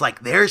where I'm just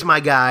like, there's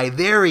my guy,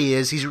 there he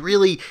is. He's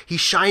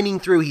shining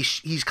through.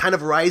 He's kind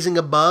of rising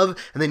above,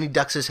 and then he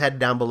ducks his head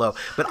down below.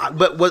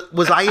 But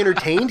was I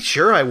entertained?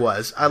 Sure, I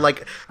was.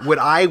 Would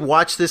I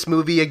watch this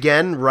movie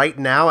again right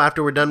now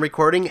after we're done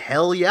recording?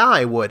 Hell yeah,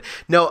 I would.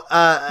 No,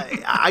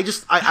 I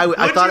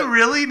thought you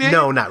really, Nick?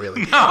 No, not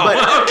really.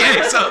 No.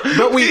 Okay,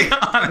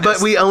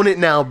 but we own it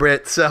now,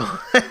 Britt. So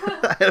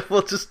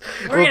we'll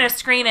gonna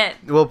screen it.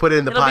 We'll put it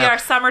in the pile. It'll be our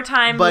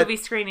summertime movie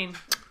screening.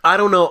 I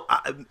don't know.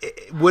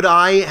 Would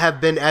I have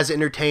been as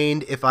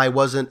entertained if I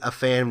wasn't a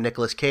fan of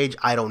Nicolas Cage?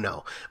 I don't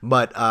know.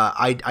 But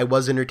I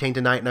was entertained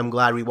tonight, and I'm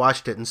glad we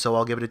watched it, and so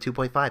I'll give it a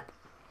 2.5.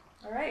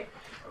 All right.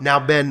 Now,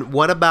 Ben,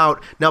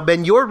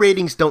 Ben, your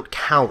ratings don't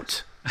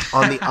count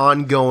on the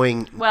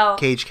ongoing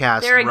Cage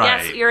Cast. You're a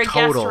guest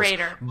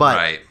rater.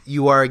 But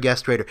you are a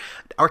guest rater.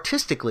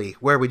 Artistically,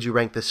 where would you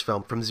rank this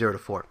film from 0 to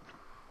 4?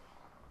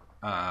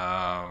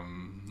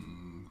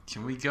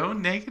 Can we go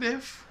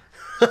negative?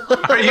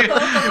 Are you?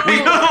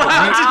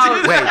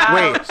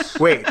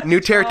 Wait. New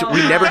territory. We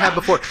never have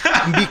before.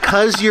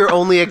 Because you're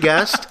only a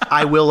guest,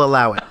 I will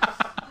allow it.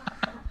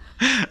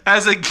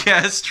 As a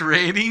guest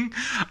rating,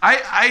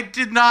 I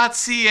did not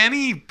see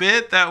any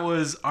bit that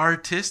was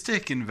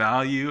artistic in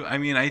value. I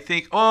mean, I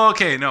think. I'll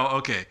take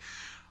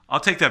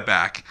that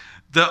back.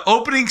 The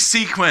opening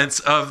sequence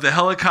of the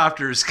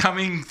helicopters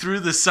coming through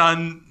the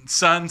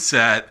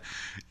sunset,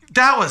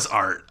 that was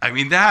art. I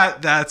mean,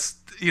 that's.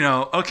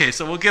 Okay,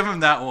 so we'll give him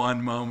that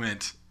one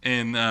moment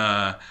in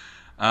so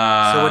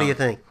what do you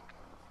think?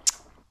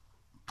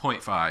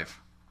 0.5.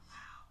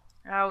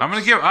 Ouch. I'm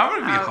gonna be a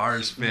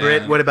harsh fan.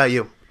 Britt, what about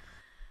you?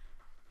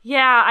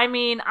 Yeah, I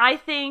mean, I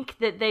think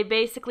that they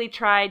basically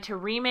tried to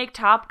remake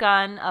Top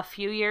Gun a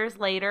few years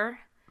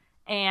later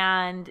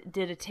and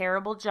did a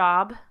terrible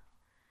job.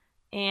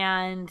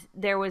 And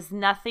there was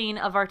nothing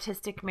of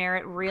artistic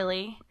merit,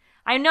 really.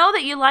 I know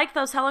that you liked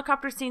those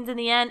helicopter scenes in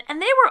the end, and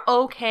they were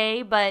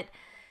okay, but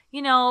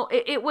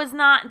it was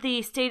not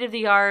the state of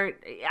the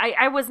art.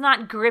 I was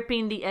not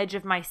gripping the edge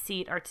of my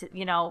seat,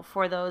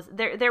 for those.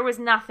 There was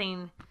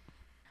nothing.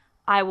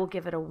 I will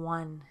give it a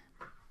 1.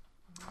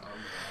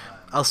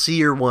 I'll see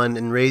your 1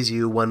 and raise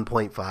you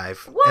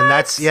 1.5. What? And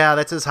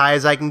that's as high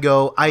as I can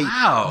go.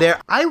 Wow.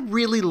 I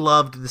really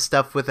loved the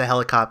stuff with the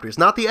helicopters.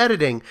 Not the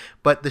editing,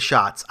 but the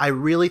shots. I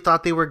really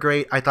thought they were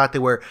great. I thought they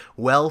were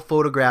well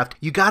photographed.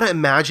 You got to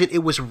imagine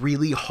it was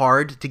really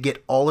hard to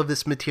get all of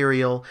this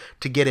material,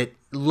 to get it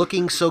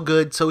looking so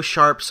good, so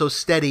sharp, so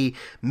steady,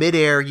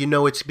 midair.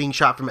 It's being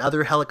shot from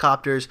other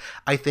helicopters.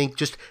 I think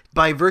just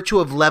by virtue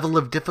of level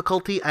of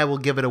difficulty, I will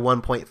give it a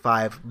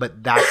 1.5,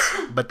 but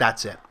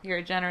that's it. You're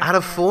a generous. Out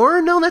of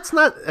 4? No, that's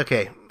not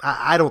okay.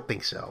 I don't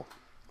think so.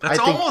 That's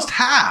almost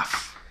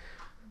half.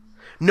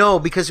 No,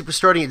 because it was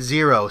starting at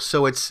 0,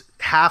 so it's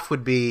half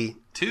would be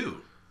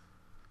 2.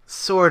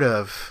 Sort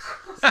of.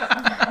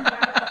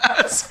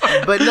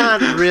 But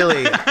not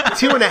really.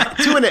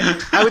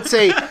 2.5. I would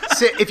say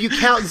if you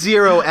count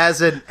 0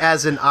 as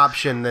an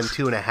option, then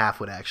 2.5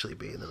 would actually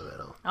be in the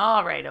middle.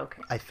 All right.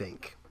 Okay. I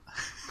think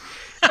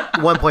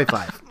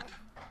 1.5.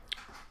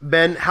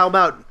 Ben, how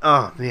about?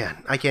 Oh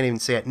man, I can't even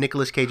say it.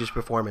 Nicolas Cage's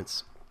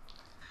performance.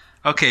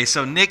 Okay,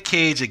 so Nick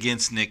Cage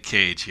against Nick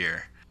Cage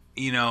here.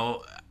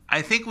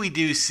 I think we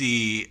do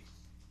see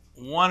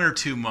 1 or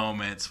 2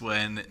 moments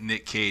when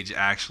Nick Cage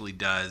actually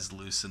does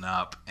loosen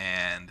up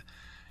and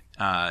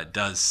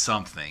does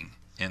something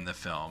in the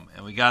film,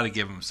 and we got to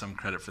give him some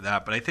credit for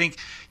that. But I think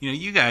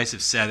you guys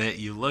have said it.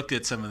 You looked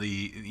at some of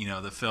the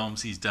the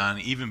films he's done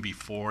even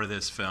before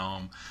this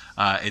film.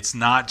 It's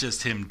not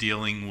just him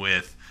dealing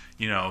with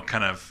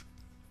kind of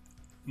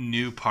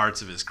new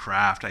parts of his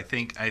craft. I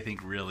think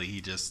really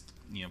he just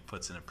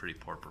puts in a pretty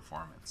poor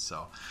performance.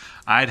 So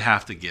I'd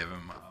have to give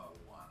him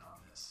a 1 on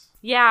this.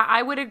 Yeah,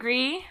 I would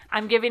agree.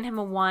 I'm giving him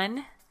a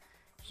 1.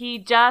 He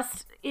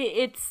just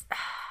it's.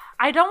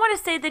 I don't want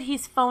to say that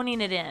he's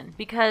phoning it in,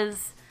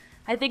 because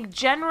I think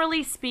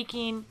generally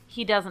speaking,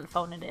 he doesn't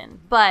phone it in.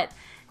 But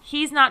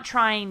he's not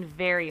trying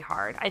very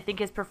hard. I think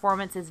his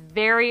performance is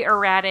very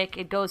erratic.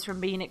 It goes from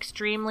being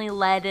extremely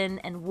leaden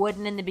and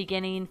wooden in the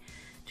beginning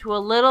to a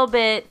little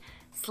bit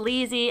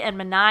sleazy and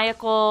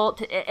maniacal,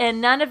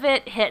 and none of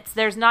it hits.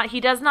 He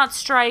does not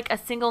strike a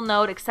single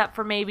note except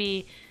for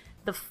maybe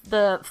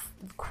the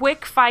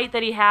quick fight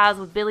that he has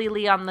with Billy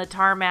Lee on the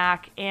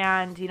tarmac,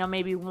 and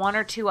maybe one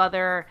or two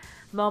other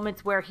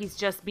moments where he's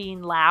just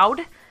being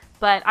loud.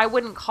 But I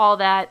wouldn't call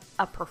that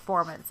a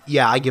performance.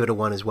 Yeah, I give it a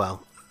 1 as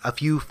well. A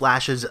few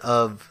flashes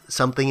of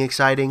something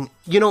exciting.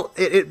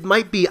 It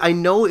might be, I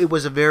know it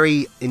was a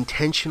very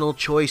intentional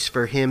choice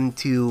for him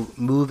to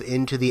move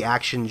into the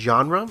action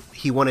genre.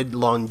 He wanted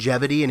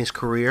longevity in his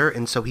career,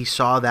 and so he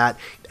saw that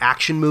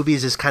action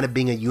movies as kind of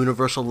being a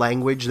universal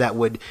language that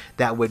would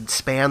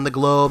span the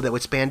globe, that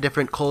would span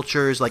different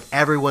cultures. Like,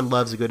 everyone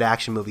loves a good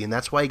action movie, and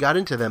that's why he got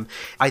into them.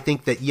 I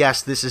think that,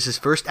 yes, this is his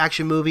first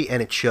action movie,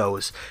 and it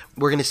shows.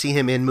 We're going to see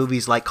him in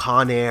movies like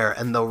Con Air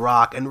and The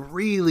Rock, and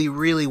really,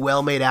 really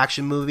well-made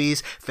action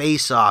movies,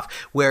 Face Off,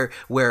 where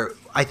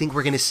I think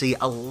we're going to see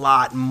a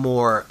lot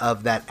more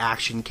of that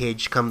action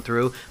Cage come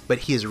through, but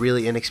he is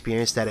really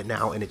inexperienced at it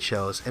now, and it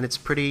shows. And it's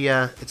pretty,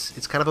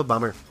 it's kind of a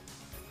bummer.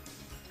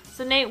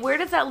 So Nate, where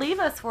does that leave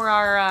us for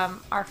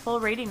our full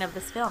rating of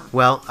this film?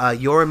 Well,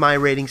 your and my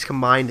ratings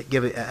combined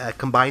give it a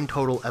combined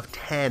total of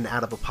 10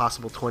 out of a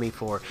possible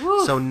 24.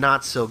 Woo. So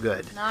not so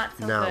good. Not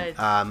so good.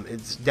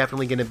 It's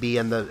definitely going to be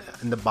in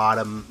the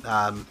bottom.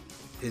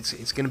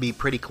 It's going to be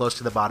pretty close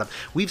to the bottom.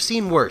 We've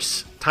seen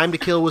worse. Time to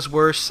Kill was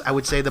worse. I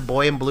would say The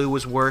Boy in Blue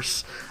was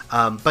worse,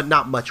 but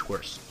not much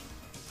worse.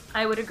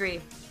 I would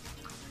agree.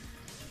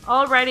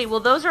 Alrighty,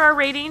 well, those are our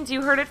ratings.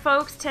 You heard it,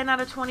 folks. 10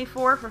 out of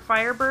 24 for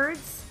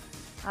Firebirds.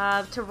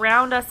 To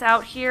round us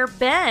out here,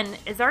 Ben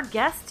is our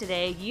guest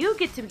today. You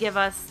get to give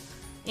us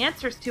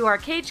answers to our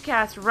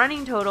CageCast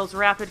Running Totals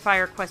Rapid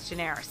Fire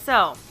Questionnaire.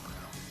 So,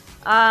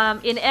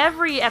 in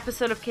every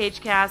episode of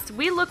CageCast,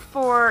 we look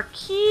for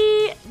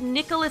key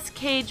Nicolas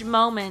Cage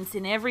moments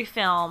in every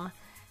film,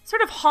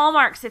 sort of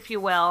hallmarks, if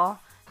you will,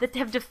 that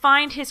have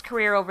defined his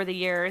career over the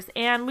years,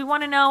 and we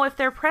want to know if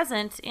they're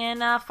present in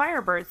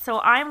Firebirds.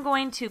 So I'm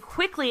going to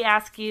quickly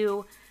ask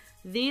you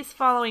these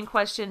following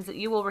questions that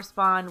you will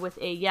respond with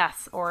a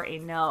yes or a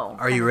no.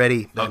 Are you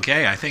ready, Ben?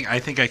 Okay, I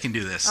think I can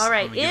do this. All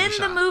right, in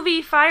the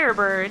movie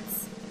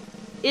Firebirds,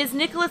 is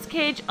Nicolas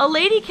Cage a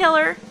lady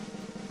killer?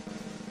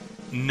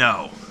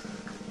 No.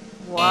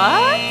 What?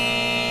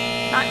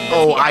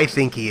 I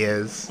think he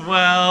is.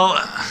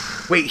 Well,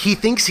 wait, he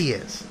thinks he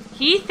is.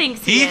 He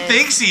thinks he is. He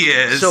thinks he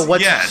is. So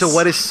what? Yes. So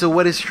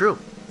what is true?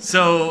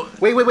 So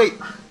wait.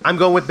 I'm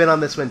going with Ben on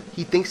this one.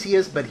 He thinks he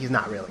is, but he's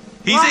not really.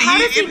 How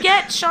does he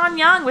get Sean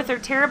Young with her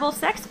terrible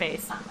sex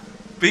face?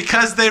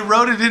 Because they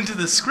wrote it into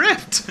the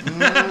script.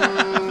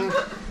 I'm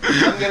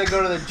gonna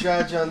go to the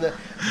judge on the.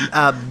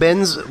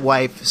 Ben's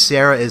wife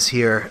Sarah is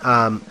here.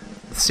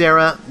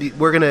 Sarah,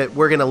 we're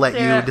gonna let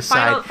you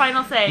decide.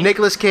 Final say.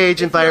 Nicolas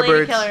Cage and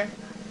Firebirds.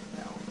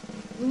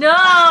 No.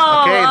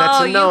 Okay,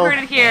 that's a no. You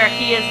heard it here.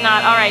 He is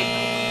not. All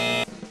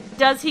right.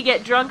 Does he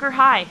get drunk or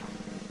high?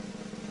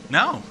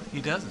 No, he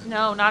doesn't.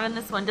 No, not in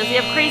this one. Does he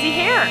have crazy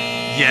hair?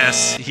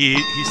 Yes, he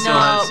still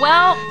has.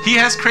 Well, he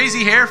has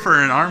crazy hair for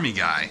an army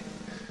guy.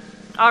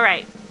 All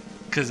right.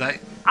 Because I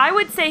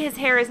would say his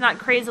hair is not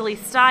crazily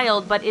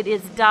styled, but it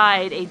is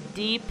dyed a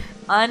deep,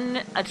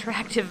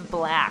 unattractive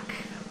black.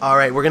 All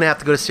right, we're gonna have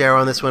to go to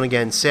Sarah on this one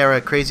again. Sarah,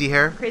 crazy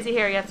hair? Crazy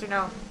hair, yes or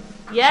no?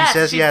 Yes. She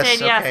says yes. Said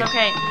yes.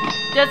 Okay.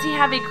 Does he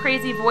have a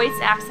crazy voice,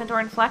 accent, or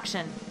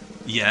inflection?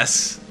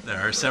 Yes,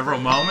 there are several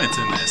moments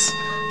in this.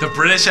 The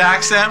British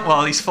accent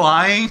while he's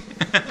flying.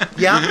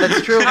 Yeah,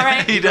 that's true. All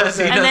right. He does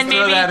throw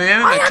that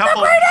in. I am the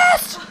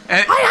greatest! I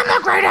am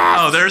the greatest!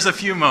 Oh, there's a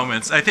few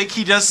moments. I think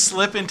he does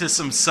slip into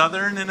some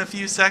Southern in a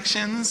few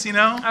sections,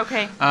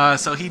 Okay.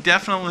 So he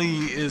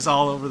definitely is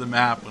all over the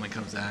map when it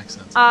comes to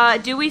accents.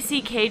 Do we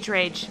see Cage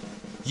rage?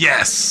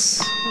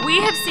 Yes. We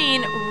have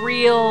seen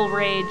real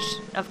rage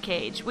of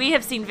Cage. We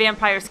have seen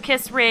Vampire's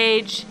Kiss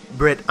rage.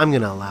 Britt, I'm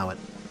gonna allow it.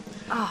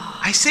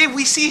 Oh. I say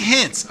we see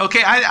hints.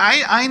 Okay,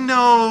 I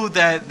know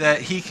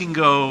that he can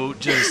go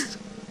just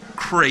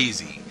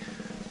crazy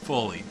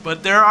fully,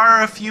 but there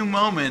are a few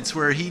moments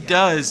where he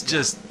does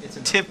just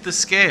tip the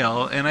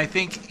scale, and I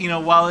think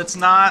while it's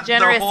not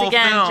generous the whole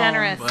again, film,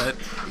 generous. But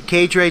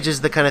Cage rage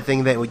is the kind of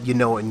thing that you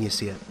know when you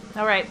see it.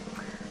 All right,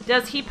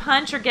 does he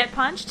punch or get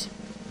punched?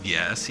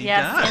 Yes, he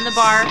yes, does. in the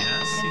bar.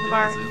 Yes, in the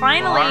bar.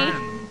 Finally,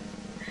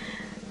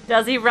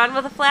 does he run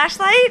with a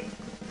flashlight?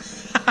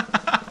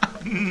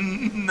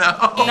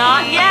 No.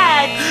 Not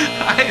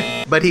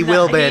yet. But he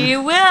will, Ben. He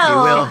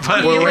will.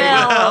 But he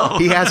will.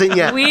 He hasn't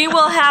yet. We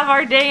will have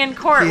our day in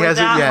court with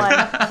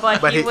that one.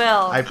 But he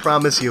will. I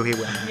promise you he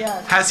will.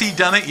 Yes. Has he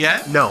done it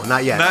yet? No,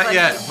 not yet. Not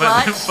yet.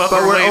 But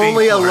we're only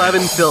waiting for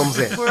 11 it. films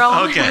in. We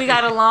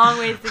got a long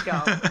ways to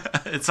go.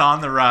 It's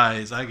on the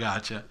rise. I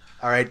gotcha.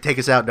 All right, take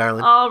us out,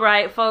 darling. All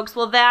right, folks.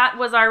 Well, that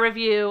was our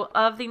review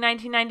of the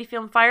 1990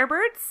 film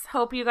Firebirds.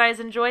 Hope you guys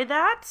enjoyed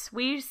that.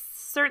 We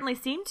certainly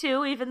seem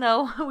to, even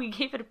though we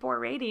gave it a poor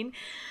rating.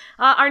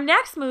 Our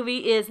next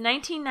movie is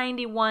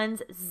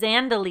 1991's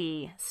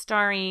Zandalee,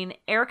 starring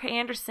Erica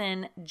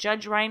Anderson,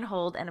 Judge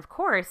Reinhold, and of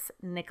course,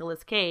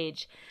 Nicolas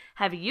Cage.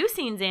 Have you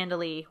seen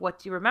Zandalee? What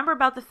do you remember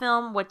about the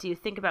film? What do you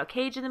think about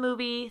Cage in the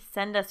movie?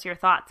 Send us your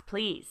thoughts,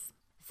 please.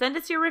 Send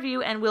us your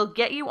review and we'll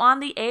get you on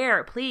the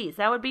air, please.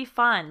 That would be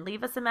fun.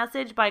 Leave us a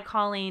message by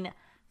calling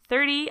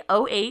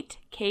 3008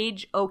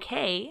 Cage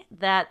OK.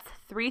 That's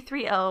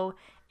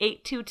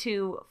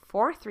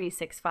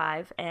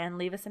 330-822-4365 and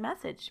leave us a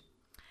message.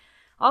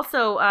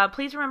 Also,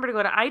 please remember to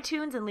go to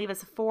iTunes and leave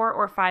us a 4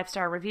 or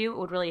 5-star review. It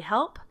would really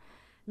help.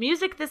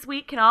 Music this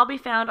week can all be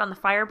found on the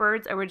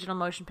Firebirds original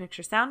motion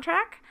picture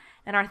soundtrack.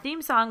 And our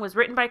theme song was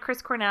written by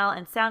Chris Cornell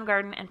and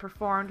Soundgarden and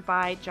performed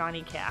by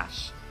Johnny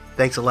Cash.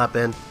 Thanks a lot,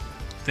 Ben.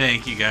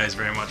 Thank you guys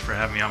very much for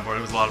having me on board.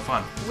 It was a lot of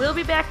fun. We'll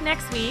be back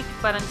next week,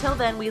 but until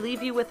then, we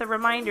leave you with a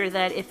reminder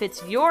that if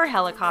it's your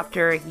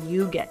helicopter,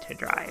 you get to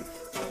drive.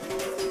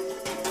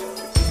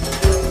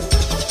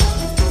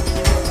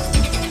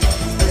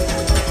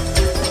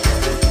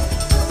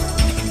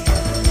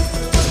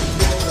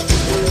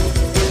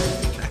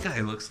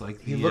 Looks like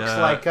he looks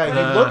like Eric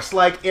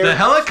the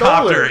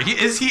helicopter. Stoller.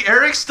 Is he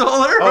Eric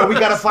Stoller? Oh, we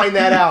gotta find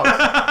that out.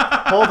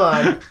 Hold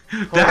on.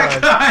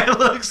 That guy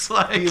looks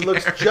like he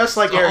looks Eric just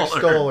like Eric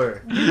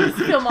Stoller. His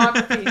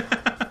filmography.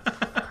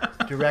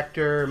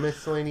 Director,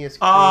 miscellaneous.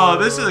 Crew, oh,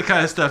 this is the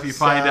kind of stuff you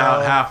find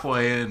out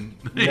halfway in.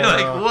 You're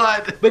like,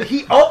 what? But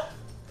he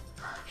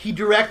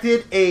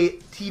directed a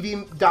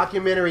TV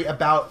documentary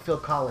about Phil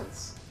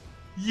Collins.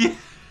 Yeah.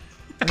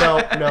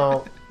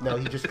 No,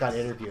 he just got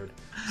interviewed.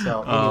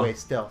 So anyway,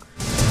 still.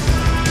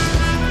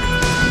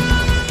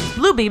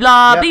 Blue bee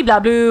blah, bee blah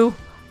blue.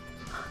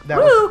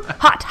 Woo!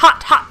 Hot,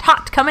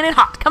 coming in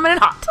hot.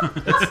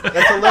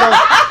 That's a little.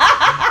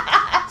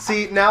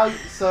 See now,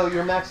 so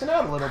you're maxing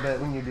out a little bit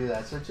when you do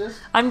that. So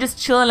I'm just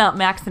chilling out,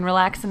 maxing,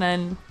 relaxing,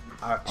 and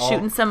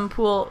shooting some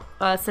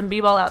some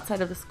b-ball outside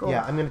of the school.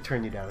 Yeah, I'm gonna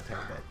turn you down a tiny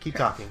bit. Keep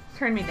talking.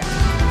 Turn me down.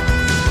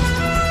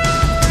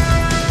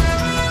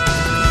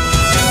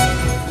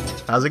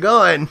 How's it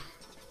going?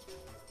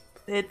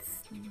 It's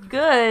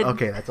good.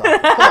 Okay, that's all.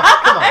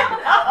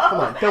 Come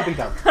on, don't be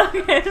dumb.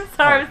 Okay,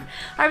 sorry.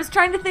 I was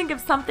trying to think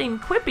of something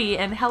quippy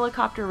and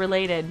helicopter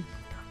related.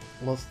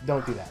 Well,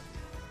 don't do that.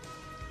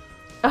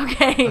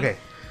 Okay.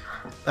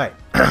 All right.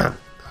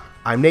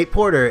 I'm Nate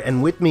Porter,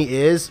 and with me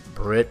is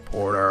Britt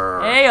Porter.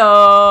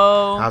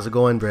 Heyo. How's it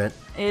going, Britt?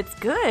 It's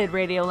good,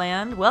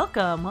 Radioland.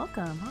 Welcome.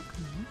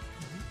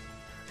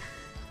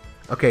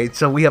 Okay,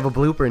 so we have a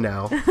blooper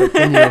now. But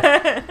can you...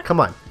 Come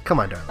on,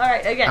 darling. All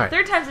right, again, all right.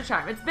 Third time's a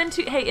charm. It's been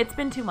 2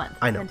 months.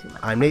 I know.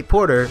 I'm Nate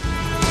Porter.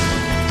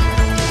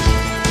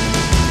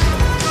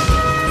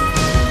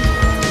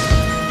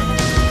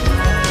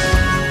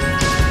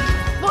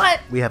 What?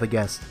 We have a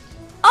guest.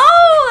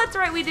 Oh, that's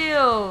right, we do.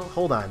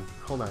 Hold on.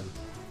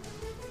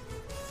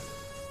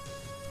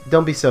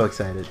 Don't be so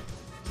excited.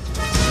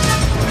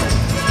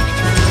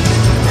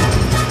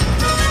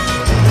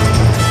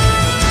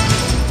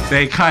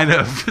 They kind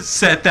of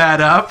set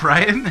that up,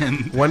 right?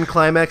 And one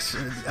climax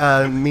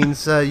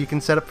means you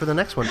can set up for the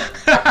next one.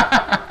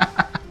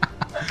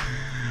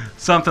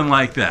 Something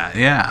like that,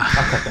 yeah.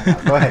 I'll cut that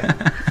out. Go ahead.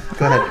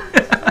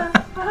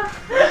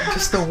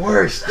 Just the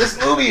worst. This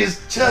movie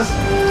is just...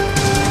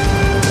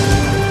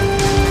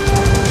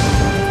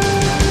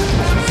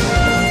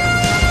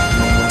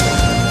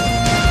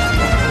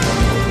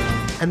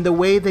 And the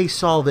way they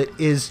solve it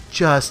is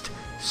just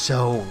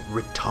so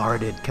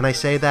retarded. Can I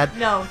say that?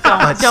 No,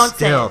 but don't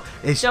still, say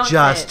it. It's don't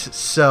just say it.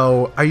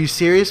 so... Are you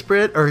serious,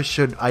 Britt? Or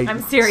should I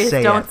I'm serious.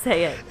 say Don't it?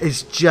 say it.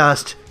 It's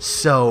just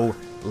so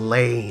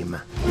lame.